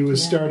that he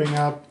was starting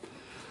up,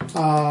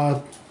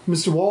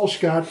 Mr. Walsh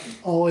got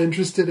all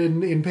interested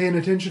in paying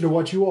attention to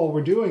what you all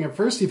were doing. At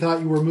first he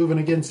thought you were moving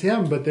against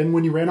him, but then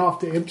when you ran off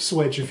to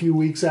Ipswich a few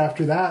weeks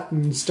after that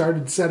and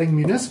started setting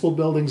municipal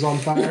buildings on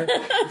fire,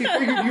 he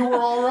figured you were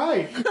all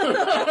right.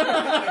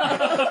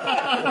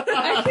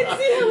 I can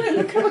see how it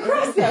would come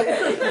across that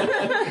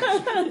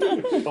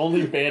way.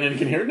 Only Bannon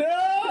can hear. No!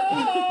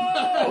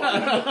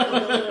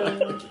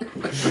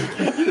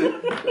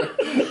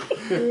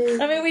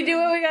 I mean, we do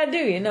what we gotta do,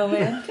 you know,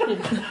 man.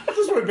 This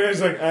is what Ben's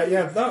like,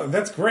 yeah, no,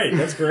 that's great.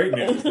 That's great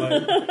news.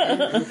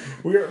 Like,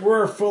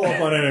 we're full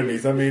up on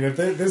enemies. I mean, if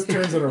this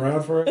turns it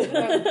around for us,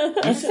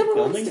 Someone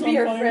wants to be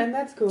our friend.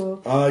 That's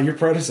cool. your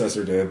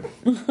predecessor did.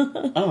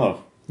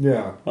 Oh.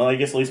 Yeah. Well, I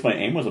guess at least my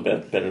aim was a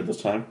bit better this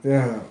time.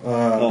 Yeah.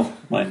 Well,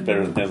 mine's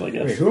better than his, I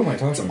guess. Wait, who am I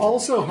talking to?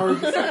 Also hard.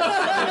 That's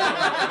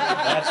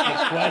the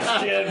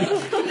question.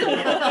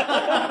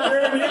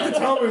 You have to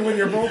tell me when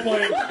you're role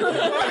playing A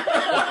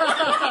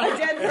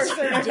dead person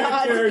or your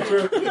not. character.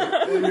 Your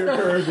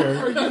character.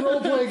 Are you role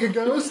playing a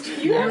ghost?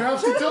 You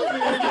have to tell me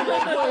when you're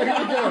role playing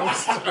a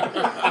ghost.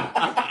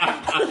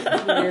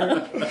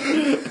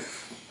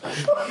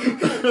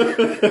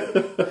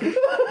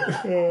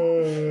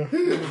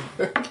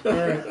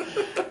 Alright.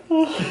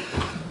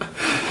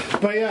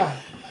 But yeah,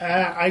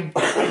 I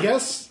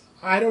guess,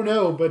 I don't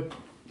know, but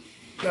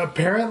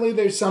apparently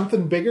there's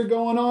something bigger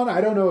going on.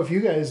 I don't know if you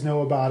guys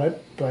know about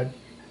it, but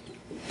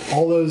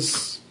all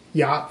those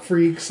yacht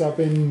freaks up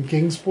in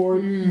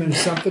Kingsport, there's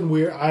something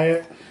weird.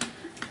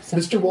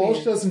 Mr.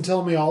 Walsh doesn't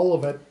tell me all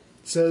of it.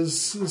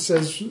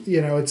 Says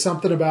you know, it's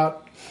something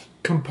about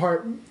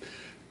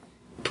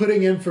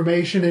putting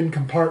information in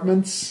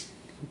compartments.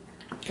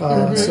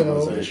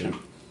 So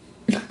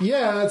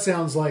yeah, that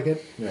sounds like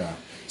it. Yeah.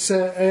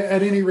 So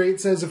at any rate,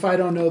 says if I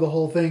don't know the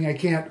whole thing, I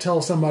can't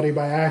tell somebody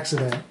by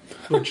accident.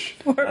 Which,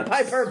 Or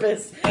by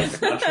purpose.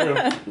 That's not true.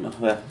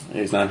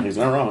 He's not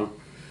wrong.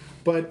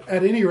 but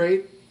at any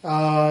rate, he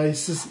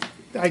says,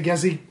 I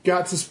guess he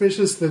got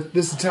suspicious that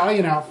this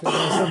Italian outfit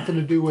has something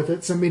to do with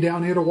it. Sent me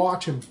down here to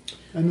watch him,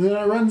 and then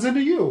I runs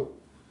into you.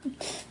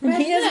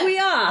 Yes, we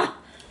are.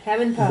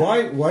 Having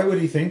pie. Why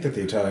would he think that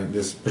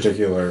this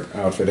particular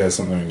outfit has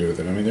something to do with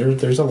it? I mean,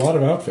 there's a lot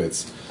of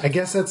outfits. I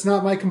guess that's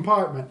not my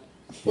compartment.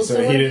 Well, So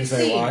so he what have didn't you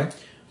say seen? why.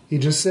 He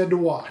just said to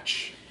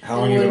watch. How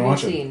long you What been have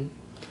watching? seen?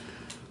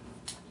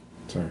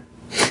 Sorry.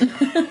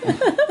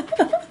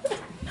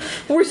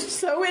 We're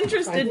so I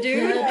interested, can't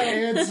dude.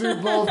 answer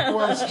both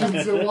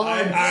questions at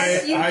once.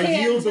 I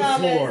yield the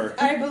floor.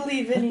 I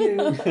believe in you.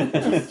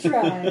 Just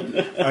try. I What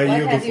yield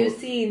the have you floor.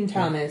 seen,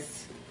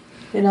 Thomas,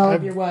 in all of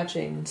I've- your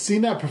watching?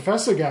 Seen that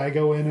professor guy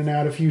go in and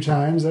out a few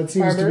times. That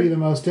seems to Harvard? be the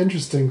most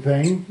interesting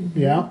thing.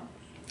 Yeah.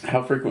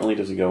 How frequently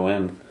does he go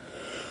in?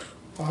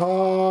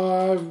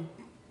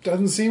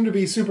 Doesn't seem to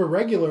be super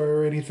regular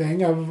or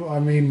anything. I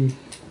mean,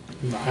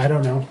 I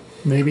don't know.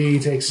 Maybe he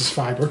takes his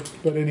fiber.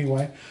 But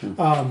anyway.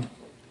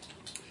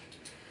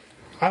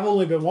 I've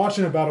only been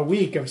watching about a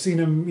week. I've seen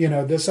him,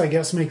 this I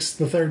guess makes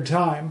the third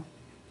time.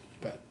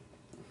 But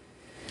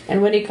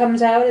And when he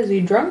comes out, is he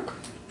drunk?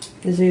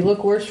 Does he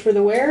look worse for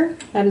the wear?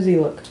 How does he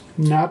look?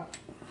 not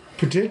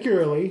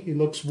particularly. He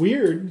looks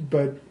weird,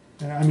 but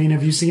I mean,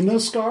 have you seen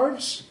those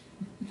scarves?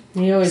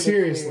 He always looks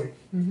Seriously.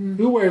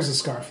 Who wears a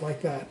scarf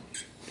like that?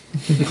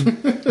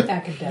 weird.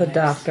 Academics. The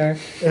doctor.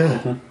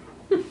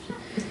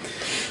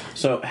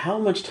 So, how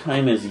much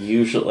time is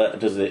usually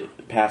does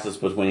it passes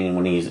between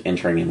when he's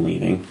entering and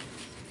leaving?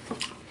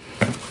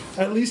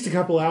 At least a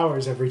couple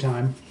hours every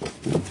time.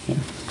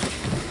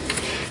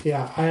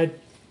 Yeah, I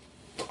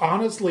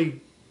honestly,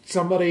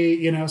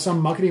 somebody,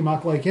 some muckety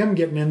muck like him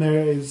getting in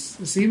there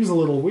seems a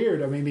little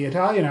weird. I mean, the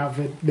Italian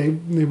outfit, the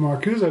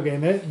Marcuso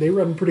gang, they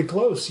run pretty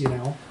close,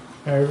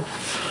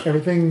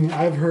 Everything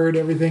I've heard,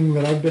 everything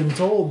that I've been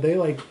told,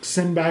 they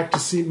send back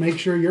to make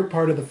sure you're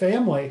part of the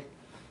family,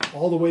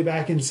 all the way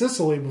back in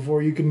Sicily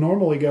before you can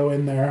normally go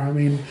in there. I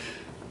mean,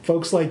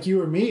 folks like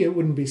you or me, it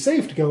wouldn't be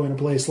safe to go in a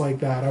place like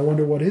that. I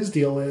wonder what his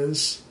deal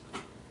is.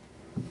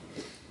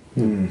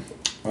 The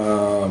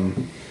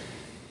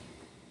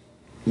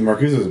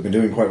Marcusos have been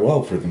doing quite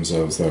well for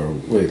themselves, though,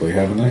 lately,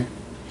 haven't they?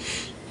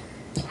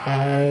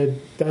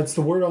 That's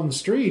the word on the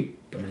street.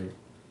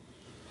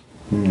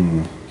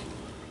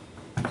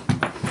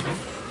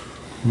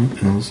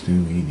 What else do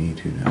we need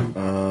to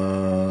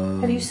know?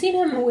 Have you seen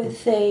him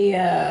with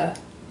a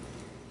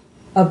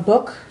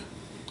book?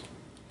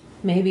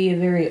 Maybe a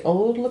very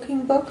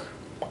old-looking book?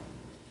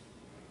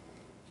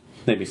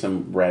 Maybe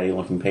some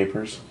ratty-looking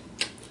papers.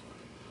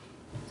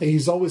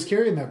 He's always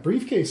carrying that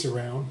briefcase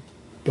around.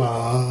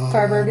 But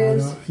Farberg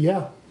is?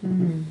 Yeah.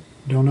 Mm-hmm.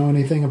 Don't know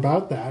anything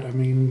about that. I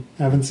mean,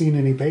 haven't seen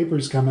any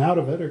papers come out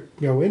of it or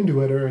go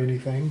into it or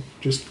anything.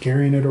 Just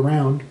carrying it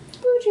around.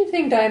 What would you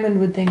think Diamond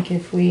would think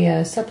if we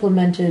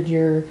supplemented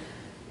your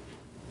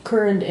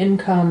current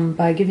income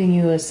by giving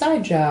you a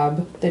side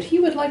job that he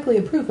would likely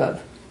approve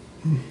of?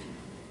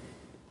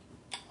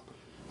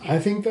 I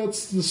think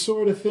that's the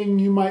sort of thing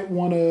you might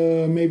want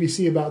to maybe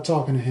see about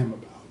talking to him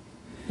about.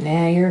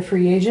 Nah, you're a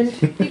free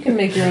agent. You can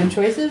make your own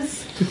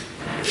choices.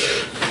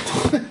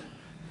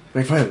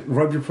 Wait, fine.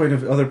 Rub your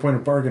other point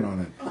of bargain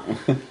on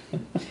it.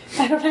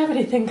 I don't have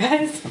anything,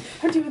 guys.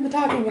 I'm doing the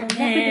talking. And I'm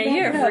Yeah,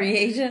 you're a free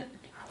agent.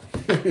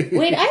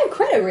 Wait, I have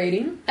credit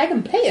rating. I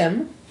can pay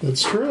him.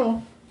 That's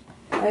true.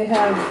 I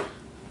have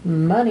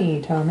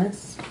money,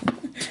 Thomas.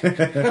 You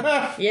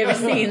ever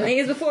seen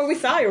these before? We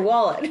saw your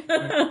wallet.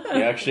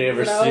 You actually ever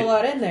There's not a seen?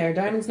 lot in there.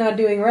 Diamond's not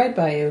doing right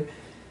by you.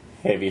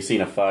 Have you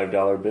seen a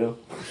 $5 bill?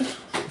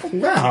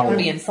 That would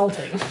be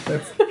insulting.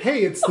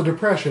 Hey, it's the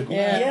Depression.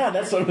 Yeah.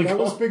 That's what we That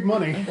call. was big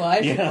money. Well, I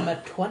should Yeah. come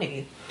at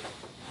 20.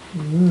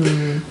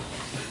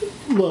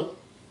 Look.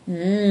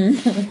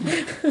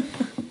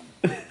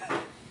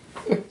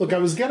 Look, I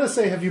was going to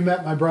say, have you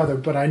met my brother?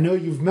 But I know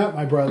you've met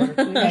my brother.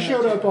 He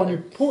showed up on your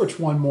porch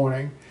one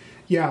morning.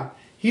 Yeah,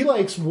 he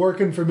likes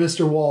working for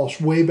Mr.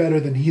 Walsh way better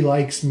than he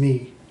likes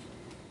me.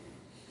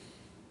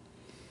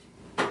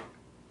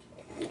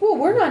 Well,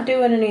 we're not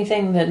doing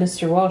anything that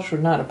Mr. Walsh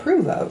would not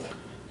approve of.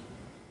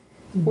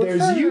 We're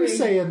There's you furthering-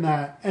 saying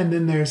that, and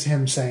then there's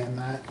him saying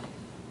that.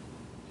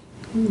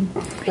 He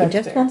That's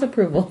just fair. wants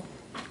approval.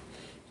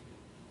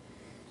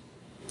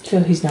 So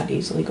he's not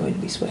easily going to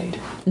be swayed.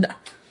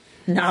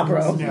 Nah,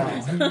 bro.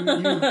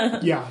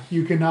 No,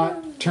 you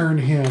cannot turn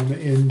him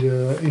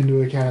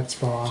into a cat's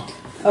paw.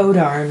 Oh,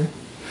 darn.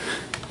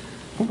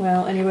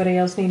 Well, anybody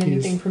else need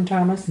anything He's- from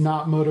Thomas?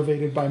 Not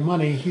motivated by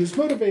money. He's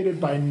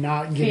motivated by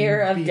not getting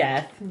Fear of beat.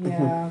 death.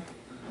 Yeah.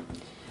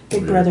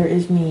 Big brother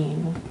is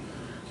mean.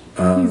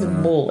 He's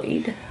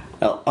bullied.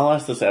 I'll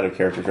ask this out of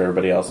character for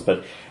everybody else,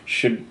 but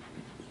should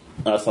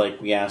us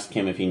we ask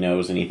him if he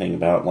knows anything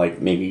about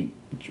maybe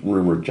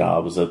rumored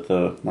jobs that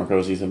the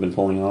Marcosis have been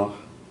pulling off,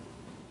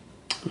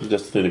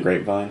 just through the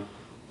grapevine?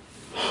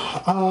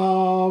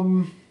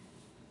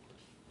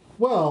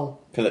 Well,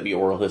 Could that be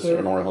oral history?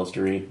 An oral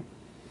history?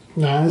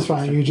 nah, that's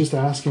fine. You just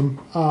ask him.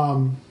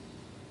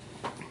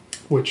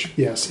 Which,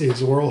 yes,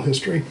 is oral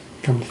history.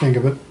 Come to think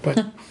of it,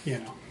 but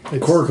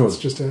Corco's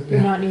it's just a Do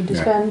not need to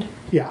Yeah. spend.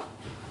 yeah.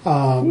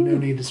 No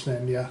need to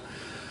spend. Yeah.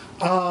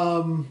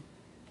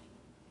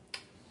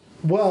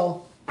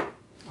 Well,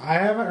 I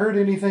haven't heard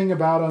anything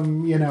about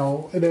them.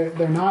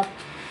 They're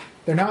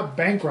not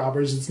bank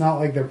robbers. It's not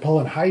like they're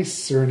pulling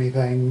heists or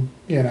anything.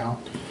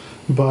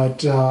 But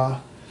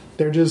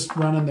they're just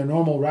running their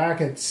normal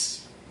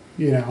rackets.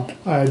 Now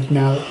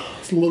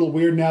it's a little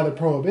weird now that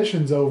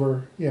prohibition's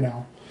over.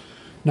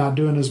 Not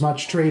doing as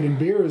much trade in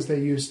beer as they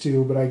used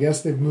to, but I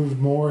guess they've moved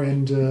more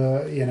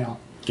into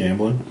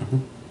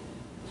Gambling.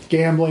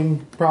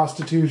 gambling,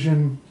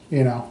 prostitution.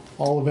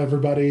 All of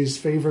everybody's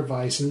favorite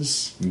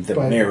vices. The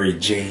But- Mary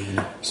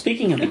Jane.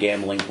 Speaking of the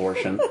gambling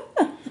portion,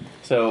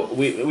 so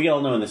we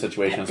all know in this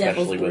situation, That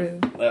devil's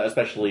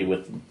especially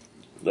with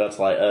that's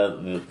like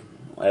the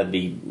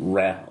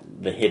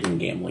hidden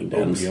gambling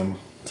dens. Opium.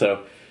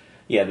 So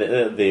yeah,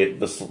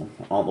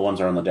 all the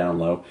ones are on the down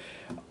low.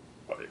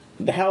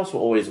 The house will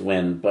always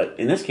win, but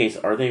in this case,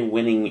 are they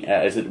winning?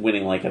 Is it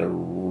winning at a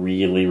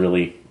really,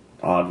 really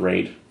odd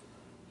rate?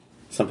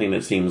 Something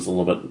that seems a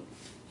little bit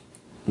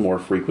more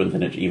frequent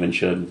than it even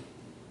should.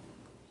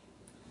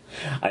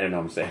 I don't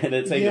know what I'm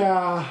saying.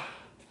 Yeah.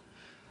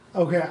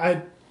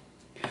 Okay.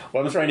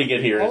 What I'm trying to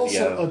get here is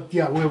Also,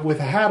 with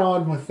a hat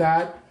on with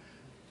that.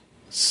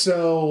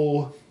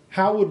 So,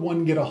 how would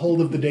one get a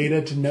hold of the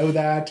data to know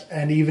that?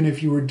 And even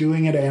if you were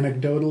doing it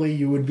anecdotally,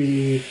 you would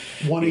be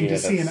wanting to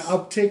see an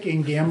uptick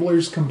in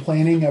gamblers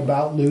complaining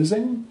about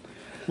losing?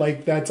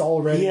 That's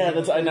already... I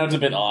know it's a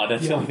bit odd.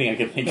 That's the only thing I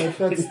can think of.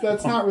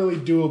 That's not really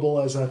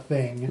doable as a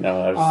thing.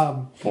 No, I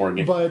was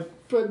foreign.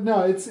 But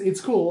no,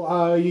 it's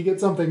cool. You get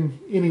something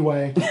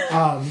anyway.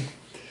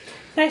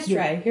 Nice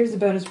try. Here's the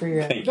bonus for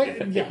your Thank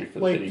That- you. yeah, Thank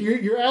you for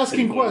you're asking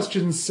fitting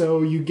questions,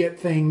 so you get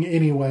thing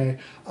anyway.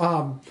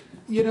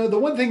 The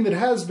one thing that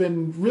has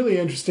been really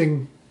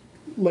interesting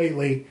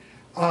lately,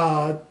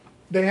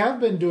 they have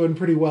been doing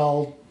pretty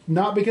well.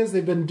 Not because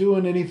they've been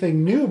doing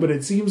anything new, but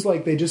it seems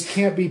like they just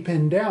can't be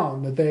pinned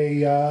down. That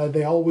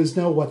they always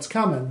know what's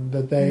coming.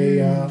 That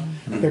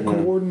they're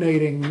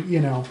coordinating.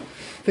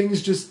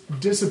 Things just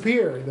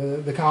disappear.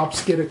 The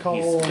cops get a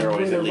call. They're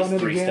always they're at least running a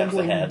 3 steps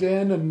gambling ahead.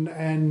 den,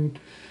 and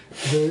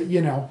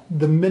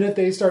the minute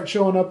they start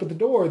showing up at the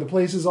door, the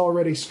place is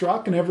already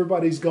struck and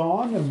everybody's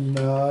gone,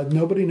 and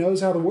nobody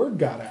knows how the word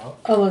got out.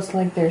 Almost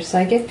like they're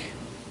psychic.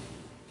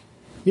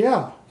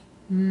 Yeah.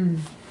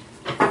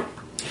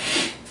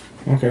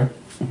 Okay.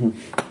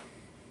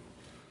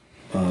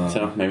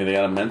 So maybe they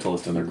got a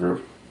mentalist in their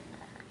group.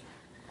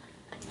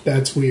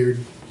 That's weird.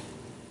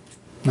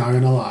 Not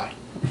gonna lie.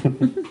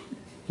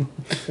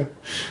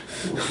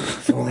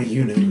 If only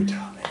you knew,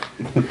 Tommy.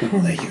 If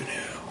only you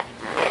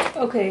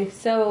knew. Okay,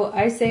 so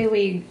I say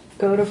we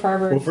go to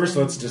Farber. Well, first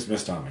let's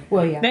dismiss Tommy.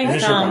 Well, yeah. Thanks,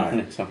 Finish your Tom.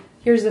 pie. So,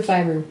 Here's the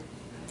fiber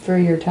for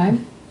your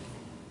time.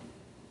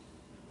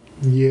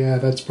 Yeah,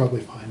 that's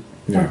probably fine.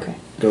 Yeah. Okay.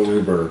 Go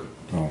Uber.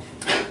 Oh.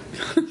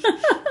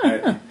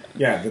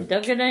 Yeah. Don't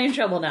get in any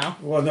trouble now.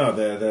 Well, no,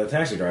 the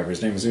taxi driver,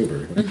 his name is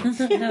Uber.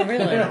 No, I really. don't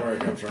know where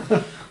it comes from.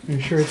 Are you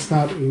sure it's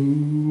not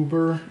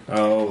Uber?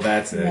 Oh,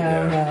 that's it.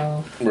 Yeah.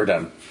 No. we're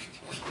done.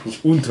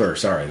 Unter,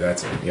 sorry,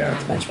 that's it.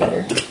 Yeah. Much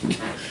better.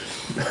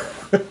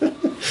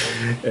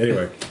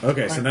 Anyway,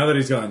 okay, so now that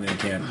he's gone, then he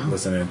can't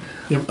listen in.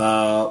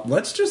 Yep.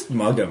 Let's just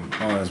mug him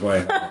on his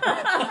way home.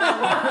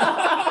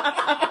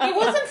 He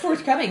wasn't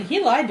forthcoming. He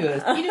lied to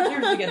us. He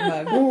deserves to get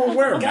mugged. We'll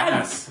wear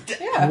masks.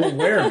 Yeah. We'll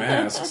wear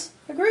masks.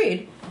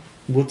 Agreed.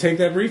 We'll take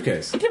that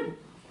briefcase.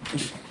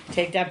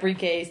 Take that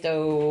briefcase,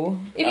 though.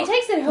 If he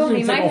takes it home,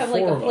 he might have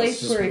like a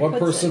place where he one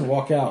puts person it.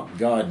 walk out,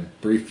 gun,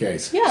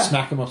 briefcase, Yeah.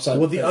 smack him upside.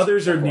 Well, the face.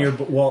 others are near.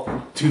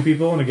 Well, 2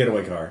 people in a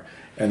getaway car,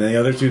 and then the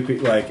other 2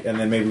 people, and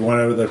then maybe one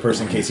other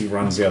person in case he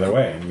runs the other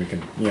way, and we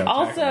can, attack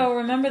Also, him.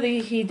 remember that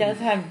he does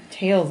have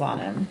tails on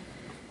him.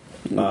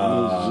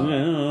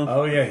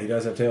 Oh yeah, he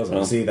does have tails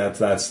on. See,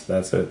 that's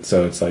it.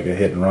 So it's like a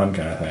hit and run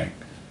kind of thing.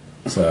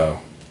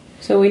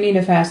 So we need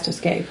a fast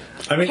escape.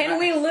 I mean, Can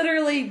we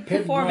literally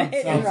perform a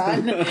hit and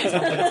run? Sounds like it's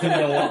going to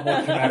be a lot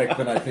more kinetic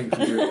than I think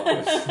you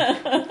realize.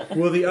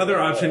 well, the other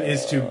option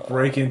is to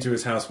break into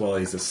his house while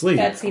he's asleep.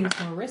 That seems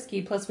more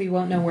risky. Plus, we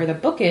won't know where the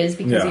book is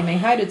because Yeah. he may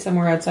hide it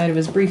somewhere outside of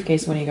his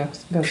briefcase when he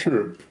goes.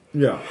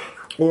 Yeah.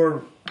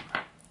 Or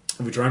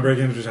if we try and break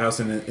into his house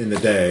in the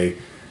day,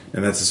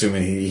 and that's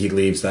assuming he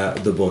leaves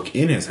the book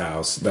in his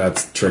house,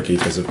 that's tricky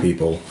because of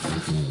people.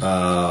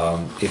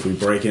 If we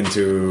break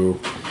into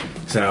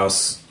his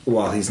house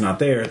while he's not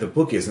there, the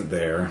book isn't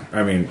there.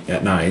 I mean,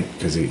 at night,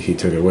 because he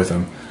took it with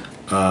him.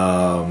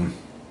 And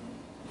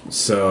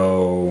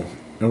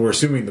we're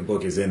assuming the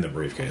book is in the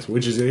briefcase,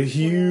 which is a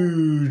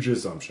huge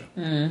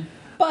assumption.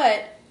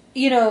 But,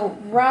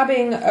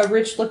 robbing a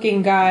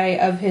rich-looking guy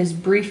of his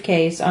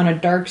briefcase on a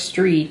dark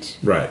street,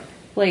 Right.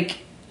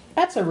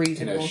 that's a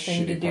reasonable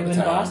thing to shitty do part of in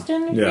town.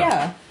 Boston.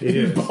 Yeah. It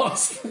is.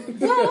 Boston.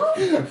 Well,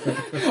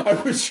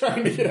 I was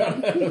trying to get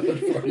out of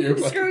it for you,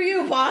 but Screw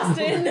you,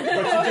 Boston.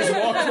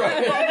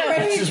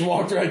 just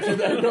walked right through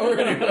that door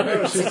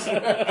anyway.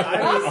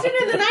 Boston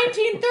in the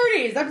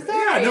 1930s. I'm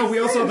sorry. Yeah, no, we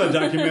also have the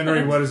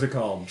documentary, what is it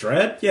called?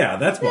 Dread? Yeah,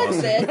 that's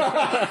Boston. That's it.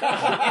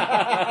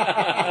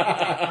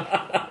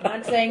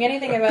 Not saying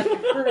anything about the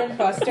current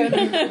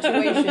Bostonian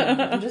situation.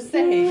 I'm just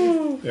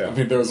saying. Yeah. I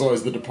mean, there was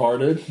always The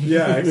Departed.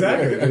 Yeah,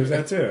 exactly. There's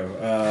that too.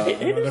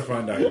 Another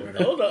fun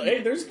documentary. Hold on,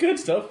 hey, there's good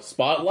stuff.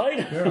 Spotlight.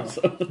 Yeah.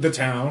 The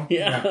Town.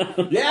 Yeah.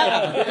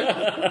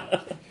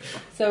 Yeah.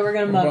 So we're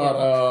gonna mug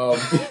But,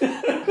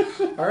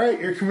 it. All right,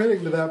 you're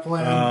committing to that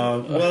plan.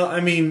 Well, I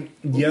mean,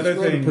 the other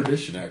thing.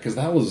 Perdition at, because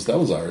that was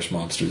Irish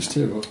Monsters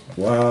too.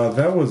 Well,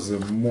 that was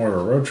more of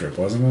a road trip,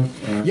 wasn't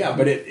it? Yeah,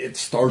 but it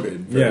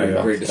started very,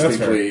 Yeah. very That's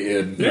distinctly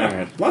in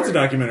Yeah, lots of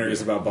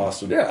documentaries about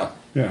Boston. Yeah.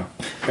 Yeah.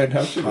 And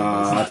how should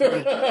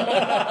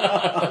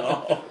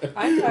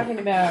I'm talking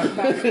about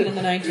Boston in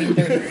the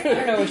 1930s. I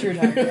don't know what you're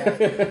talking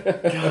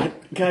about.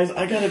 Guys,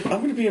 I'm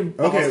gonna be in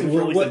Boston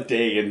well, for at least a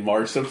day in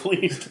March, so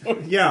please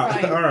don't. Yeah,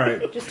 Fine. all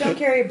right. Just don't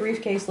carry a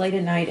briefcase late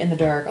at night in the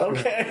dark.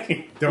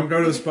 Okay. Don't go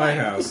to the spy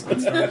house.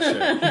 That's not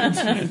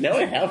shit. Now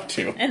I have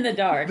to. In the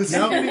dark. the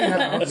skinny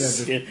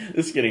house.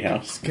 The skinny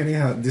house. Skinny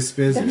house. This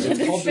business.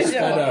 called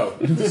Dispetto.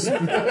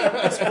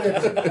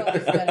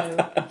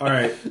 All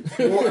right.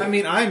 Well, I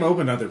mean, I'm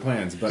open to other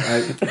plans, but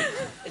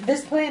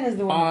This plan is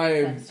the one that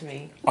I'm- makes sense to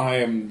me. I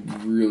am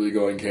really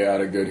going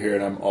chaotic good here,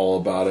 and I'm all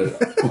about it.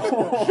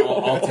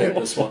 I'll take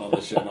this one on the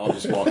chin. I'll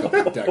just walk up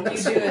and deck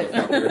this You do it.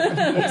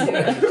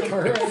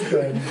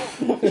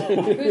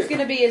 motherfucker. Who's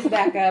going to be his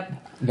backup?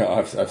 No,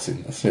 I've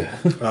seen this. Yeah.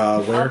 wear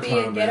I'll be a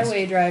clown mask.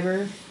 getaway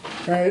driver.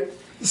 All right,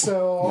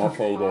 so With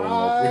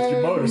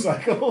your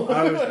motorcycle.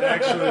 I was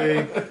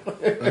actually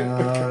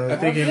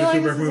thinking the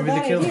feeling Kubrick this is a movie, The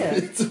bad Killer. idea.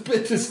 It's a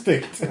bit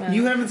distinct.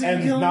 You haven't seen The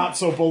And Killer? not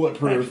so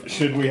bulletproof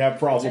should we have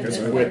problems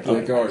with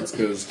The guards,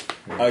 because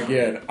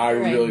again, I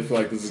really feel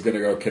like this is going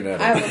to go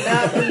kinetic. I will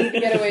not be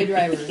getaway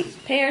driver.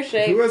 Pear Who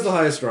shape. has the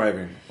highest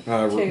driving?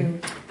 2.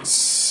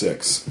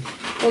 6.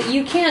 Well,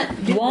 you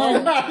can't do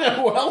One.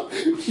 Well,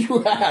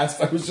 you asked.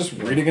 I was just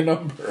reading a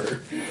number.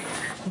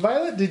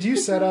 Violet, did you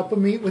set up a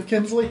meet with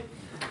Kinsley?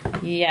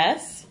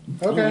 Yes.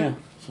 Okay.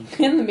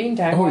 In the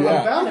meantime, Oh, while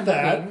yeah. I'm About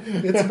that,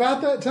 it's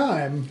about that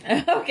time.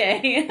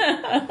 Okay.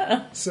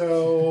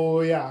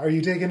 So yeah, are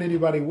you taking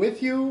anybody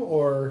with you,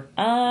 or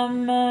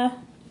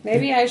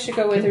maybe I should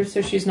go with her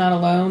so she's not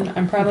alone.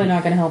 I'm probably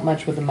not going to help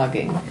much with the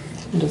mugging.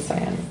 I'm just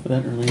saying.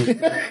 That really.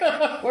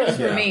 Works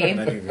for me.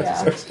 I think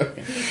that's Yeah.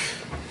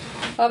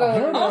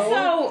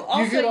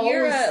 You could you're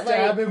always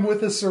stab him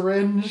with a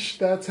syringe.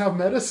 That's how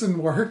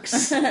medicine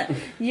works.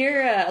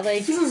 you're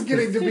This is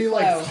getting to be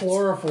like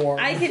chloroform.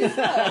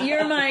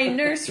 you're my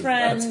nurse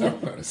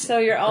friend, so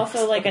you're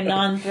also like a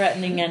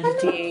non-threatening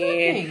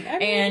entity,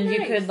 and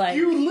you could like.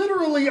 You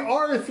literally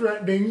are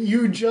threatening.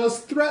 You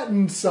just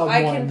threatened someone.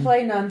 I can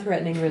play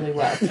non-threatening really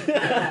well.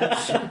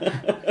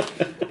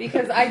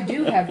 Because I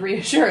do have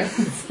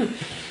reassurance.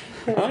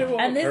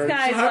 And this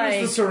guy's How does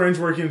the like syringe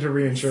work into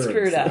reinsurance?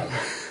 screwed up.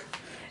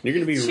 You're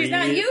going to be She's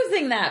not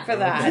using that for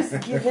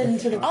that. Given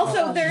to the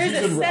Also, there is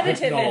a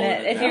sedative in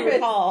it, if you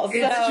recall. So.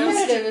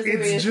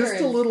 It's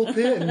just a little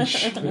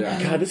pinch.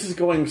 God, this is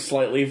going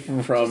slightly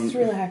from. Just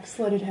relax,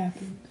 let it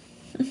happen.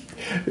 It's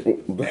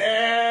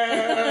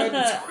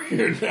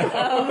weird now.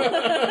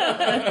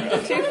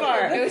 Too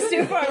far. It was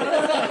too far.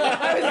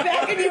 I was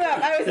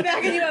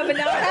backing you up, and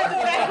now I have to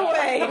back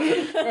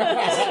away. Should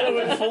have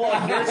been full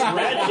on Nurse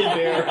Ratchet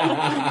there.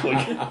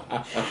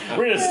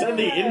 We're going to send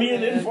the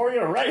Indian in for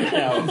you right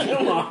now.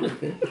 Come on.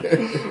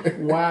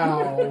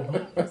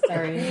 Wow.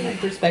 Sorry, my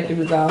perspective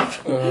was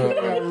off.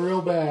 Got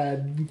real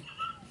bad.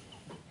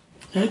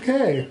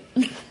 Okay.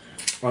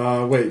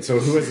 Wait, so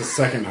who has the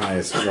second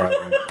highest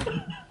driving?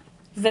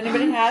 Does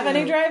anybody have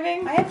any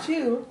driving? I have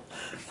 2.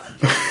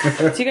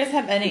 Do you guys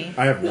have any?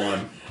 I have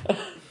 1.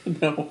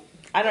 No.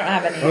 I don't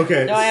have any.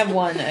 Okay. No, I have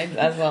 1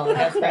 as well.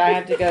 But I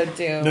have to go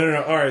to.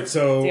 No. All right,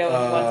 so Deal with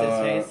what's his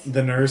face.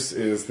 the nurse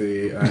is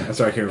the.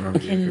 Sorry, I can't remember.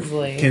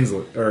 Kinsley.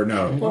 Kinsley, or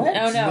no. What?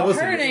 Oh no,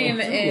 Melissa. her name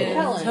is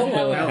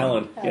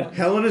Helen. Yeah.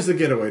 Helen is the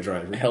getaway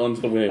driver. Helen's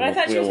the wheel. But I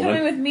thought she was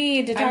coming with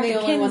me to talk I'm the to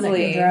only one that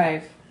Kinsley. can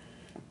drive.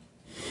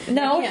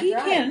 No, I can't he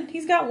drive. can.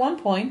 He's got 1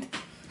 point.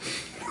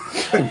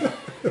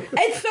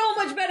 It's so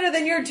much better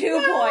than your 2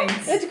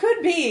 points. It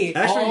could be.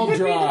 Actually, I'll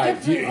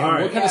drive. different- All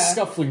right. What kind of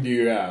scuffling do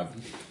you have?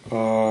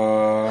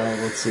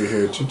 let's see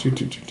here.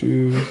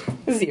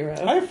 0.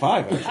 I have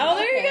 5. Actually. Oh,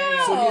 there you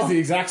go. So he's the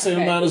exact same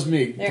Okay. amount as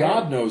me. There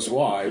God knows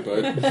why,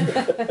 but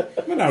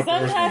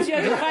Sometimes you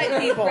have to fight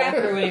people.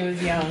 Crapper when he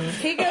was young.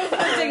 He goes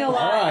hunting a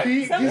lot. all right.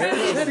 He's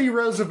Sometimes Teddy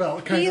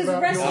Roosevelt kind he's of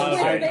outdoors. wrestling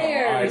with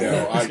bears.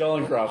 Skull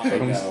and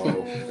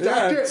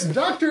crossbones.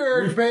 Dr.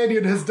 Eric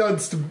Banyan has done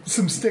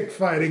some stick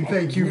fighting.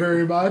 Thank you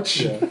very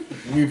much.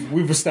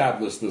 We've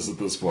established this at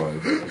this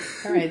point.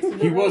 All right. So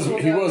He was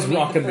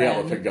rocking the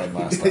elephant gun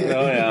last time.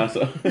 Oh, yeah.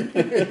 So.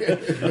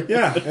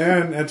 Yeah,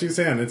 and at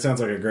Tucson, it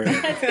sounds like a great.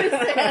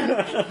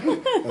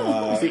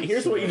 See,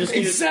 here's what you just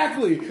need to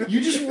Exactly. You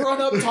just run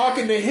up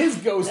talking to his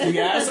ghostly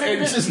ass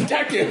and just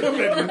deck him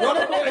and run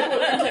away with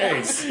the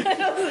case.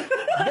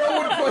 No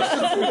one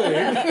questions the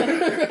thing.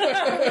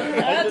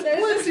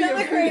 There's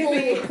another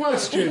crazy.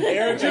 Question.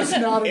 Eric, Just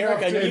not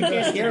Eric, I enough know you to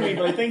can't hear me,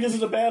 but I think this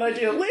is a bad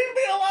idea. Leave me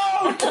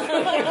alone!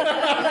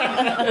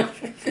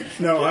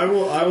 No, I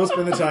will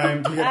spend the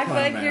time to get Act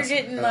clown like you're mask.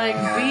 getting like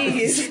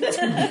bees. This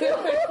is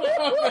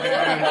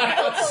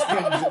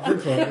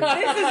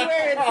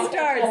where it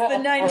starts. The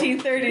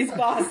 1930s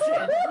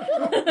Boston.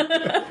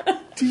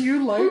 Do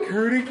you like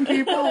hurting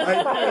people?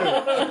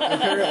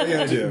 Apparently,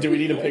 I do. Do we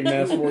need a pig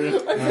mask for you?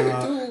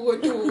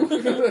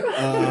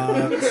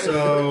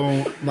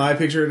 So my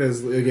picture it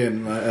is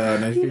again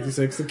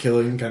 1956, the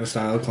Killing kind of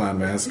style clown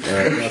mask,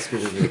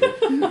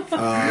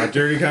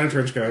 dirty kind of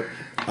trench coat,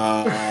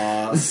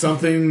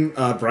 something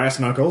brass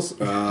knuckles.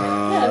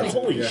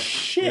 Holy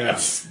shit! Yeah.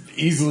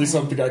 Easily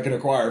something I can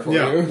acquire for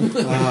Yeah. you.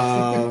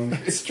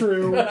 It's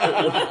true.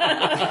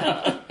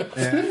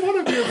 Spend one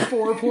of your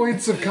 4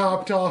 points of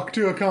cop talk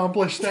to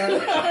accomplish that. So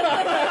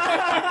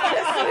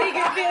he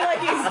can feel like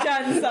he's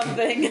done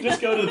something.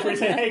 Just go to the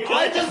priest and say, hey, can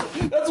I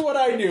just That's what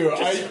I do.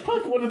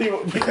 fuck one of the...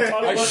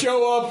 I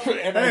show up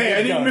and Hey,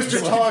 I need get Mr.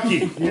 guns.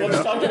 Talkie.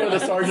 Let's talk to one of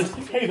the sergeants.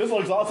 Hey, this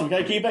looks awesome. Can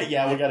I keep it?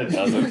 Yeah, we got a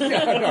dozen.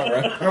 Yeah, I know,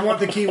 right? I want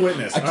the key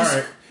witness. All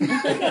right.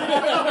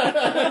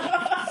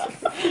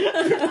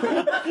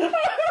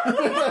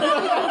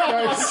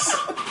 Nice.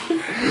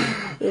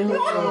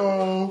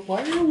 Oh,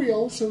 why are we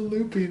all so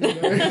loopy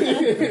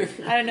tonight?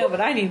 I don't know,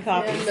 but I need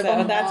coffee, so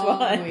that's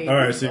why. All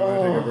right. So you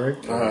want to take a break?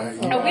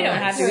 Oh, we don't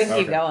have to. We can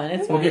keep going.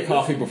 It's We'll fine. get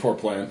coffee before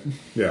plan.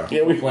 Yeah.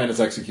 Before plan is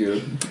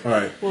executed. All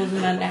right.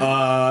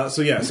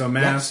 So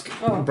mask,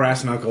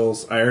 brass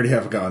knuckles. I already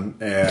have a gun,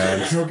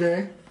 and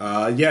Okay.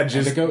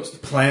 just a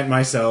ghost. plant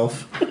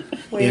myself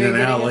Wait, in are you an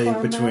getting a alley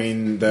farm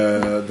between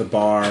the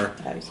bar All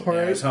and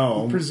right. his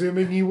home.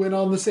 Presuming he went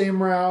on the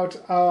same route,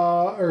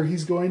 or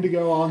he's going to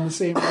go on the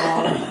same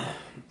route.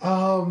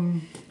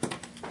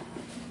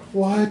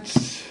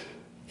 What?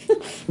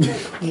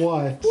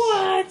 What?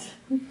 What?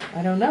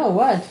 I don't know.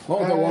 What? Well,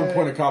 with that 1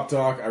 point of cop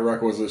talk, I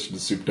requisitioned a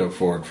souped up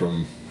Ford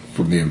from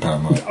the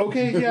impound lot.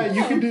 Okay, yeah,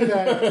 you can do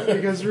that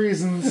because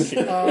reasons.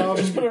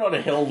 Just put it on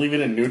a hill, leave it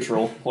in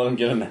neutral. Let him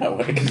get in that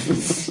way.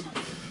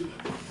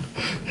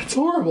 It's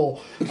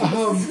horrible.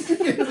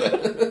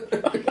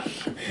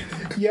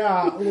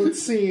 Yeah,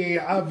 let's see.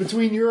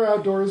 Between your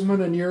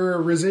outdoorsman and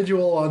your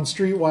residual on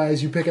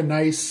Streetwise, you pick a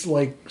nice,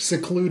 like,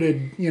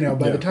 secluded,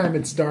 by the time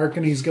it's dark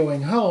and he's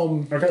going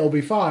home, they'll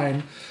be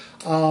fine.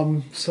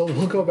 So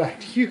we'll go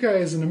back to you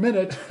guys in a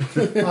minute.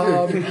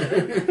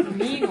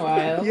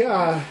 Meanwhile,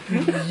 Yeah,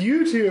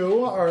 you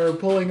two are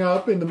pulling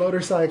up in the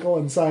motorcycle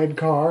and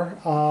sidecar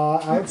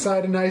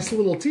outside a nice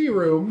little tea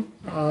room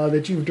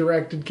that you've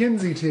directed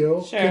Kinsley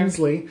to.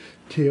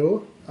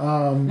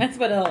 That's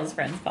what all his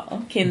friends call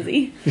him,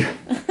 Kinsey.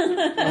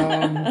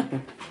 Let's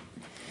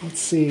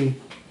see.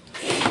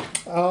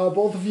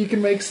 Both of you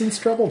can make sense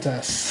trouble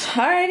tests.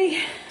 Alrighty.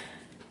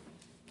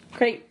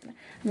 Great.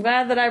 I'm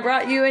glad that I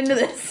brought you into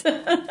this.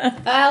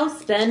 I'll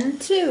spend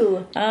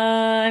 2.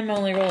 I'm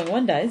only rolling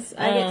 1 dice.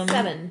 I get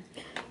 7.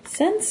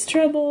 Sense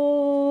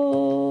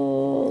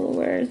trouble.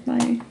 Where's my?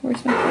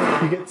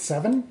 You get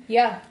 7?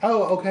 Yeah,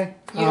 Oh, okay.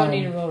 you don't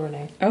need to roll,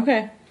 Renee.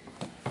 Okay.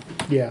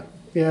 Yeah,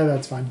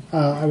 that's fine.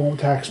 I won't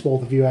tax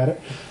both of you at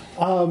it.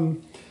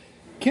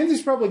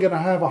 Kenzie's probably going to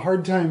have a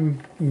hard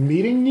time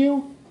meeting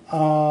you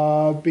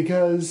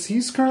because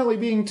he's currently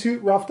being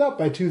roughed up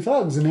by 2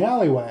 thugs in the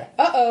alleyway.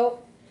 Uh-oh.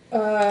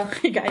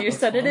 You got your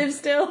sedative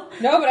still?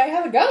 No, but I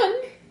have a gun.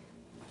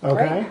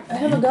 Okay. Right? I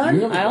have a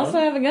gun. I also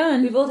have a We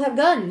gun. both have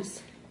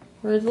guns.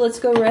 Let's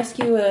go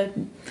rescue a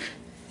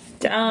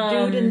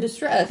dude in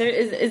distress.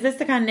 Is this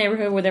the kind of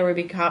neighborhood where there would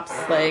be cops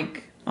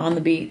like on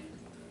the beat?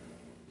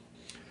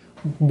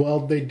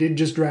 Well, they did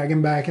just drag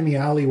him back in the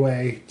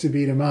alleyway to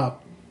beat him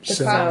up.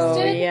 The cops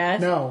did?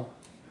 Yes. No.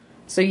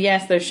 So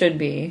yes, there should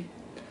be.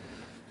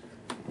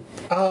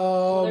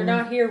 They're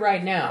not here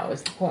right now,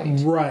 is the point.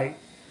 Right.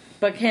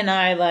 But can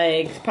I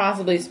like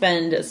possibly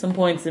spend some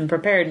points in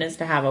preparedness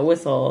to have a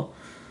whistle?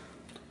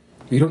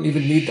 You don't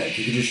even need that.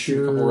 You can just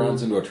shoot a couple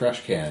rounds into a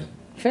trash can.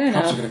 Fair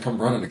Cops enough. are going to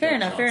come running to Fair get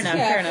enough. shots. Fair enough.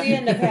 Yeah, Fair if enough. we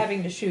end up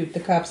having to shoot, the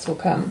cops will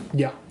come.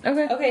 Yeah.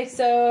 Okay. Okay,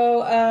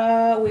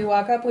 so we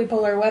walk up, we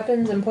pull our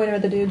weapons, and point them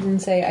at the dudes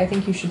and say, I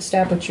think you should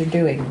stop what you're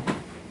doing.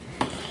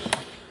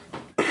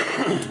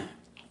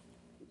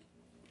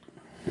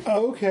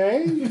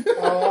 Okay.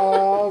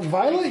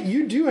 Violet,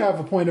 you do have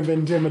a point of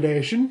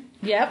intimidation.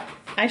 Yep,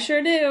 I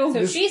sure do.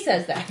 So she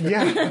says that.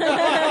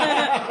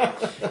 Yeah.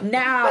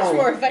 Now Much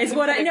more effective is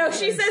what I know.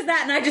 She says that,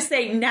 and I just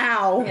say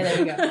now. Yeah, there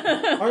we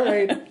go. All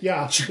right.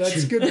 Yeah,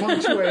 that's good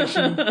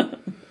punctuation.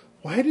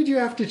 Why did you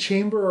have to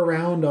chamber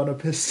around on a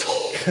pistol?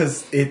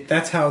 Because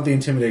that's how the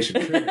intimidation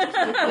triggers.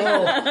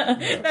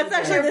 That's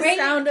actually the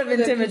sound of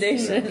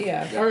intimidation.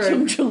 Yeah. All right.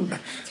 It's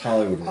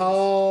Hollywood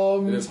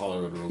rules. It is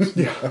Hollywood rules.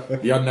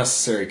 The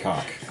unnecessary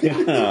cock.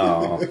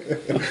 Oh.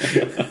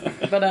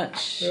 But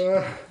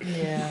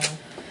Yeah.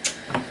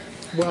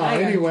 Well, I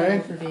got in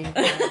anyway, trouble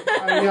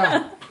for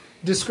being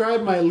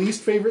describe my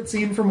least favorite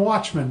scene from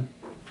Watchmen.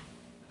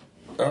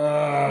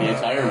 The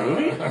entire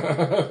movie?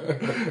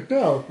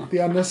 No, the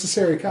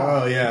unnecessary Oh,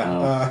 cop.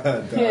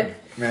 yeah. Doug.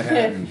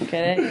 Manhattan.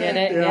 get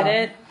it.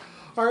 Yeah.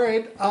 All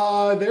right.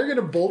 They're going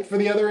to bolt for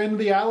the other end of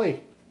the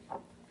alley.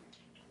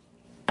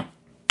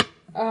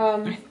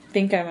 I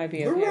think I might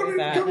be okay with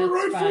that.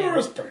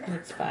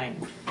 It's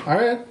fine. All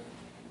right.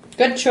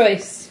 Good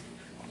choice.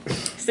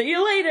 See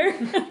you later.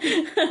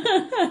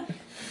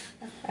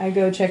 I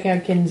go check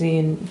out Kinsley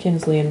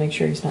and make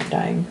sure he's not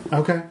dying.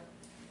 Okay.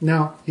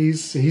 No,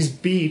 he's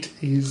beat.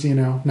 He's,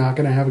 not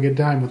going to have a good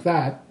time with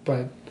that,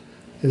 but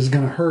is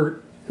going to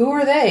hurt. Who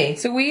are they?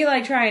 So we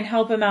try and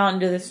help him out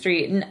into the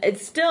street, and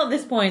it's still at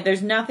this point.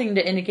 There's nothing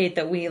to indicate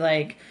that we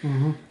are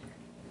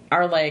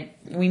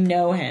we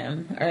know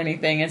him or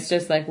anything. It's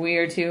just we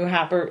are two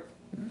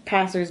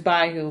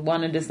passers-by who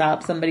wanted to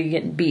stop somebody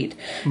getting beat.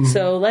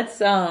 So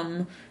let's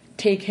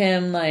take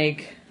him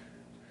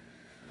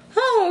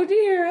oh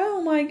dear,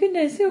 oh my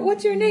goodness,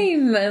 what's your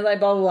name? And blah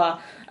blah blah.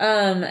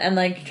 And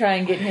try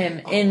and get him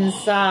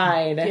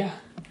inside. Yeah.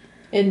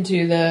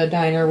 Into the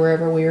diner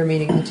wherever we were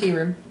meeting, the tea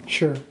room.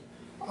 Sure.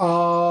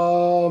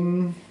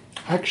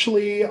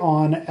 Actually,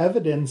 on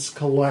evidence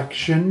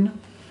collection,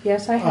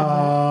 Yes, I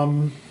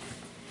have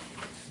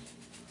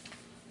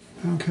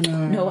how can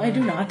I? No, I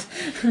do not.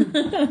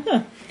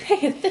 that.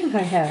 Hey, I think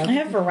I have. I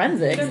have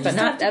forensics, but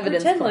not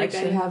evidence Pretend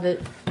collection. like I have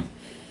it.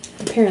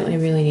 Apparently, I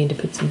really need to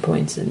put some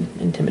points in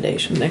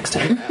intimidation next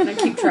time. And I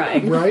keep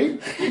trying. Right?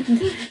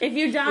 If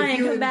you die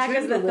and come back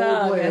as the intend to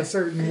roleplay a thug,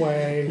 certain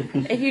way.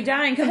 if you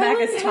die and come back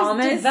Helen as has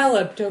Thomas,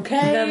 developed, okay?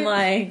 then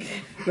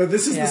No,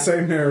 this is Yeah. the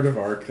same narrative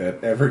arc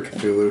that every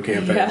Cthulhu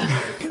campaign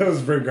Yeah.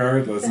 goes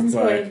regardless. It's That's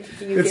why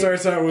you it get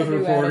starts out with a new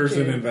reporters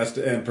and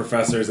attitude. and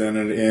professors, and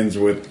it ends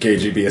with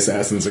KGB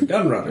assassins and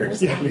gun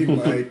runners. I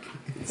mean,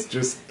 it's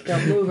just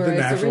Don't move or the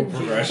it's a natural rinse.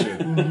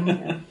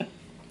 progression.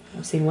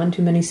 I've seen one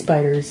too many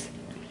spiders.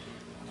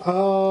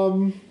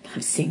 I've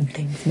seen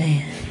things,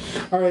 man.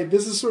 All right,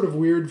 this is sort of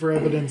weird for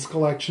evidence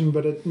collection,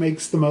 but it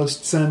makes the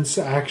most sense,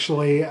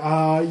 actually.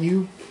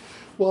 You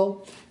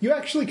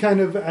actually kind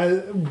of,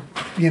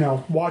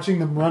 watching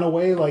them run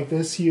away like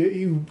this,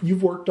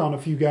 you've worked on a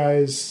few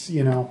guys,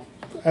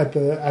 at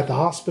the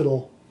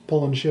hospital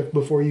pulling shift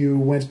before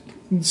you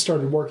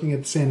started working at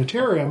the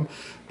sanitarium,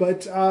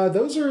 but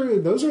those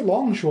are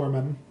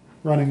longshoremen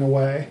running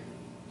away.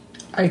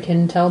 I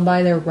can tell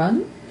by their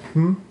run.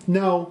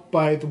 No,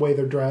 by the way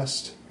they're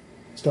dressed.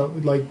 So,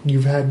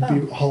 you've had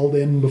hauled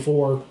in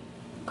before.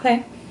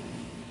 Okay.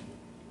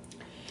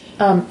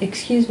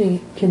 Excuse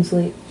me,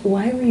 Kinsley.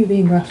 Why were you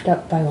being roughed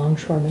up by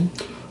longshoremen?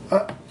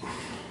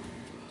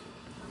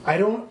 I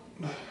don't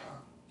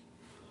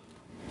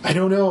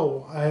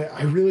know.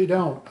 I really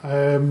don't.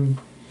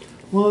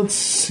 Well, let's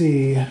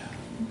see.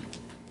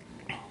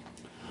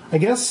 I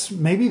guess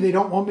maybe they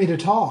don't want me to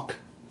talk.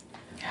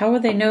 How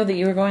would they know that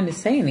you were going to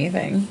say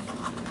anything?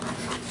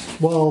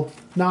 Well,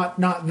 not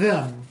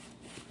them.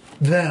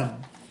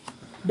 Them.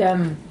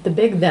 Them. The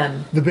big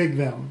them. The big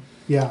them.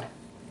 Yeah.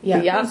 Yeah.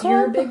 The yacht Who's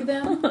your club? big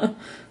them?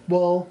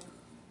 Well,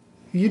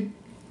 you.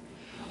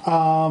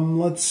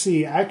 Let's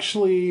see.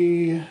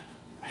 Actually,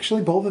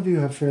 both of you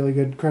have fairly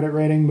good credit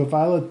rating, but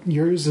Violet,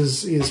 yours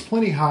is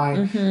plenty high.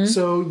 Mm-hmm.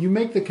 So you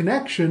make the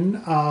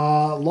connection.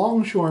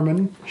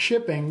 Longshoreman,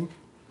 shipping,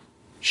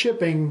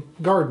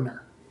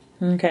 gardener.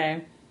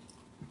 Okay.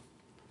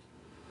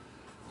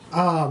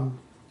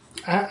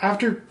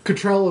 After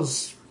Cottrell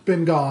has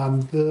been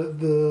gone,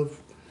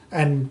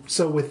 and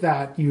so with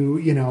that,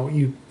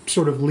 you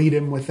sort of lead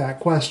him with that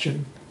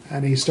question,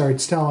 and he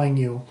starts telling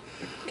you.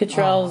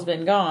 Cottrell's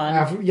been gone.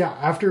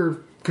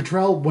 After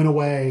Cottrell went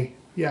away,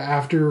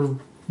 after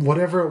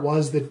whatever it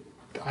was that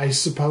I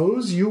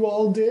suppose you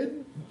all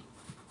did.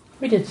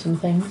 We did some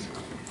things.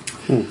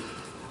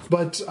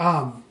 But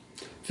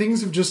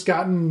things have just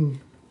gotten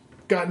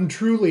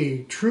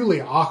truly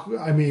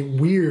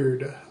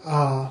weird.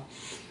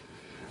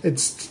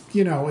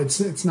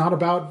 It's not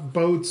about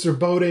boats or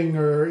boating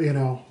or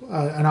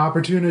an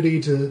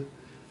opportunity to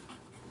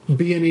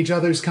be in each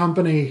other's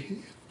company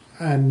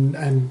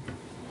and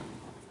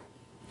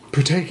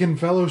partake in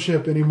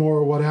fellowship anymore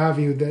or what have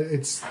you. That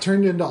it's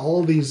turned into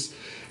all these.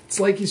 It's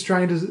like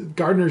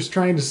Gardner's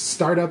trying to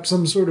start up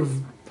some sort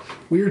of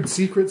weird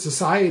secret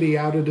society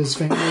out of his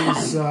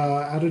family's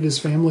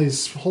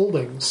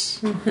holdings.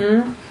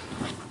 Mm-hmm.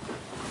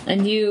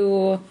 And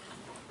you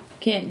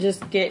can't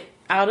just get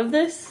out of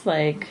this?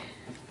 Like,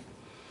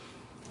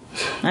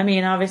 I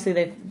mean, obviously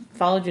they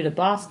followed you to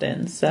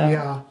Boston, so...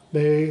 Yeah,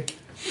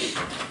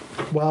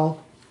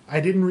 well, I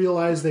didn't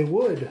realize they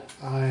would.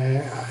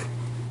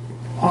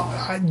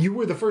 You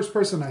were the first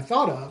person I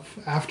thought of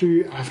after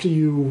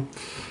you...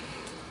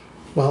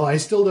 Well, I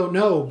still don't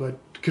know, but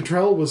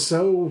Cottrell was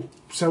so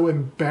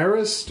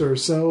embarrassed or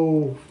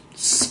so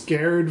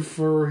scared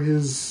for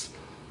his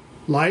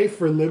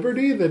life or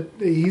liberty that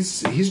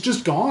he's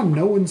just gone.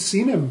 No one's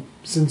seen him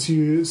since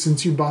you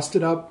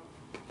busted up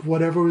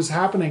whatever was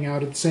happening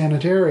out at the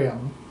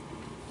sanitarium.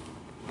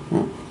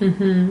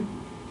 Mm-hmm.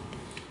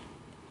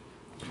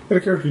 Out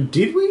of character,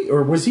 did we,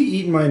 or was he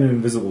eaten by an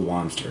invisible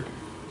monster?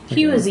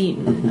 He was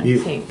eaten, I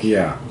think.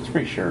 Yeah. I'm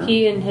pretty sure.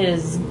 He and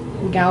his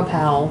gal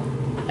pal,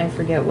 I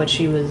forget what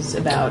she was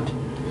about.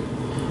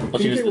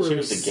 Well, she was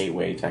the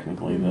gateway,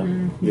 technically.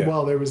 Yeah.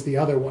 Well, there was the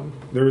other one.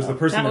 There was the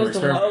person That that was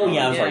the experimented. Oh,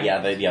 yeah, I'm sorry.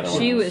 Yeah, the other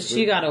one.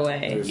 She got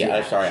away. Yeah,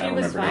 I'm sorry, I She don't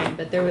was remember. fine,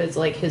 but there was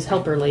like his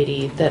helper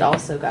lady that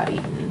also got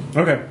eaten.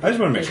 Okay, I just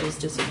want to make It sure. just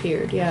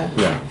disappeared, yeah.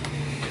 Yeah.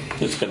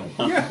 It's been a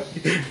while. Yeah.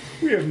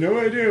 We have no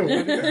idea.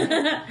 We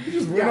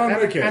just went on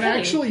vacation. And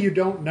actually, you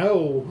don't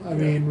know. I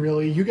mean,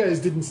 really, you guys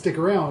didn't stick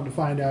around to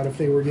find out if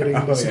they were getting Oh,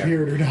 yeah.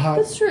 disappeared or not.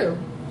 That's true.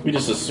 We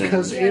just assumed.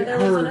 Because Yeah, it there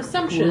was an hurt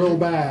assumption. real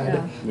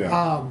bad.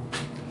 Yeah.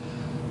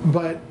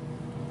 But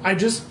I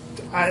guess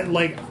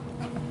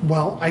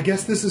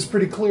this is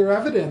pretty clear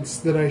evidence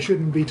that I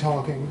shouldn't be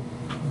talking.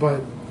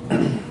 But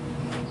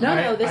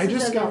No, this I is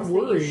just got evidence that you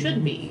worried.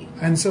 should be.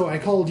 And so I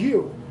called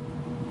you.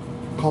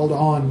 Called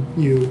on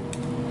you.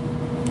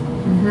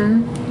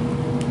 Mm-hmm.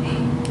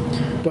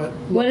 But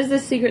What does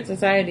this secret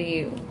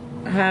society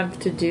have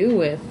to do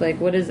with?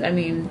 Like,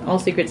 all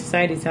secret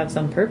societies have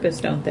some purpose,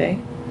 don't they?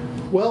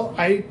 well,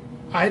 I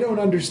don't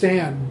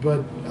understand,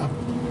 but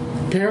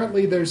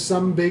apparently there's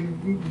some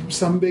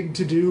big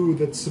to do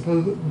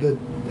that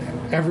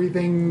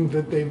everything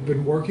that they've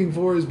been working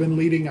for has been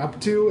leading up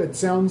to. It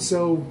sounds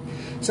so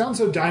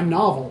dime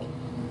novel,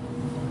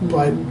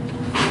 but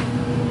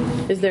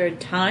Is there a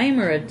time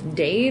or a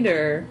date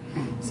or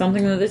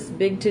something that this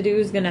big to-do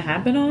is going to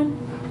happen on?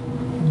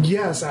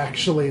 yes,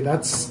 actually,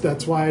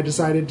 that's why I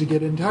decided to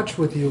get in touch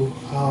with you.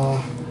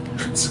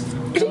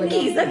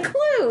 Jinkies, a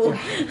clue!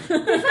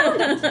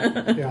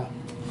 Yeah.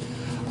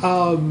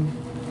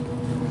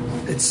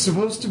 It's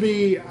supposed to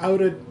be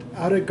out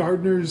at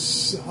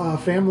Gardner's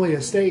family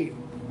estate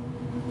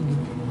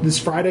this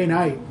Friday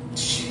night.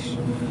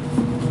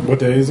 What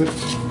day is it?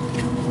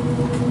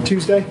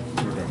 Tuesday.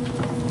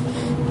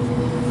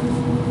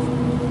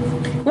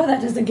 Well,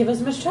 that doesn't give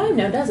us much time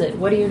now, does it?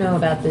 What do you know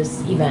about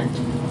this event?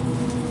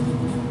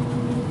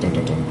 Dun,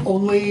 dun, dun.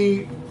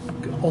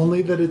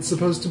 Only that it's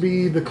supposed to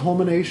be the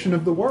culmination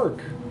of the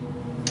work.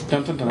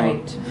 Dun, dun, dun.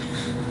 Right.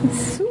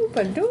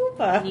 Super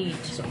duper. Neat.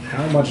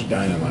 How much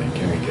dynamite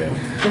can we get?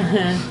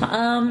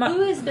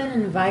 Who has been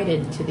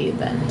invited to the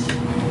event?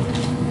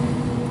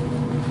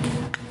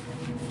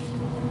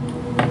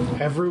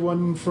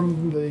 Everyone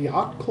from the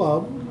yacht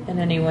club. And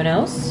anyone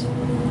else?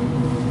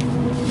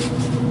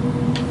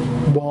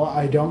 Well,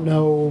 I don't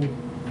know.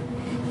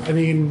 I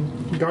mean,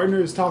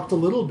 Gardner has talked a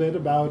little bit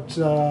about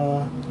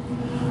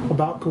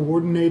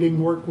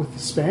coordinating work with the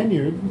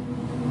Spaniard.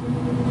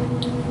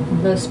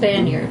 The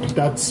Spaniard.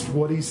 That's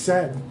what he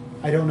said.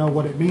 I don't know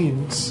what it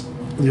means.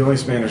 The only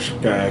Spanish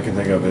guy I can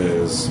think of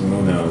is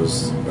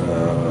Munoz.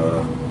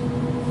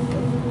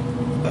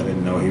 I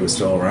didn't know he was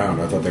still around.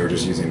 I thought they were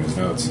just using his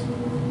notes.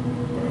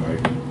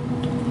 But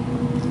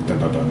dun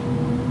dun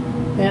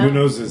dun. Yeah.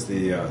 Munoz is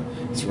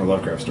it's from a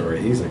Lovecraft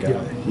story. He's a guy.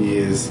 Yeah. He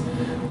is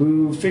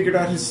who figured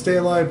out how to stay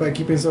alive by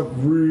keeping himself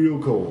real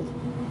cold.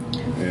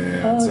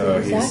 And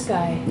so he's that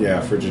guy.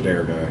 Yeah,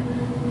 Frigidaire guy.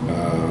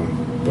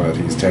 But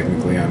he's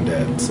technically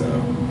undead, so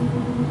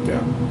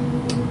yeah.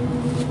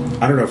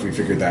 I don't know if we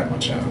figured that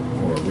much out,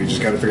 or we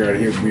just got to figure out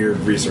he had weird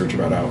research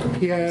about alchemy.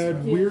 He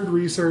had weird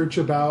research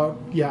about,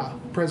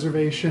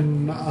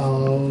 preservation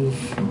of,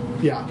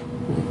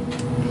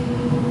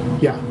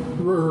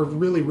 or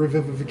really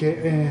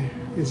revivification.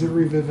 Is it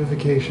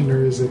revivification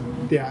or is it,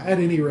 at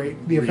any rate,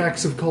 the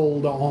effects of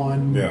cold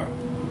on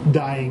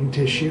dying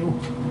tissue.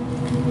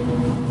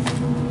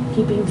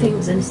 Keeping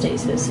things in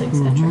stasis,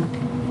 etc.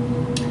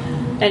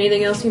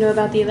 Anything else you know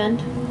about the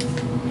event?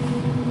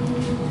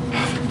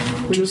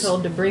 Were you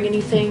told to bring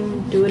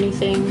anything, do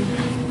anything?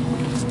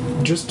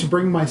 Just to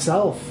bring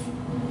myself.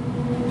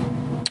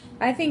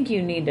 I think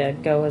you need to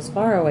go as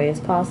far away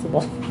as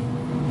possible.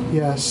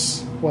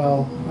 Yes.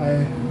 Well,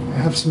 I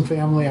have some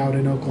family out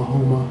in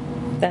Oklahoma.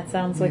 That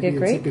sounds like Maybe a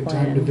great it's a good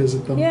plan. time to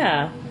visit them.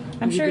 Yeah.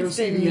 I'm Maybe sure go it's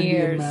see been the Indian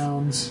years.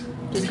 mounds.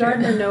 Does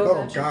Gardner know Oh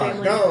about your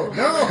God, family?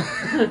 no!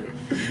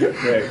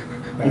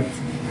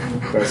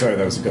 Wait, sorry,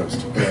 that was a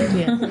ghost.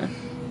 Yeah.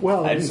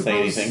 Well, I didn't say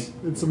suppose anything.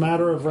 it's a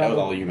matter of That was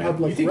all you meant.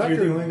 public You think record.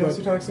 you're the only ghost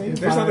who talks to you?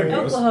 There's fine. other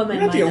ghosts. Oklahoma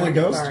You're not might the only not be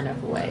ghost. far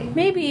enough away.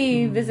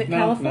 Maybe visit No,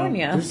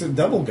 California. There's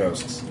double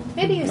ghosts.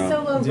 Maybe a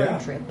solo Yeah.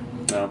 road trip.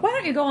 No. Why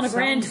don't you go on a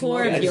grand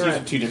tour I of just used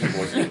Europe? two different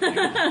voices.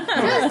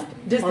 Just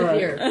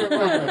disappear for a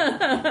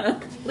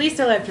while. At least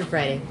till after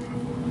Friday.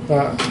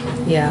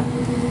 Yeah.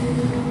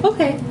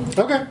 Okay.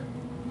 Okay.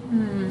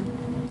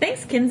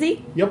 Thanks,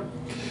 Kinsey. Yep.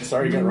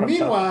 Sorry, you got roughed up.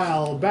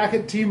 Meanwhile, back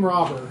at Team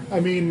Robber. I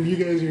mean, you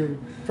guys are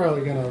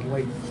probably gonna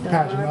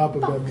patch him up a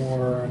bit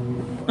more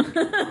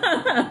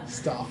and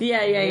stuff.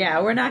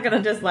 Yeah. We're not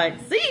gonna just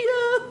see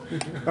ya.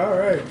 All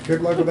right.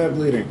 Good luck with that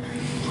bleeding.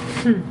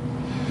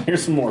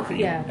 Here's some more for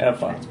you. Yeah. Have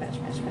fun. Patch.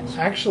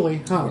 Actually,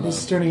 this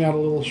is turning out a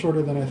little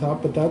shorter than I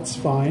thought, but that's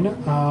fine.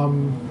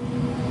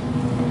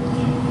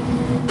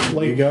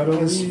 You got a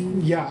as,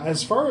 lead? yeah,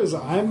 as far as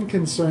I'm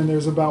concerned,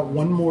 there's about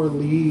one more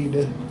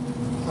lead.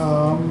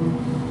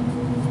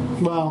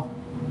 Well,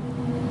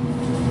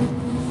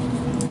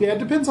 yeah, it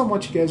depends on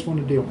what you guys want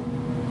to do.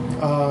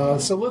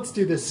 So let's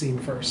do this scene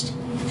first.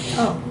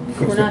 Oh,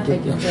 we're not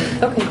taking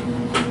it. Okay.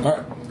 All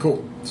right,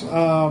 cool. So,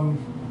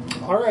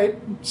 All right,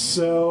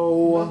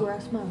 so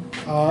Grass Mow.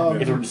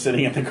 Because we're just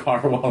sitting in the car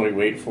while we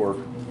wait for.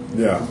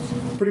 Yeah.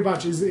 pretty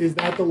much is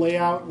that the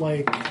layout?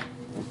 Like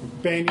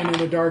Banyan in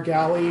a dark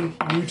alley,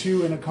 you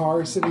two in a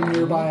car sitting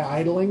nearby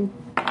idling.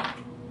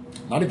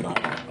 not even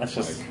That's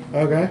just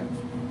Okay.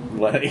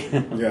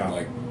 Yeah.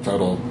 like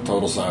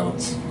total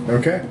silence.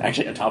 Okay.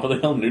 actually on top of the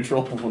hill,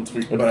 neutral. Once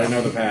we. But I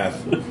know the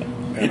path.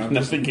 And I'm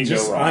Nothing can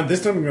just, go wrong.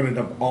 this time I'm going to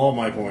dump all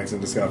my points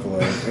into Scuffle,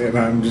 and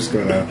I'm just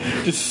going to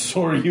Just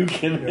so you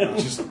can.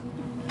 Just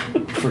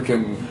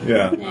freaking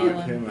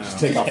knock him out. just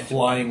take a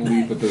flying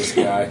leap at this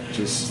guy.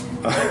 Just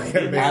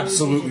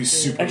absolutely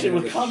super. Actually,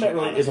 with combat,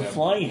 really, is a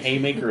flying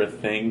haymaker a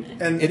thing?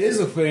 And It is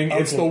a thing.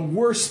 It's Okay. the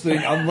worst thing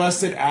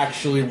unless it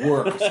actually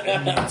works,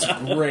 and that's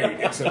great.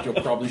 Except you'll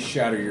probably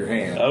shatter your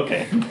hand.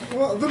 Okay.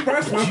 well, the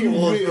brass knuckle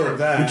will absorb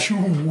that. But you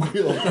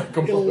will.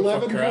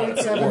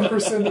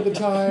 11.7% of the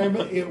time,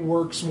 it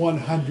works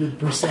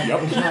 100%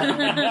 of the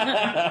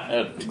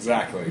time.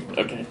 Exactly.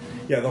 Okay.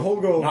 Yeah, the whole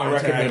goal of Not my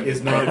attack recommended.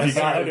 is not If you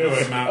gotta to do put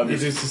it. him out.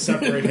 It is to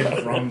separate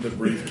him from the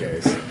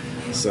briefcase.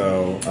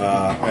 So,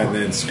 and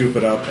then scoop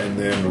it up and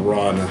then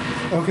run.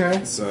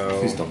 Okay. So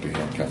Please don't be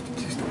handcuffed.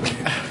 Please don't be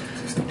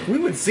handcuffed. we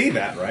would see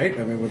that, right?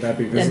 I mean, would that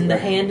be visible? And the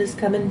hand is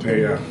coming to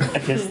Yeah. I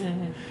guess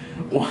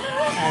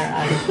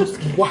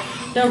Wow.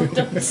 Don't.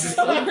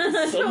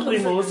 suddenly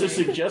Melissa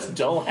suggests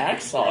dull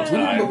hacksaw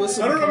time.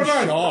 Melissa I don't know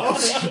becomes what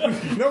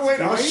shocked. No,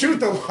 wait, I'll shoot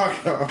the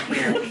lock off.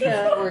 Yeah,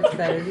 that works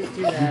better. Just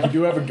do You that.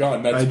 do have a gun.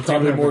 I That's do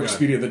probably have a more gun.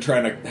 expedient than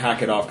trying to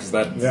hack it off because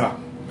that. Yeah.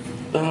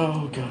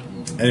 Oh god.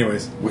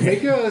 Anyways,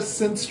 Make a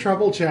sense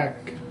trouble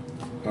check.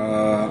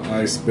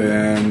 I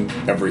spend.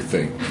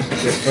 Everything.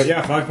 But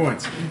yeah, 5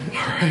 points.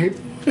 Right.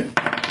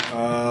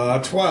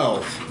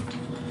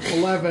 12.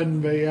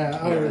 11, but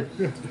yeah.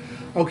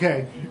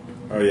 Okay.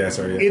 Oh yeah,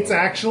 sorry. Yeah. It's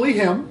actually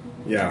him.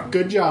 Yeah.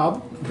 Good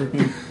job.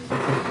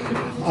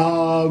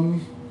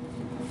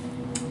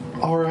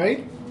 All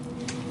right.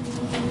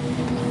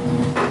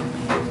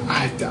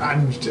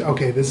 I'm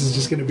okay. This is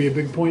just going to be a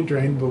big point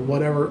drain, but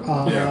whatever.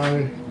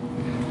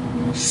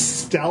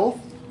 Stealth.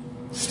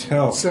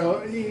 Stealth.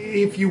 So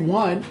if you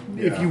want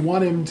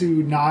him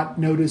to not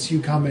notice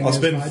you coming, I'll as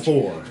spend much,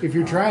 4. If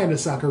you're trying to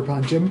sucker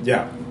punch him,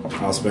 Yeah,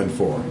 I'll spend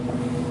 4.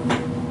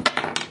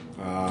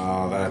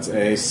 That's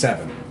a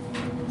 7.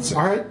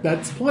 all right,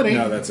 that's plenty.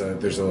 No, there's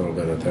a little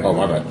bit of thing. Oh,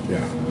 my bad.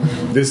 Yeah.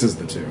 This is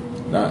the 2.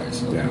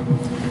 Nice. Yeah.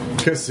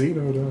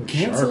 Casino dice.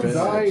 Cancel Sharp edge.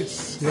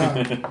 dice.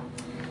 Yeah.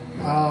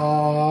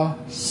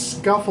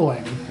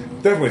 Scuffling.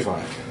 Definitely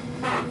 5.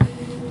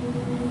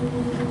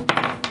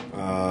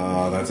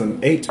 That's an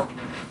 8.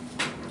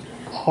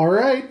 All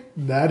right,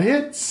 that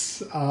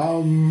hits.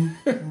 Roll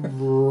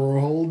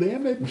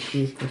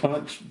damage.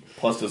 Punch.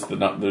 Plus just the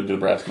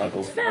brass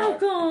knuckles.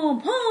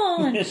 Falcon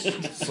punch.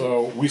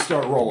 So we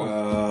start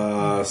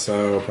rolling.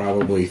 So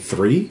probably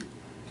 3.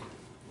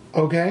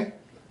 Okay.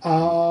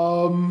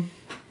 I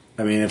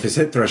mean, if his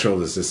hit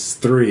threshold is just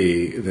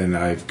 3, then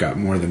I've got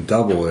more than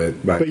double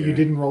it. But you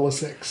didn't roll a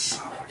 6.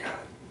 Oh my god!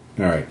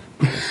 All right.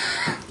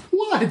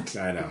 What?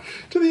 I know.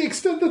 To the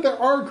extent that there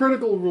are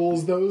critical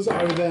rules, those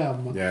are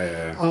them.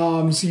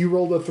 Yeah. So you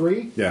rolled a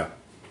 3? Yeah.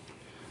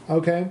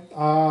 Okay.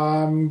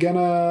 I'm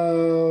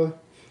gonna...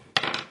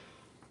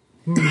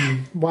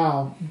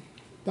 Wow.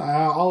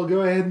 I'll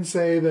go ahead and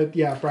say that,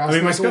 yeah, brass I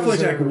mean, my knuckles scuffle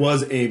attack are-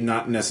 was a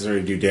not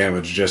necessary to do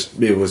damage.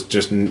 It was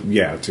just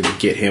to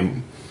get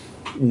him,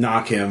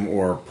 knock him,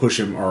 or push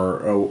him,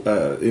 or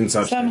in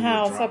such that he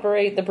Somehow would drop.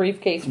 separate the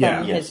briefcase from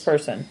Yeah. his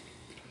person.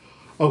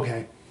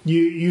 Okay.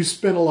 You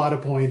spent a lot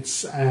of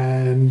points,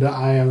 and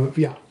I am...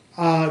 Yeah.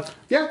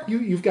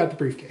 You've got the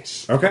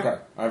briefcase. Okay.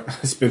 I've I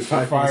spent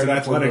 5 points fired of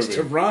up for athletics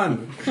to moving.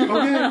 run.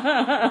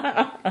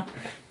 Okay.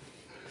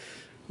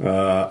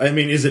 I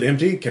mean, is it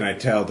empty? Can I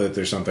tell that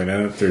there's something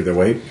in it through the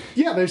weight?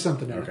 Yeah, there's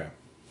something in it.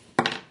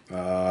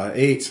 Okay.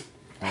 8.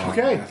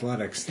 Okay.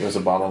 Athletics. There's a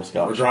bottle of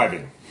scotch. We're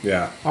driving.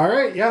 Yeah. All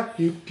right, yeah.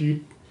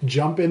 You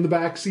jump in the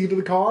back seat of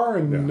the car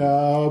and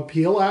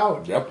peel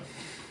out. Yep.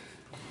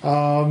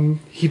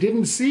 He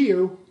didn't see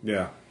you,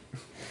 Yeah.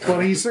 but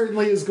he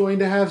certainly is going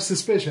to have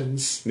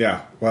suspicions.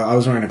 Yeah. Well, I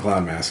was wearing a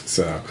clown mask,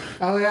 so.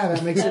 Oh yeah,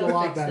 that makes it a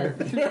lot better.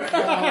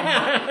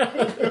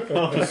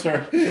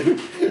 Officer.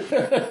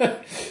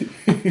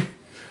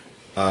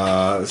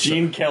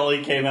 Gene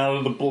Kelly came out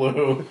of the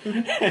blue,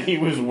 and he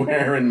was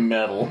wearing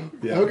metal.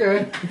 Yeah.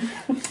 Okay.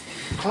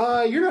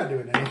 You're not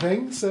doing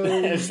anything, so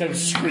Instead of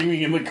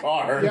screaming in the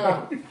car.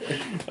 yeah,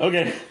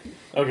 Okay,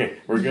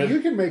 we're good. you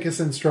can make a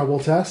sense trouble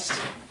test.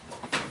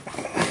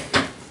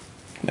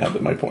 Now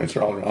that my points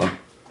are all gone.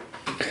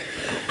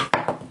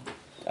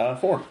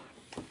 4.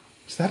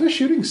 Is that a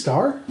shooting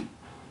star?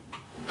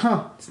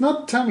 Huh. It's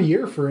not the time of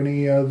year for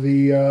any of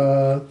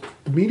the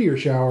meteor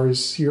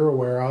showers you're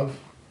aware of.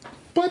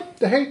 But,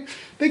 hey,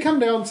 they come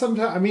down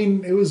sometime. I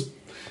mean, it was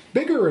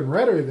bigger and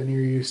redder than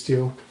you're used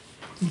to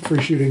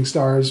for shooting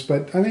stars.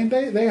 But, I mean,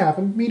 they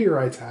happen.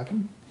 Meteorites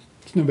happen.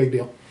 It's no big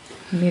deal.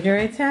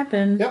 Meteorites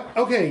happen. Yep.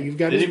 Okay, you've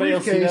got Did his anybody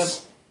else see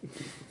briefcase.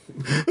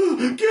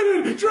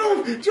 Get in!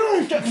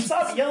 Drive!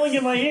 Stop yelling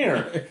in my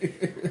ear!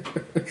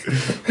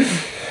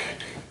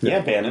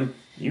 Yeah, Bannon,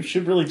 you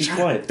should really be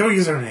quiet. Don't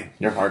use our name.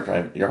 Your heart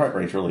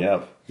rate's really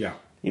up. Yeah.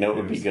 You know what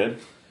would be good?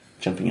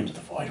 Jumping into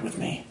the void with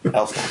me.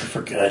 I'll stop it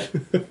for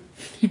good.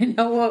 You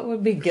know what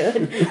would be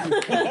good?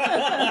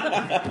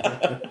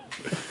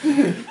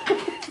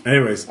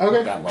 Anyways,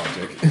 Okay. That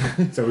logic.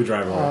 so we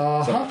drive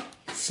away.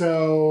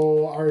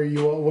 So,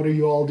 what are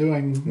you all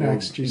doing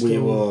next? You We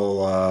still-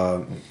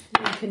 will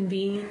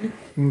Convene.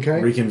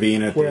 Okay.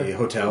 reconvene at Where? the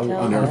hotel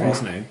Hotel. under a Alright.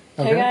 false name.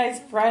 Hey guys,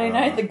 Friday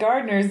night at the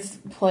gardener's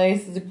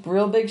place is a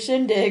real big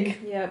shindig.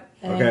 Yep.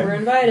 And Okay. we're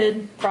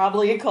invited.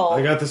 Probably a cult.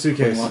 I got the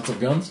suitcase. Lots of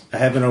guns. I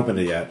haven't opened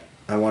it yet.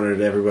 I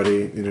wanted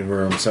everybody in the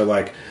room. So,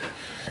 like,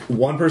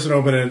 one person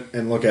open it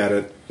and look at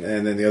it,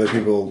 and then the other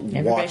people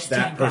Everybody watch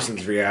that stand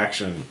person's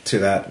reaction to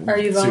that. Are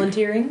you suit-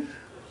 volunteering?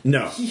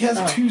 No. He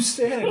has 2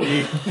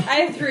 sanity.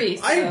 I have 3,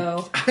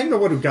 so I'm the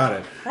one who got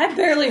it. I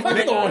barely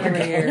fucking got over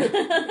here.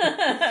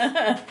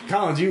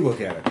 Collins, you look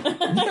at it.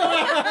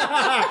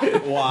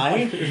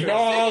 Why?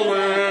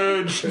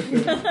 Knowledge.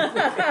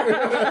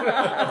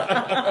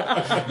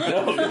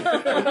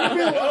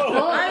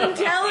 I'm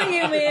telling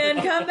you, man,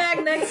 come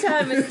back next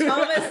time. It's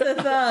Thomas the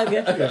Thug.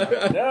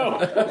 No.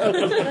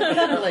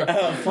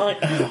 Fine.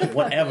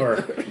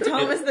 Whatever.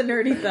 Thomas the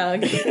Nerdy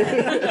Thug.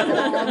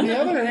 On the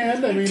other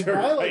hand, I mean,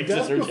 write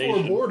death before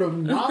dissertation.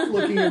 boredom, not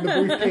looking in the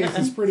briefcase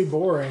is pretty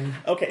boring.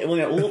 Okay, well,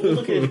 yeah, we'll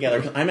look at it together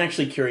because I'm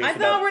actually curious I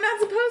about. thought we're not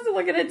supposed to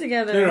look at it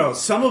together. No.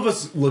 Some of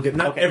us look at.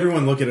 Not Okay.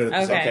 everyone look at it.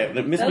 At the Okay. same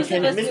Okay, Miss Those of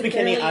McKinney, us Miss with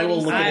McKinney, barely I will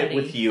any look at it sanity.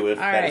 with you if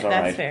All that right, is all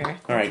that's right. fair.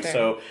 All right, That's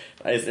so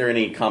is there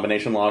any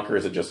combination lock or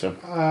is it just a?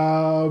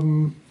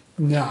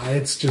 No,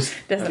 it's just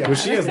Doesn't yeah. Well,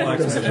 she has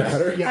lots of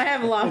matter. Yeah, I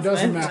have it lost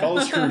doesn't one. matter. Oh,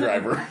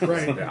 screwdriver.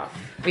 Right.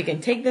 We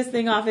can take this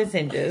thing off its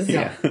hinges.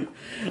 Yeah.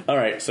 All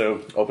right,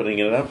 so opening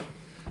it up.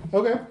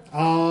 Okay.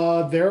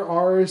 There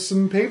are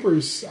some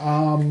papers,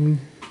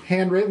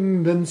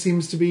 handwritten, then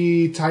seems to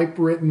be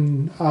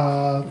typewritten,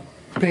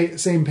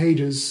 same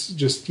pages,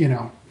 just,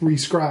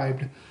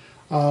 rescribed,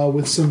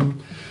 with some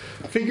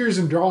figures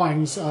and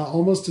drawings,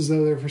 almost as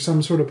though they're for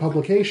some sort of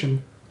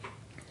publication,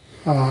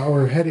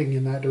 or heading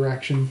in that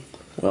direction.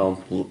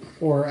 Well,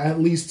 Or at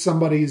least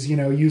somebody's,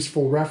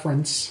 useful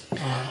reference.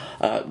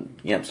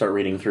 start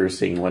reading through,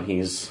 seeing what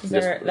he's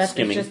That's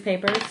skimming. just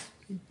papers?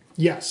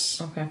 Yes.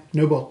 Okay.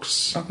 No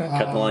books. Okay.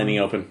 Cut the lining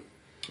open.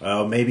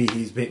 Maybe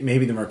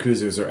the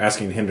Marcuzos are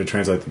asking him to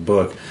translate the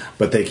book,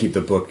 but they keep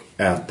the book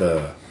at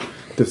the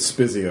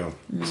Despizio.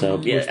 So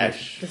yeah,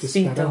 actually,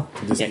 Distinto.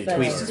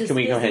 yeah, can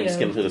we go ahead and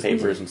skim through the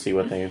papers and see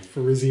what they?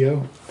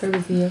 Farizio.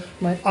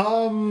 What?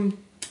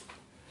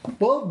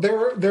 Well,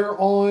 they're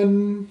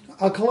on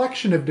a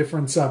collection of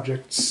different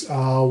subjects.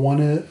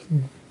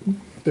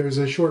 There's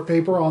a short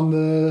paper on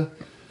the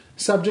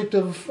subject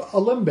of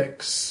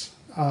Olympics.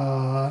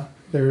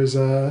 There's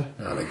a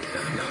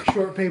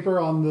short paper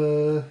on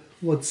the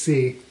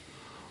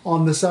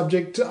on the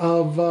subject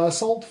of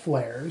salt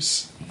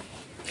flares.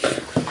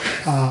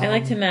 I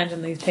like to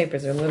imagine these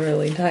papers are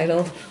literally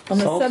titled on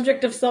the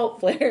subject of salt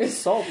flares.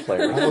 Salt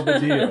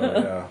flares.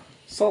 Yeah.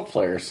 Salt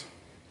flares.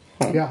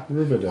 Yeah.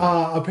 Riverdale.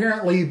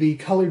 Apparently, the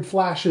colored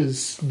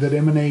flashes that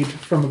emanate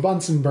from a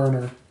Bunsen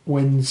burner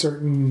when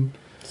certain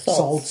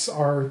salts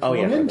are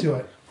thrown into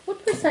it.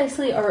 What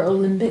precisely are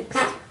Olympics?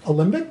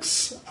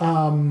 Olympics,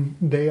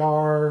 they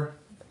are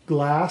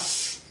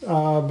glass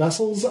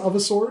vessels of a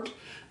sort,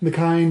 the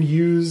kind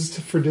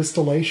used for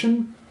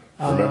distillation.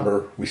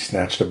 Remember, we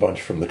snatched a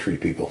bunch from the tree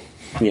people.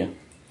 Yeah.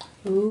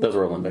 Those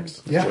are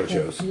Olympics. Yeah.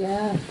 JoJo's.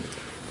 Yeah.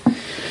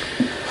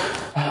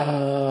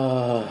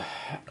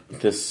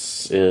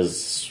 This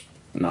is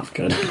not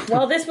good.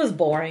 Well, this was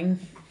boring.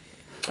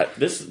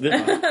 This Look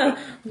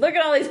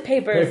at all these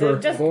papers. Paper, They're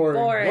just boring.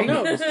 boring.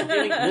 well, no,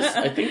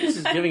 I think this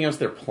is giving us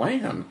their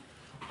plan,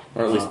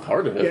 or at least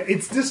part of it. Yeah,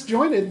 it's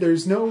disjointed.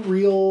 There's no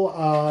real.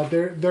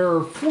 There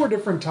are 4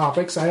 different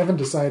topics. I haven't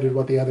decided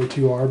what the other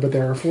 2 are, but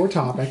there are 4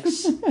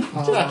 topics.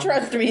 Just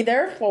trust me,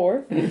 there are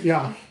 4.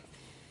 Yeah.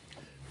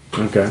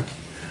 Okay.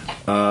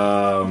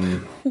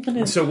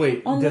 So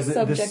wait, On the does this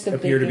subject of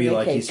appear to be baking a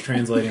like he's cake.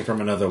 translating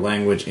from another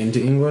language into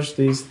English?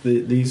 These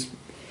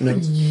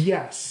notes?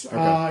 Yes.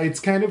 Okay. It's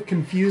kind of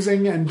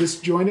confusing and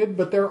disjointed,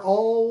 but they're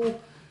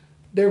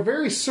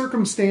very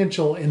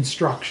circumstantial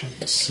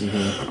instructions.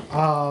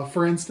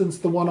 For instance,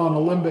 the one on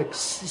Olympics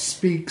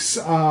speaks,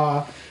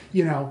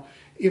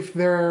 if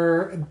there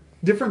are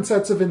different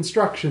sets of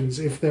instructions,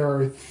 if there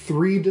are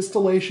 3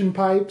 distillation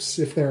pipes,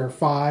 if there are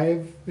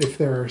 5, if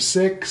there are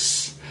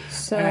 6,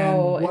 So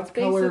and what it's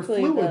color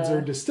basically fluids the-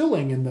 are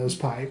distilling in those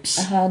pipes.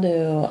 How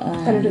to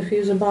How to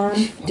defuse a bomb?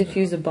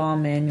 diffuse a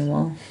bomb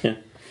manual. Yeah.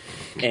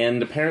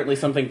 And apparently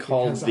something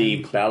called Because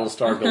the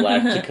Battlestar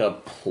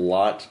Galactica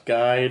plot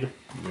guide.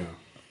 Yeah.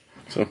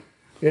 So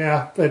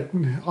Yeah, but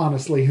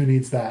honestly, who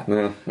needs that?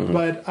 yeah.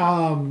 But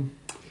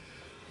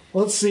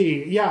let's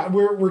see. Yeah,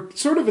 we're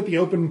sort of at the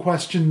open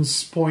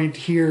questions point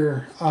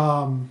here.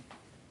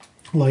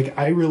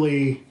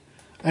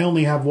 I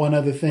only have one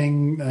other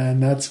thing,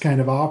 and that's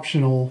kind of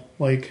optional.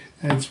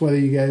 It's whether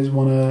you guys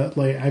want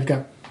to. I've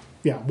got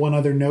one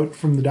other note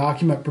from the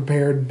document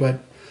prepared, but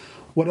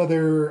what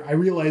other? I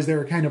realize there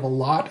are kind of a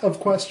lot of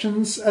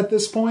questions at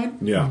this point.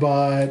 Yeah.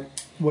 But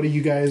what are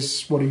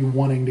you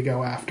wanting to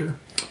go after?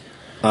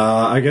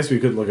 I guess we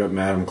could look up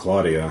Madame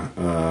Claudia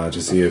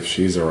to see if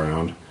she's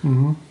around.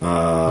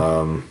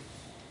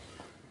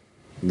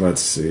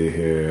 Let's see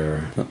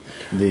here.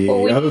 The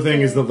other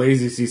thing is the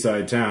lazy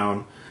seaside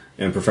town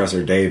and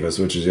Professor Davis,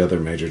 which is the other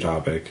major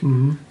topic.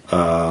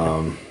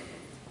 Or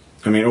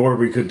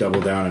we could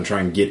double down and try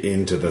and get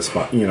into the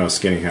spot,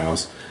 Skinny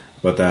House,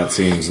 but that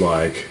seems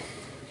like.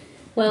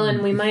 Well, and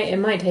it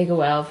might take a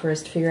while for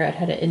us to figure out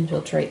how to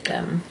infiltrate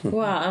them.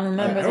 Well, I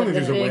remember I don't that think the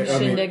there's a big way-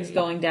 shindig's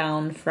going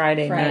down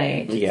Friday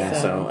Friday. night. Yeah,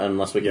 so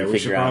unless we can we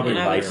should figure out probably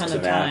I an don't have a advice ton to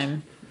of that.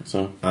 time.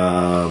 So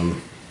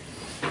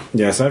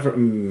Aside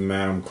from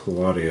Madame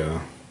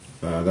Claudia,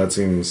 that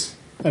seems.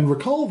 And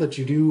recall that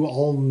you do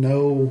all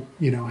know,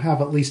 have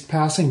at least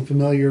passing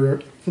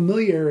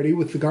familiarity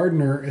with the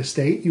Gardner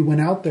estate. You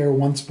went out there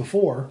once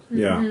before.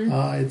 Yeah.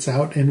 It's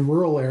out in a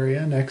rural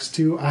area next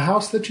to a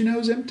house that you know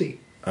is empty.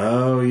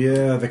 Oh,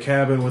 yeah, the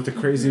cabin with the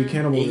crazy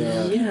cannibal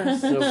guy. yeah,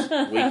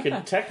 so we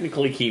could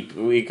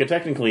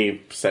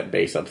technically set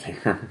base up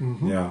there.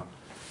 Yeah.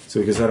 So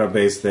we could set up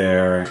base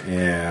there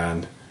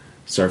and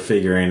start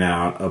figuring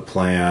out a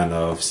plan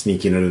of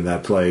sneaking into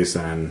that place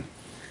and.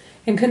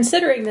 And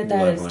considering that is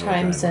Leveling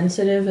time with that.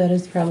 sensitive, that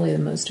is probably the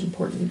most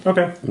important.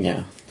 Okay.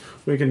 Yeah.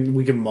 We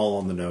can mull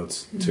on the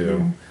notes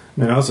too.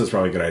 And also, it's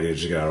probably a good idea to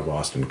just get out of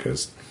Boston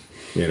because,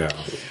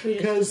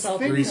 Because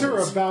things are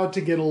about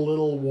to get a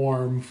little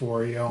warm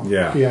for you.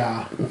 Yeah.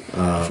 Yeah.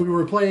 If we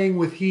were playing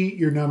with heat,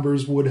 your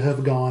numbers would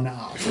have gone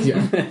up.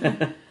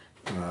 Yeah.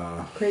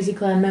 Crazy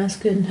clown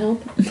mask couldn't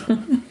help.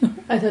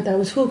 I thought that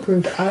was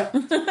foolproof.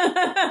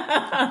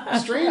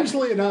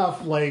 Strangely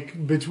enough,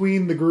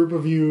 between the group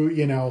of you,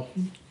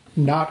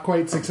 not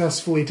quite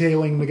successfully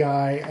tailing the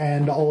guy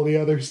and all the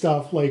other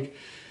stuff,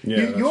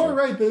 you're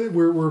right that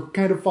we're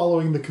kind of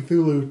following the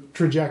Cthulhu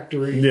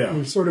trajectory. Yeah.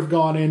 We've sort of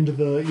gone into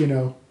the,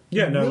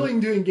 Yeah, no.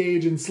 willing to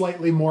engage in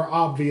slightly more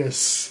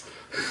obvious.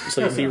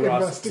 So you see,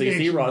 Ross.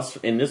 Investigation.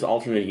 In this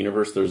alternate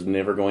universe, there's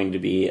never going to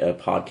be a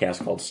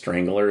podcast called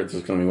Strangler. It's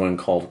just going to be one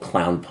called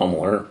Clown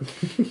Pummeler.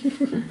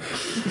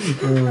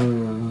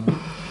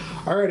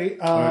 Alrighty.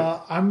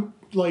 I'm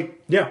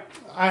Yeah.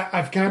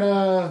 I've kind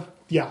of,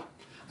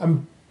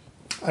 I'm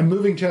I'm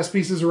moving chess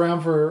pieces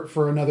around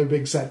for another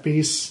big set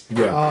piece,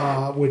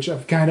 which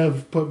I've kind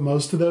of put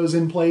most of those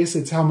in place.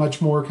 It's how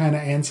much more kind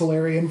of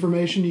ancillary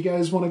information you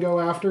guys want to go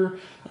after,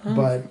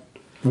 but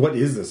What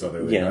is this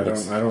other thing? Yeah,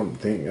 I don't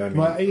think. I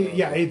mean,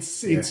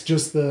 it's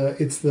just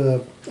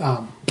the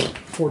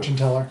fortune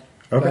teller.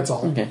 Okay. That's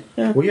all. Okay.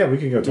 well, yeah, we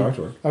could go talk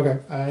to her.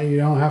 Okay, you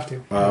don't have to.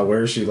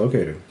 Where is she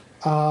located?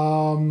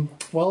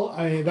 Well,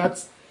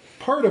 that's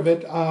part of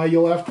it.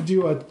 You'll have to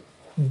do a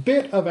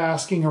bit of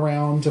asking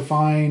around to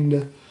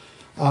find.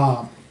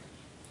 I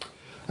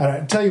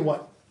tell you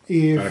what,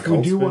 if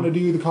we do want to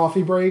do the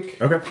coffee break,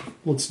 Okay.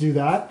 let's do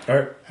that. All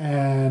right.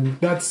 And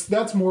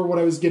that's more what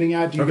I was getting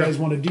at. Do you guys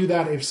want to do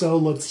that? If so,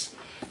 let's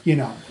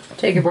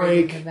Take a break.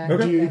 break, and get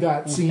back. do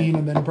that scene,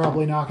 and then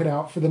probably knock it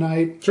out for the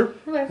night. Sure.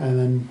 Okay.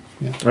 And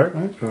then All right.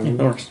 Of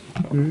course.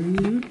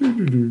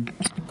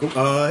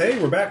 Hey,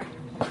 we're back.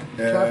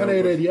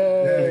 caffeinated,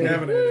 yay!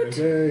 Caffeinated.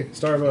 Yay.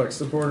 Starbucks,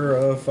 supporter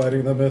of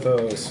fighting the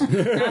mythos.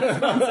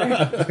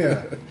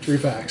 Yeah, 3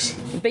 facts.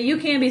 But you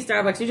can be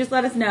Starbucks. You just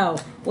let us know.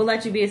 We'll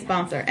let you be a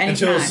sponsor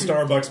Until anytime.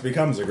 Starbucks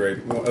becomes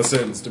a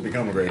sentence to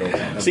become a great old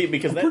man. See,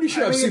 because that, Pretty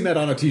sure I've seen that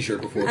on a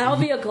T-shirt before. I'll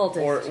be a cultist.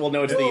 or well,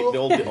 no, it's the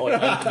old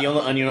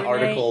Onion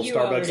article. you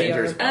Starbucks already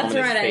enters are. That's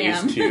ominous right, I phase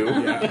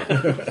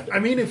am. 2. I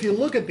mean, if you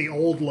look at the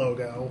old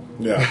logo,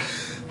 Yeah.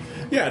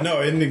 Yeah,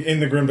 no, in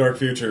the grimdark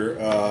future,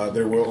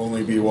 there will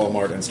only be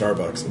Walmart and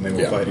Starbucks, and they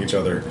will fight each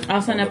other.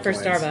 I'll sign on up the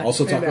for plains. Starbucks.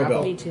 Also And Taco Apple.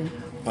 Bell. Me too.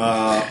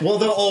 Well,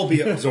 they'll all be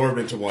absorbed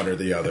into one or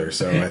the other,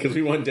 so I Because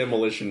we want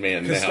Demolition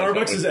Man now. because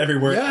Starbucks is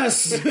everywhere.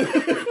 Yes!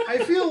 I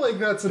feel like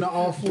that's an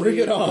awfully Bring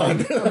it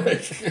on!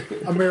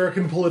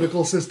 American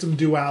political system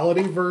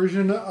duality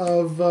version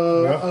of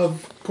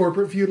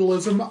corporate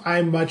feudalism.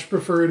 I much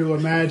prefer to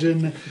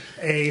imagine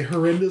a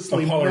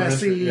horrendously A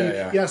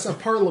parliamentary- messy, a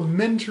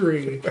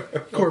parliamentary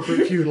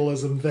corporate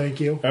feudalism. Thank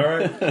you. All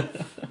right.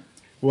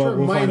 Well,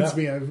 we'll find Reminds out.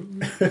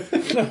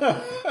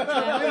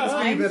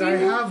 me that I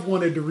have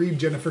wanted to read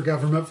Jennifer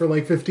Government for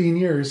like 15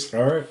 years.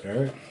 All right. All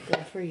right.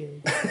 Good for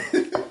you.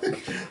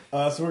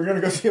 So we're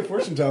gonna go see a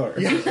fortune teller.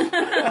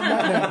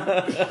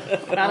 Got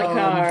a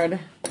card.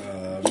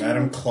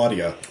 Madam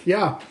Claudia.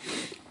 Yeah.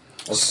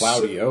 Or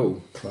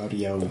Claudio.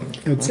 Claudio.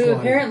 It's Who Claudia.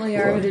 apparently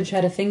Armitage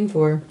had a thing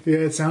for. Yeah,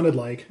 it sounded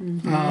like.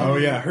 Oh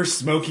yeah, her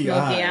smoky Smoky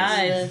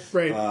eyes. eyes.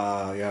 Right.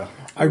 Yeah.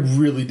 I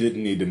really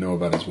didn't need to know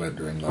about his wet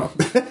dream, though.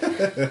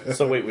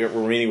 So wait, we're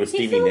meeting with He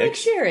Stevie felt like Nicks.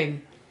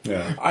 sharing.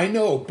 Yeah. I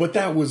know, but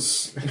that's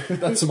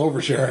some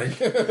oversharing.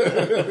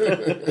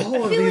 All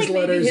of I feel these like maybe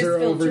letters his are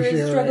filter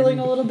is struggling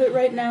oversharing. a little bit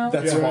right now.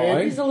 That's Yeah.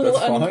 fine. He's a little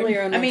That's fine.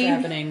 unclear on I what's mean,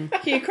 happening.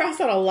 he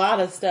crossed out a lot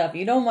of stuff.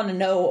 You don't want to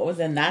know what was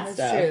in that That's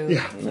stuff. true.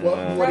 Yeah, what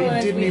he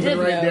Realize didn't we even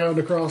did write know. down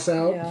to cross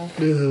out. Yeah.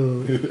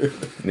 Ugh.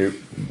 Nope.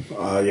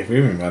 Yeah. We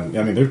haven't gotten,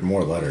 I mean, there's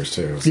more letters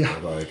too. So, Yeah.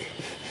 Like.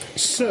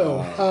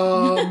 So,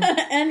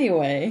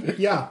 Anyway,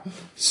 yeah.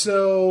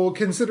 So,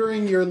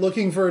 considering you're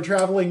looking for a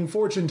traveling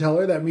fortune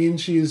teller, that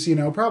means she's,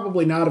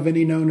 probably not of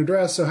any known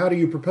address. So, how do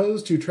you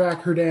propose to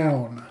track her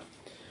down?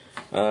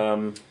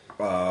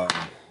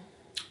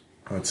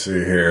 Let's see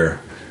here.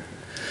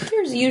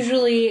 There's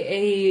usually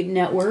a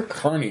network,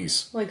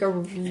 Carnies. like a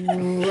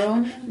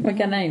Rome. what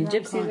kind of name?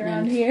 Gypsies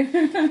around here.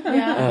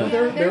 Yeah,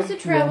 there's a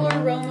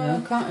traveler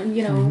Roma,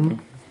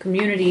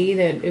 community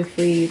that if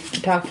we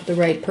talk to the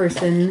right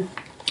person,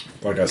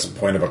 Like a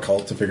point of a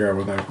cult to figure out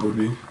what that would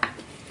be.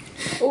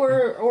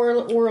 or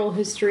oral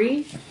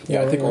history.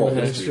 Yeah, I think oral Oral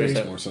history history.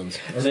 makes more sense.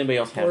 Does anybody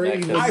else have Or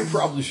access? even- I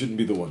probably shouldn't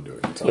be the one doing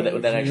it.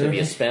 Would that actually be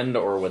a spend,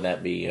 or would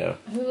that be?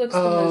 Who looks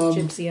the most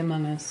gypsy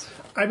among us?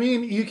 I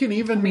mean, you can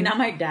even. I mean, I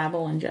might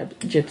dabble in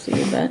gypsy,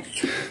 but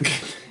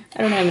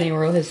I don't have any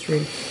oral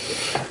history.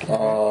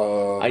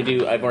 I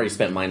do. I've already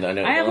spent mine. I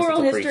know. I have unless it's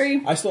oral a priest.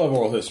 history. I still have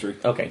oral history.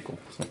 Okay, cool.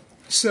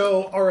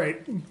 So, all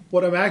right.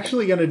 What I'm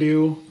actually going to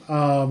do,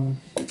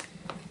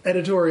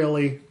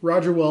 editorially,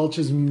 Roger Welch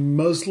is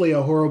mostly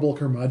a horrible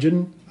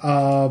curmudgeon,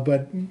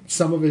 but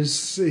some of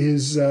his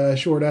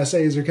short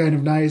essays are kind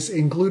of nice,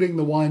 including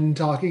the one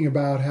talking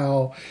about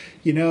how,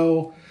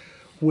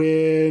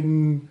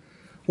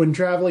 when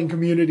traveling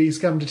communities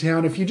come to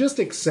town, if you just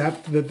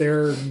accept that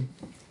they're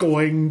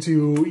going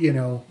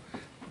to,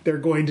 they're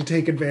going to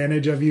take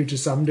advantage of you to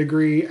some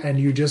degree, and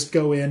you just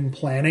go in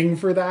planning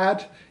for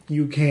that,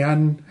 you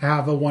can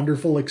have a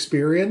wonderful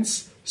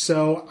experience.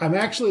 So I'm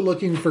actually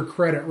looking for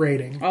credit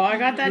rating. Oh, I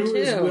got that Who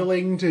is too.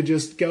 willing to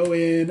just go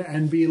in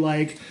and be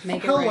like,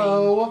 Make it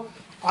hello,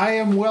 I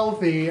am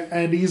wealthy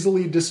and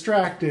easily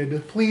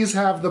distracted. Please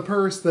have the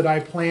purse that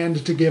I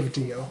planned to give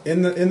to you.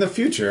 In the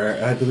future,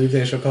 I believe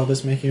they shall call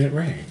this making it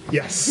rain.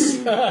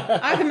 Yes.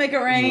 I can make it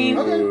rain.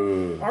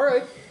 Okay. All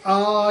right.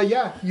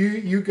 Yeah,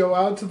 you go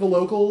out to the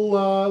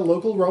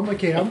local Roma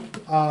camp,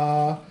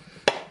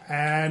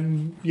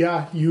 and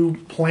yeah,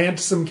 you plant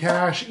some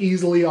cash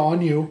easily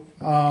on you,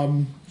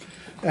 and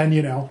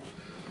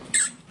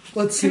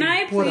let's see. Can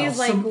I what please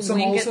else?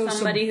 wink at also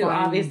somebody who fun-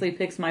 obviously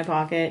picks my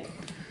pocket?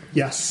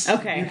 Yes.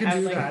 Okay, you can I do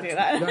would like that. to do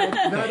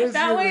that. That is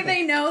That your- way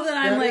they know that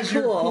I'm that like is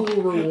your cool.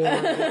 reward.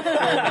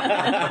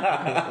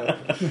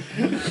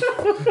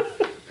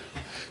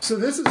 So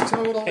this is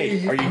totally.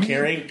 Hey, are you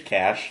carrying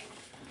cash?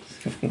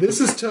 This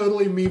is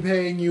totally me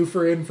paying you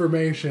for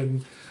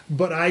information,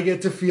 but I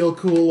get to feel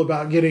cool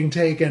about getting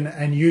taken,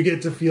 and you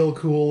get to feel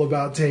cool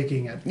about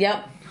taking it.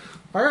 Yep.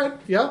 All right,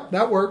 yeah,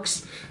 that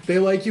works. They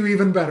like you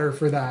even better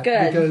for that.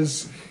 Good.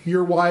 Because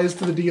you're wise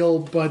to the deal,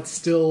 but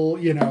still,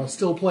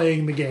 still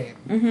playing the game.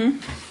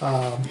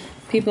 Mm-hmm.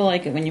 People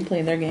like it when you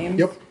play their games.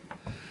 Yep.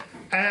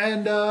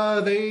 And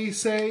they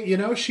say,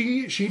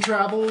 she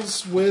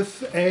travels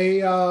with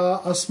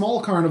a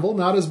small carnival,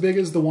 not as big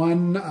as the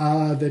one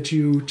that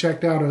you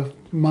checked out a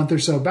month or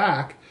so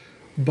back,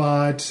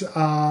 but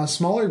a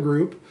smaller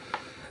group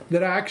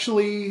that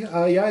actually,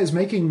 is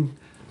making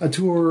a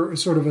tour,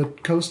 sort of a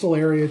coastal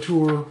area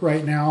tour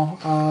right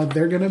now.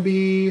 They're going to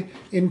be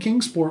in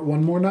Kingsport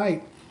one more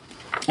night.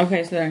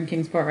 Okay, so they're in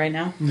Kingsport right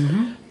now?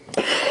 Mm-hmm.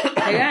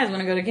 Hey guys,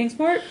 want to go to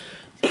Kingsport?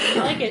 I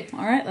like it.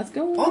 All right, let's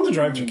go. On the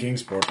drive to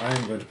Kingsport, I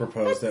am going to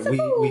propose that we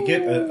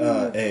get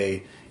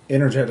a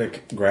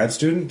energetic grad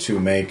student to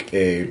make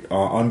a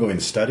ongoing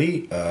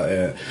study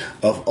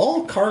of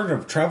all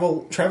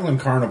traveling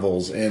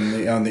carnivals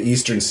on the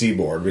eastern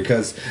seaboard,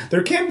 because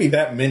there can't be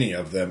that many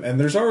of them, and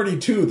there's already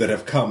 2 that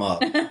have come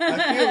up.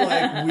 I feel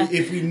like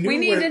if we knew we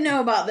need to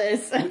know about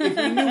this. if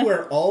we knew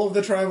where all of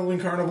the traveling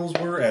carnivals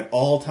were at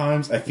all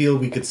times, I feel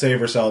we could save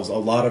ourselves a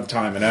lot of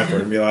time and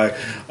effort and be like,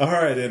 all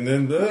right, and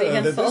then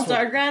we consult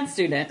our grad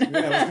student. Yeah,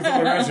 let's consult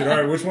our grad student.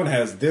 All right, which one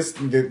has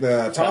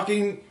the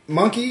talking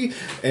monkey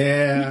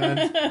and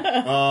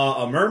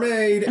a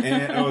mermaid,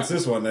 and it's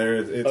this one there.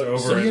 It's over.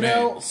 So in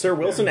Maine. Sir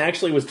Wilson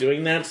actually was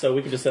doing that, so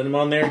we could just send him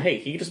on there. Hey,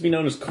 he could just be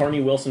known as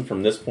Carney Wilson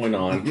from this point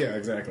on. Yeah,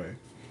 exactly.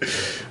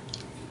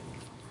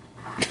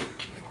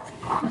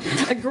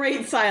 A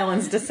great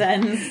silence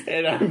descends.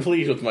 And I'm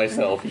pleased with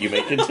myself. You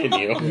may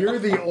continue. You're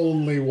the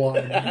only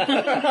one.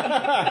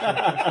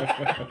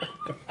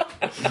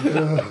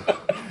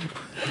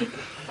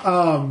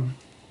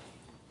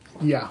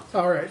 Yeah.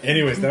 All right.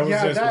 Anyways, that was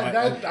just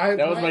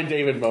that was my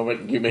David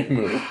moment. You may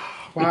move.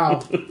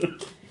 Wow.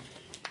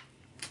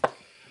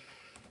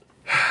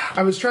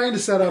 I was trying to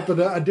set up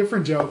a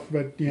different joke,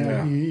 but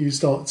you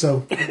stole it.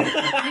 So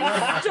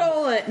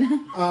Stole it.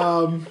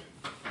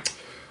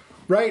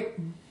 right.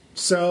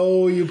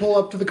 So you pull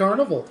up to the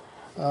carnival.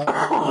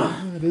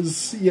 It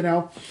is, it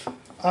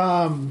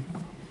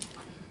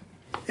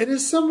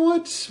is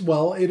somewhat,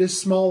 it is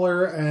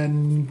smaller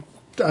and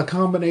a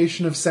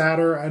combination of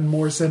sadder and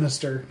more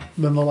sinister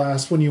than the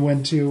last one you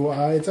went to.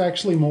 It's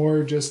actually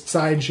more just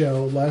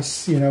sideshow,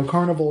 less,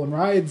 carnival and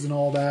rides and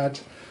all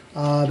that.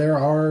 There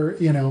are,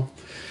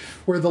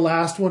 where the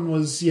last one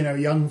was,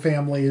 young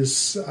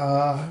families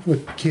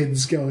with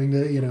kids going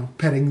to,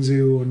 petting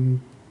zoo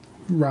and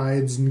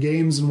rides and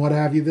games and what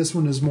have you. This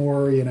one is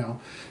more,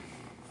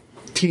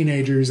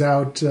 teenagers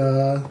out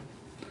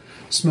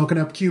smoking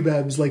up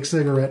cubebs like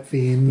cigarette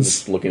fiends.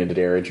 Just looking to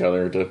dare each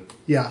other to...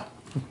 Yeah.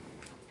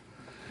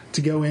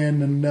 To go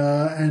in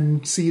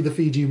and see the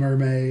Fiji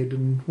mermaid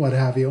and what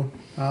have you.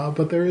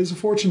 But there is a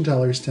fortune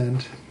teller's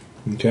tent.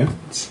 Okay.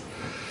 It's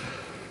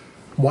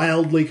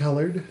wildly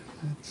colored.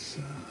 It's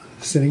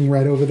sitting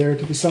right over there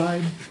to the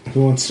side.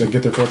 Who wants to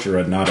get their fortune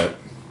read? Not it.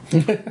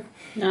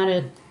 Not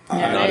it.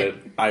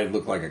 I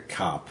look like a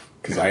cop,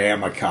 because I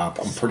am a cop.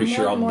 I'm pretty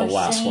sure I'm the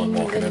last one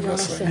walking in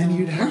this thing. And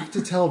you'd have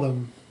to tell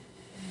them,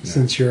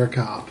 since you're a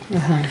cop.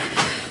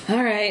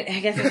 All right, I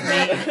guess it's me.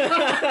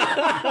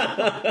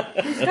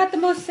 Who's got the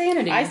most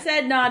sanity? I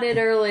said not it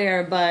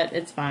earlier, but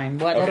it's fine.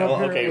 What?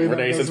 Okay,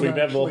 Renee, since we've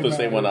had both the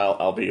same one,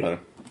 I'll be on.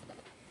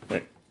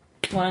 Right.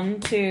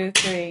 1, 2,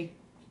 3.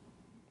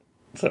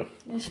 So.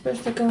 You're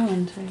supposed to go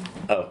on 3.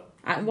 Oh.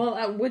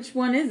 Which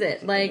one is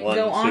it? Like, 1,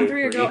 go on 2,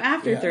 3 or go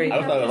after 3?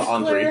 I thought it was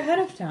on 3. Ahead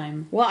of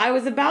time. Well, I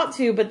was about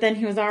to, but then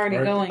he was already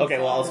going. Okay,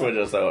 well, I'll switch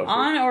it. So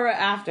on or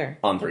after?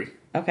 On 3.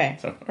 Okay.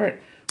 So, all right.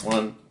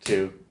 1,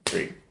 2,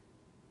 3.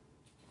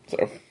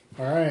 So,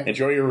 all right.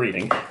 Enjoy your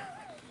reading.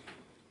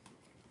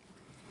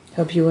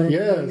 Hope you want to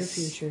know your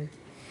future.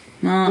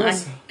 No,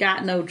 yes. I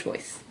got no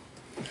choice.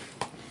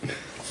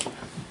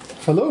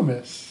 Hello,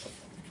 miss.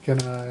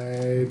 Can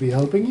I be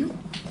helping you?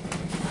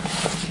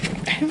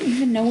 I don't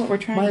even know what we're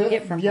trying to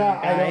get from her,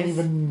 guys. I don't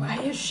even... Why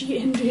is she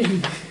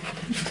Indian?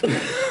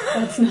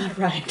 That's not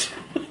right.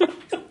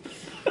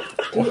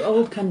 Do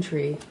old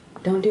country.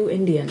 Don't do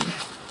Indian.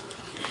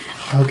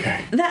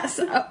 Okay. That's...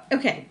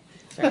 okay.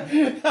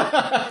 Sorry.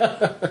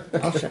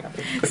 I'll shut up.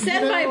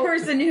 Said by a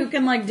person who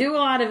can do a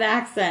lot of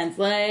accents.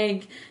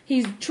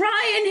 He's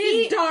trying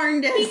his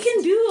darndest. He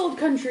can do old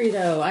country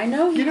though. I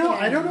know.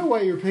 I don't know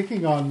why you're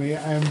picking on me.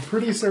 I'm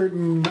pretty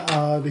certain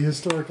the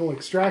historical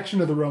extraction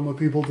of the Roma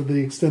people, to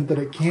the extent that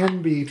it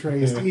can be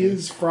traced,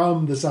 is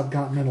from the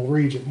subcontinental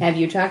region. Have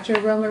you talked to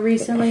a Roma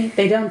recently?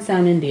 They don't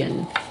sound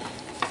Indian.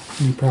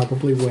 You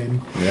probably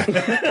win. Yeah.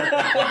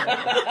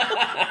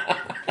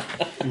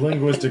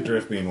 Linguistic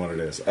drift being what it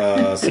is.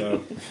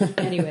 So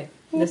anyway,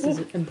 this is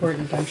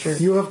important, I'm sure.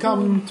 You have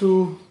come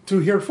to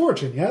hear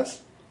fortune,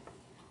 yes?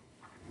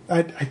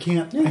 I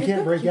can't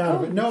break out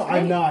of it. No,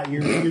 I'm not.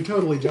 You're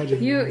totally judging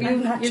me. You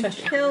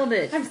killed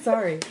it. I'm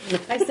sorry.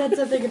 I said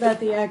something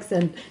about the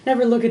accent.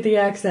 Never look at the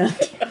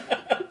accent.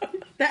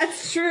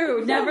 That's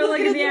true. Never look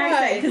at the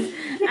accent, because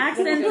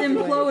accents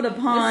implode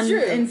upon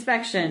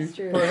inspection.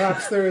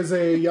 Perhaps there is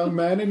a young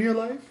man in your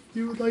life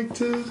you would like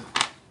to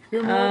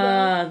hear more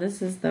about?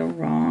 This is the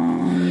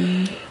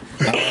wrong...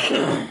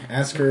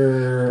 Ask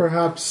her.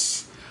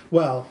 Perhaps,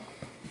 well,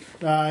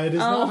 it is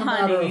not a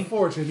matter of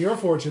fortune. Your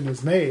fortune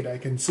is made, I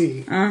can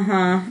see.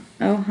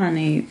 Oh,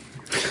 honey.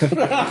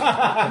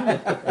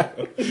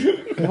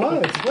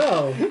 What?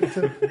 Well,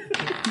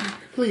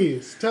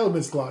 please, tell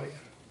Miss Claudia.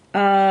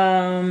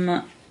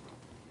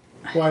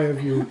 Why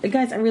have you...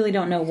 Guys, I really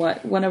don't know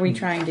what are we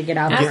trying to get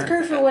out of Ask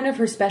her for one of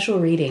her special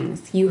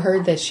readings. You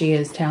heard that she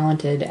is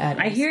talented at.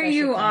 I hear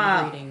you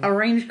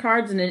arrange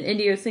cards in an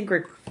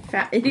idiosyncratic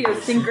fashion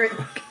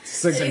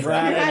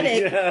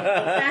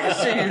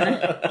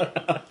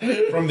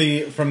from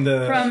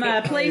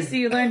a place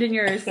you learned in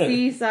your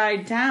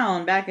seaside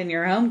town back in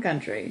your home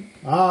country.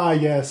 Ah,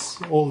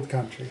 yes, old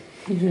country.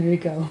 There you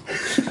go.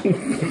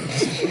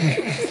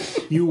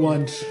 You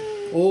want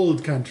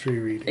old country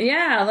reading?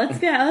 Yeah, let's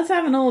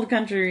have an old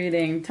country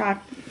reading.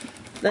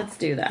 Let's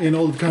do that. In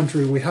old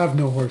country, we have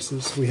no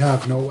horses, we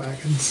have no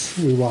wagons.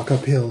 We walk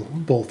uphill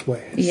both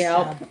ways.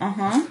 Yep.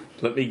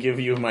 Let me give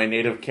you my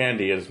native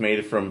candy. It's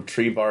made from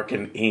tree bark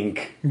and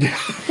ink.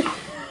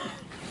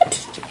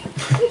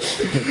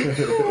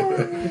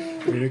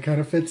 It kind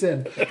of fits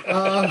in.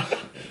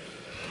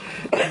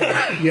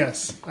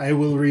 Yes, I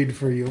will read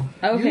for you.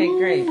 Okay,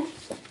 great.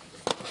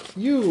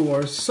 You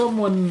or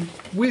someone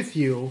with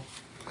you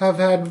have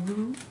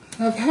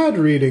had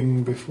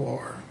reading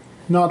before.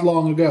 Not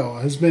long ago.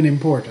 Has been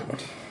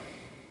important.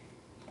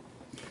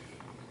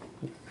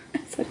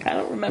 It's like, I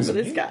don't remember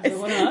this guy.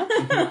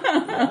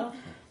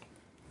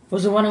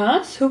 Was it one of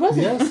us? Who was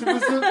it? Yes, it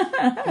was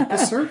at the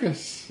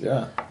circus.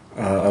 Yeah.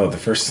 The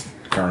first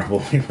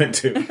carnival we went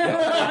to.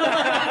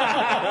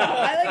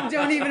 I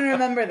don't even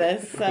remember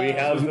this. So. We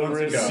have the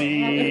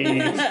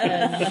receipt.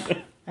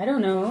 I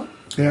don't know.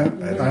 Yeah,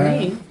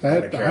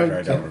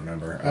 I don't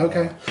remember.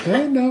 Okay.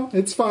 No,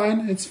 it's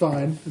fine. It's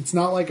fine. It's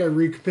not like I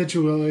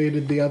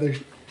recapitulated the other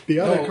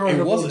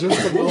carnival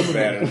just a moment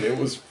ago. It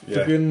was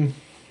freaking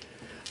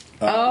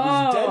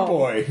Dead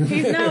Boy.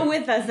 He's not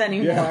with us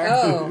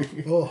anymore.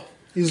 Oh,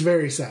 he's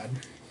very sad.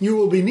 You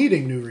will be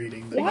needing new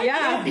reading. Then.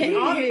 Yeah,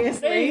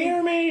 obviously. They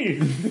hear me.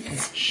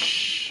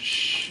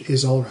 Shh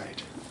is all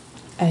right.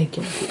 I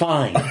can.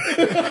 Fine.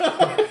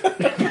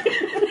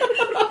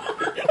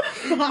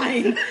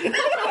 Fine.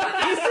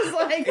 This is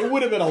like... It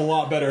would have been a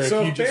lot better if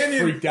you just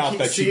freaked out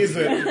that she sees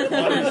that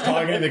Claudia's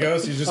talking to the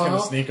ghost. He's just going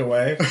to sneak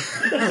away.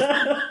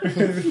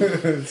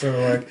 So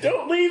we're like,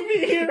 Don't leave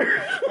me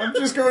here. I'm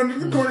just going to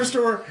the corner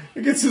store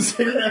and get some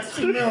cigarettes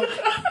and milk.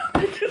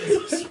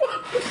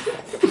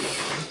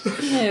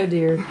 Oh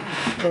dear.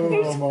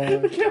 Oh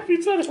my.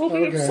 Caffeine's not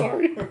helping. Okay. I'm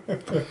sorry.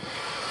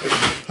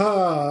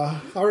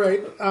 All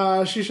right.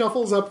 She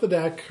shuffles up the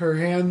deck. Her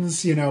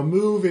hands,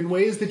 move in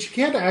ways that you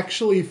can't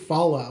actually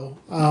follow.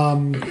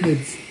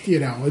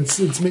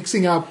 It's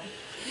mixing up.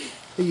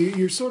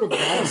 You're sort of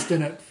lost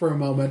in it for a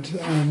moment,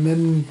 and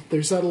then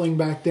they're settling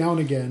back down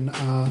again.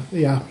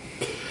 Yeah.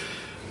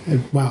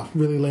 Wow,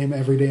 really lame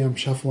everyday I'm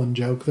shuffling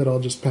joke that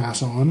I'll just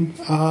pass on.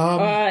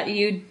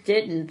 You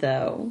didn't,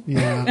 though.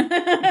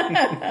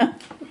 Yeah.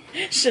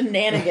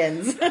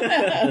 Shenanigans.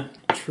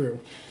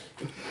 True.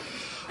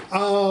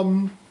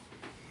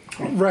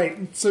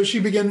 Right, so she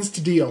begins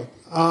to deal.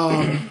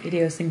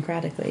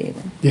 Idiosyncratically,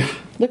 even. Yeah,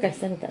 Look, I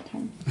said it that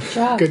time.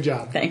 good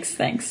job. Thanks.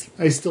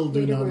 I still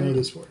do not know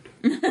this word.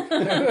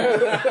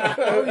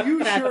 Are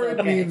you sure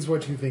it means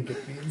what you think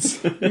it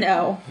means?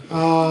 No.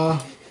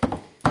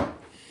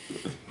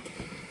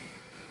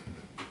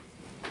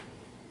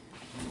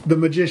 The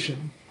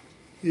magician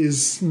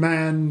is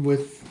man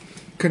with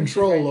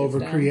control over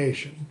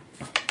creation.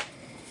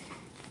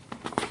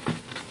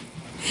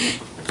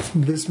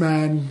 This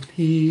man,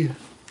 you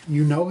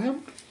know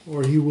him?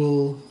 Or he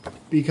will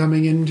be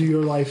coming into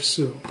your life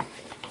soon?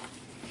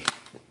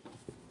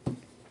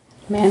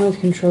 Man with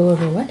control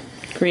over what?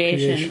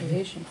 Creation.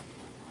 Creation.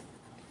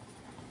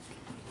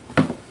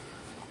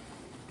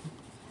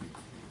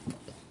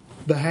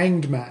 The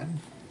Hanged Man.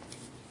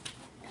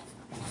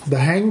 The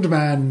Hanged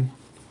Man,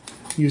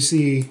 you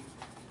see,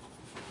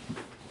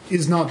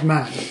 is not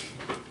man.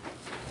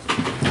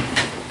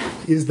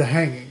 Is the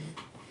hanging.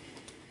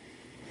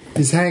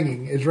 Is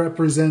hanging. It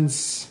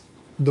represents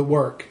the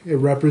work. It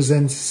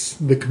represents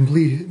the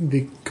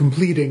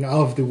completing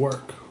of the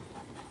work.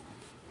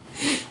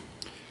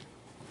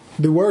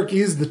 The work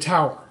is the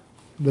tower.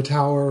 The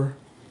tower,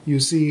 you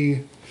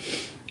see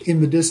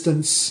in the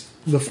distance,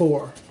 the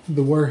four.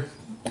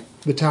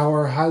 The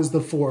tower has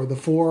the four. The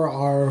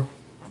four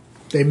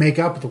they make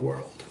up the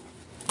world.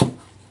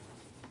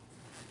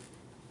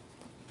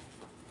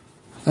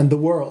 And the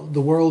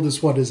world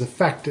is what is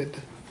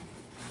affected.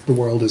 The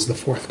world is the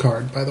fourth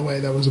card, by the way.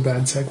 That was a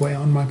bad segue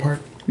on my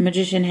part.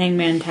 Magician,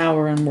 hangman,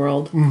 tower, and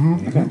world.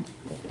 Mm-hmm. Okay.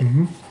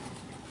 Mm-hmm.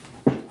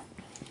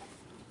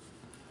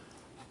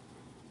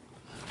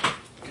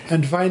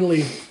 And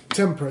finally,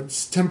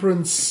 temperance.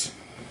 Temperance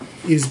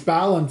is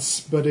balance,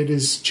 but it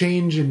is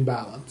change in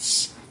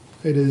balance.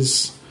 It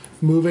is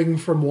moving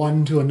from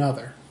one to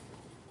another.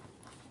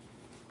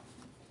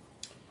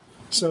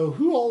 So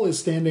who all is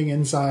standing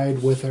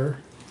inside with her?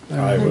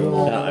 I Who will.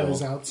 all I will.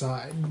 is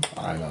outside?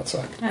 I'm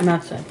outside. I'm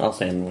outside. I'll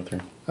stand with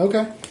her.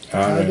 Okay.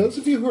 Alright. Those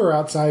of you who are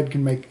outside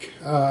can make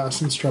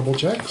some trouble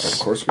checks. Of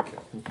course we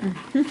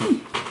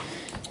can.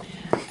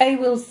 I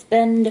will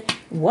spend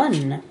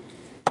 1.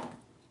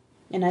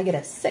 And I get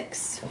a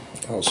 6.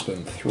 I'll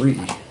spend 3.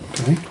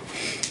 Okay.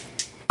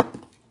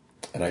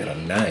 And I got a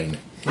 9.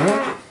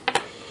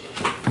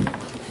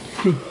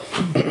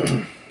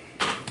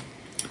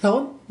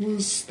 Helen,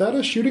 was that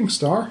a shooting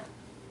star?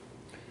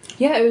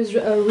 Yeah, it was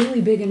a really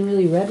big and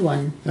really red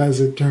one.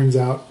 As it turns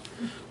out.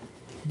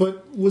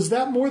 But was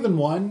that more than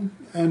one?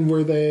 And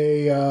were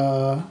they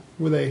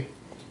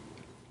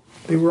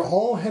were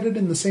all headed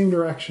in the same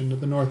direction to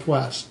the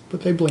northwest,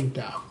 but they blinked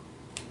out.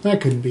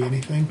 That couldn't be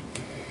anything.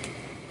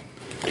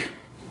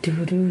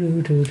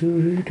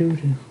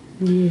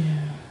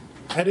 Yeah.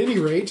 At any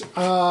rate,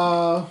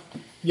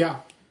 yeah.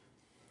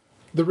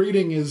 The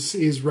reading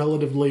is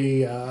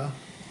relatively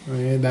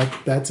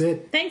that's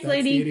it. Thanks, that's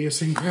lady. The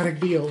idiosyncratic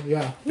deal,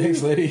 yeah.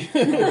 Thanks, lady.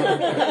 Okay,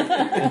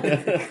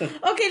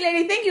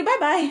 lady, thank you.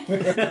 Bye-bye.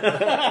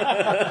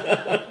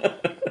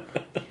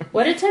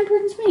 What did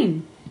temperance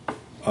mean?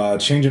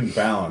 Change in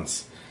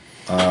balance.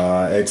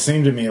 It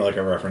seemed to me like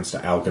a reference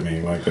to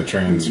alchemy, like the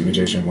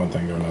transmutation of one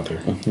thing to another.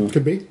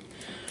 Could be.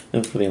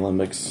 And for the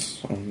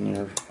Olympics on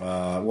there.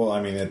 Well, I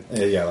mean,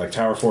 like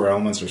Tower 4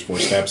 elements, there's 4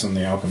 steps in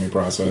the alchemy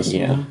process.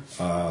 Yeah.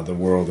 The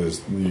world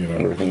is,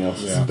 Everything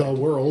else. Yeah. The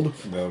world.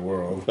 The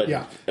world. But,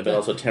 Yeah. but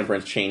also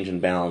temperance, change,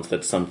 and balance,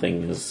 that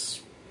something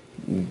is...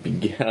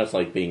 It's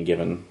like being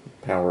given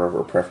power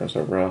over preference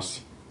over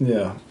us.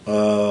 Yeah.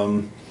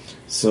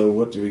 So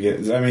what do we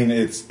get? I mean,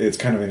 it's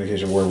kind of an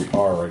indication of where we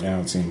are right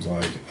now, it seems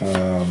like.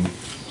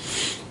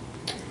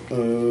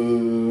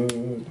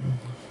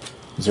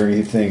 Is there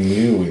anything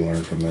new we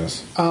learned from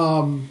this?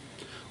 Well,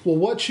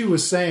 what she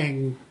was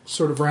saying,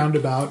 sort of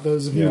roundabout,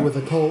 those of you Yeah. with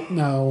occult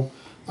know,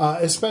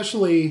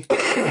 especially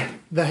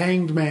the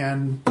Hanged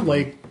Man,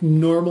 like,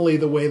 normally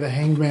the way the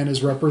Hanged Man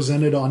is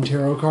represented on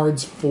tarot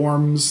cards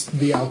forms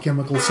the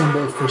alchemical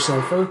symbol for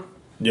sulfur.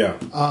 Yeah.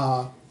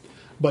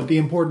 But the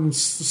importance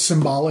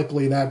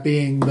symbolically, that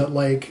being that,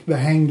 like, the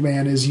Hanged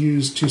Man is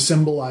used to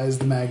symbolize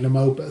the magnum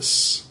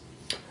opus.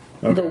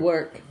 Okay. The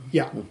work.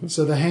 Yeah,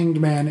 so the Hanged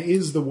Man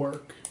is the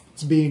work.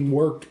 It's being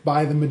worked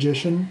by the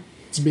magician.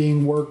 It's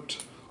being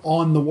worked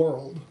on the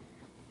world.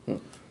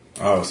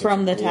 Oh, so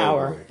From the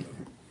tower.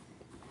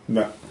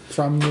 No.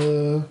 From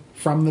the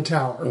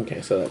tower.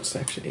 Okay, so that's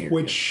section here.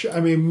 Which, I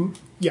mean,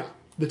 yeah,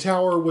 the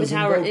tower The was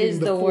tower invoking is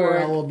the four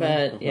work, element.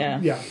 but yeah.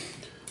 Yeah.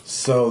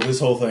 So this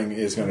whole thing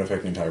is going to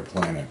affect the entire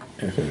planet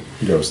if it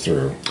goes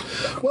through.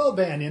 Well,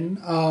 Banyan,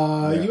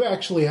 you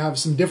actually have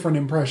some different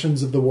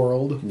impressions of the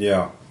world.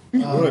 Yeah.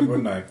 Would,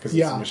 wouldn't I? Because it's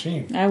Yeah. a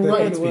machine. I That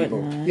would, hits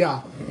people. wouldn't I?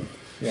 Yeah.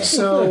 Yeah.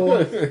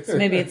 So, So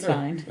maybe it's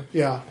fine.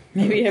 yeah.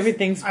 Maybe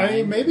everything's fine. I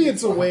mean, maybe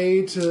it's a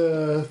way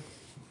to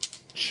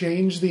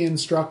change the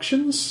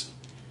instructions.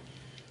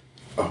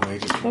 Oh,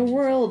 wait, just The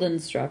world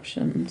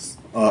instructions.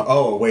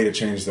 a way to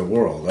change the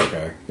world.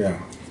 Okay,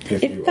 yeah.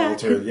 If you If I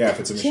alter, could if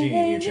it's a machine,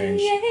 you change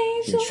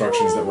change the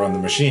instructions that run the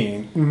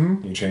machine.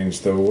 Mm-hmm. You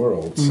change the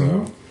world.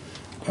 So,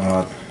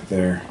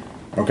 there.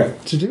 Okay.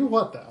 To do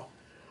what, though?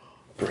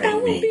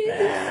 Bring me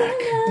back.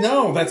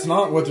 No, that's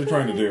not what they're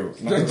trying to do.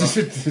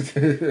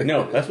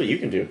 No, that's what you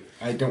can do.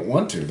 I don't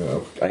want to,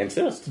 though. I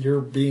insist.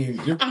 You're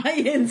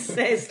I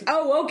insist.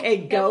 Oh, okay,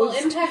 It will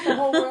ghost. impact the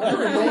whole world.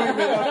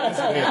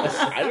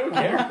 I don't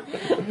care.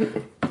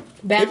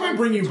 If I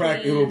bring you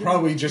back, it will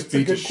probably just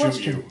be to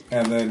shoot you.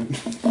 And then,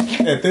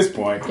 at this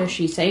point... Does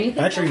she say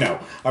anything? Actually, no.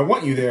 I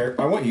want you there.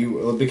 I want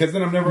you, because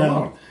then I'm never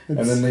alone. And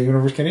then the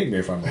universe can eat me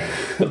if I'm alone.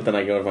 But then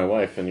I go with my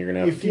wife, and you're gonna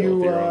have If to deal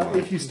with you your own life.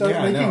 if you start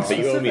Yeah, I know. making But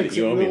you owe me- specifics,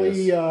 you owe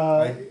me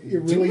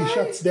it really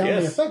shuts down the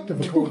Yes. effect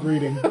of a cold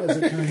reading, as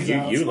it turns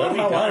out. You let me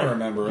how die. I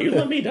remember it. You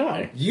let me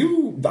die.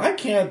 I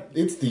can't.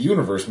 It's the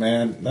universe,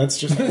 man. That's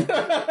just. You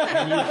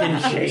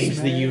can change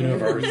the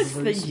universe. It's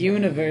the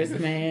universe,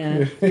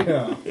 man.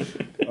 Yeah.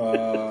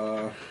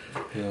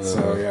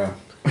 So, yeah.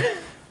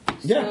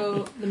 Yeah.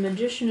 So the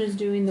magician is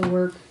doing the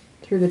work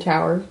through the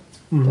tower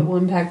that will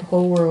impact the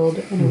whole world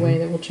in a way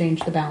that will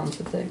change the balance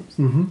of things.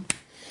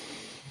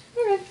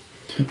 Okay.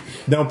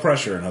 No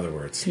pressure, in other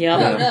words. Yep.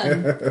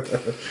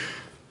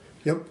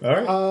 Yep.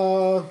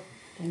 All right.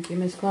 Thank you,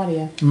 Miss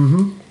Claudia.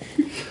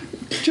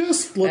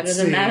 Just Better let's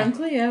than see. Madame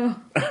Cleo.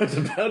 I was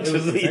about to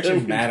say Actually,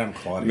 Madam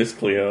Claudia. Miss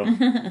Cleo.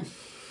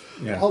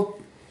 Yeah. I'll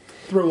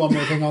throw one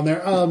more thing on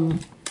there.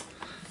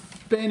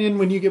 Banyan,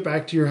 when you get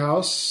back to your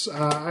house,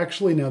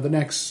 actually no, the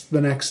next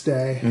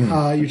day,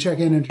 you check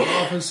in at your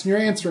office, and your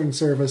answering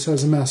service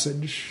has a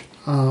message.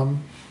 No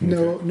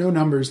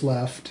numbers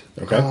left.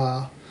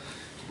 Okay.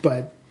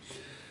 But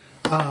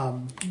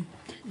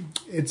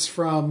it's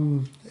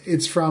from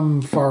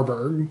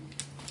Farberg.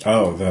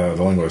 Oh, the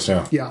linguist,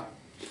 yeah. Yeah.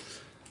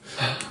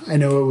 I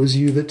know it was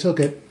you that took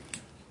it.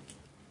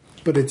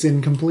 but it's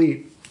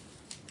incomplete.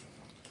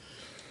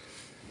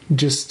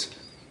 Just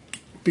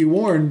be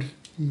warned,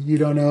 you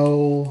don't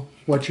know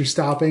what you're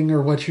stopping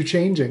or what you're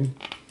changing.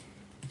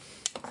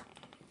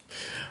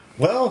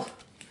 Well,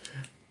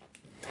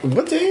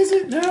 what day is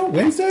it now?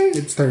 Wednesday?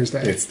 It's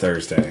Thursday. It's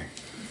Thursday.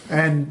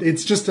 And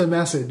it's just a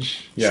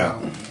message. Yeah.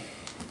 So.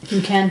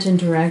 You can't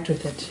interact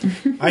with it.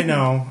 I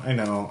know.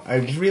 I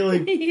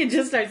really... You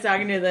just start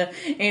talking to the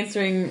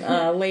answering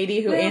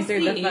lady who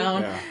answered the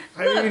phone. Yeah.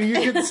 I mean,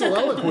 you can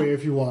soliloquy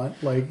if you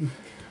want. Like,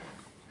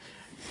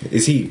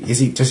 Does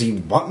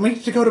he want me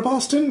to go to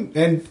Boston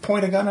and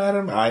point a gun at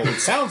him? It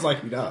sounds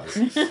like he does.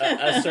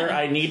 Sir,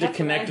 I need to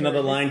connect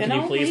another line. Can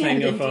you please hang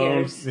the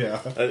phone?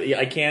 Yeah.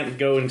 I can't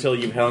go until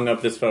you've hung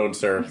up this phone,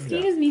 sir.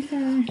 Excuse me,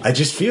 sir. I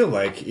just feel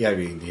like,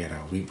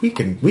 we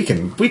can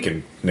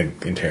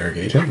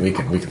interrogate him. We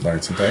can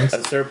learn some things.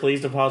 Sir,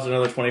 please deposit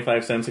another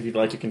 25 cents if you'd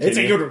like to continue. It's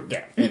a good...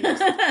 Yeah.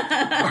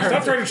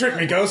 Stop trying to trick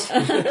me, Ghost.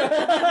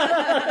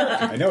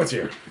 I know it's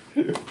you.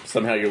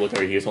 Somehow you look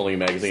like he's holding a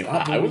magazine.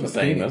 I wasn't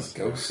saying this.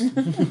 Ghost.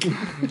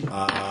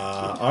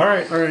 All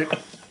right.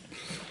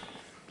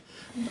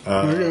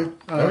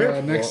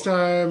 okay. Next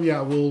time,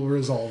 we'll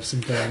resolve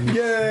some things.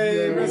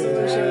 Yay!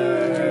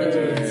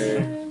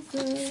 Resolution!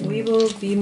 We will be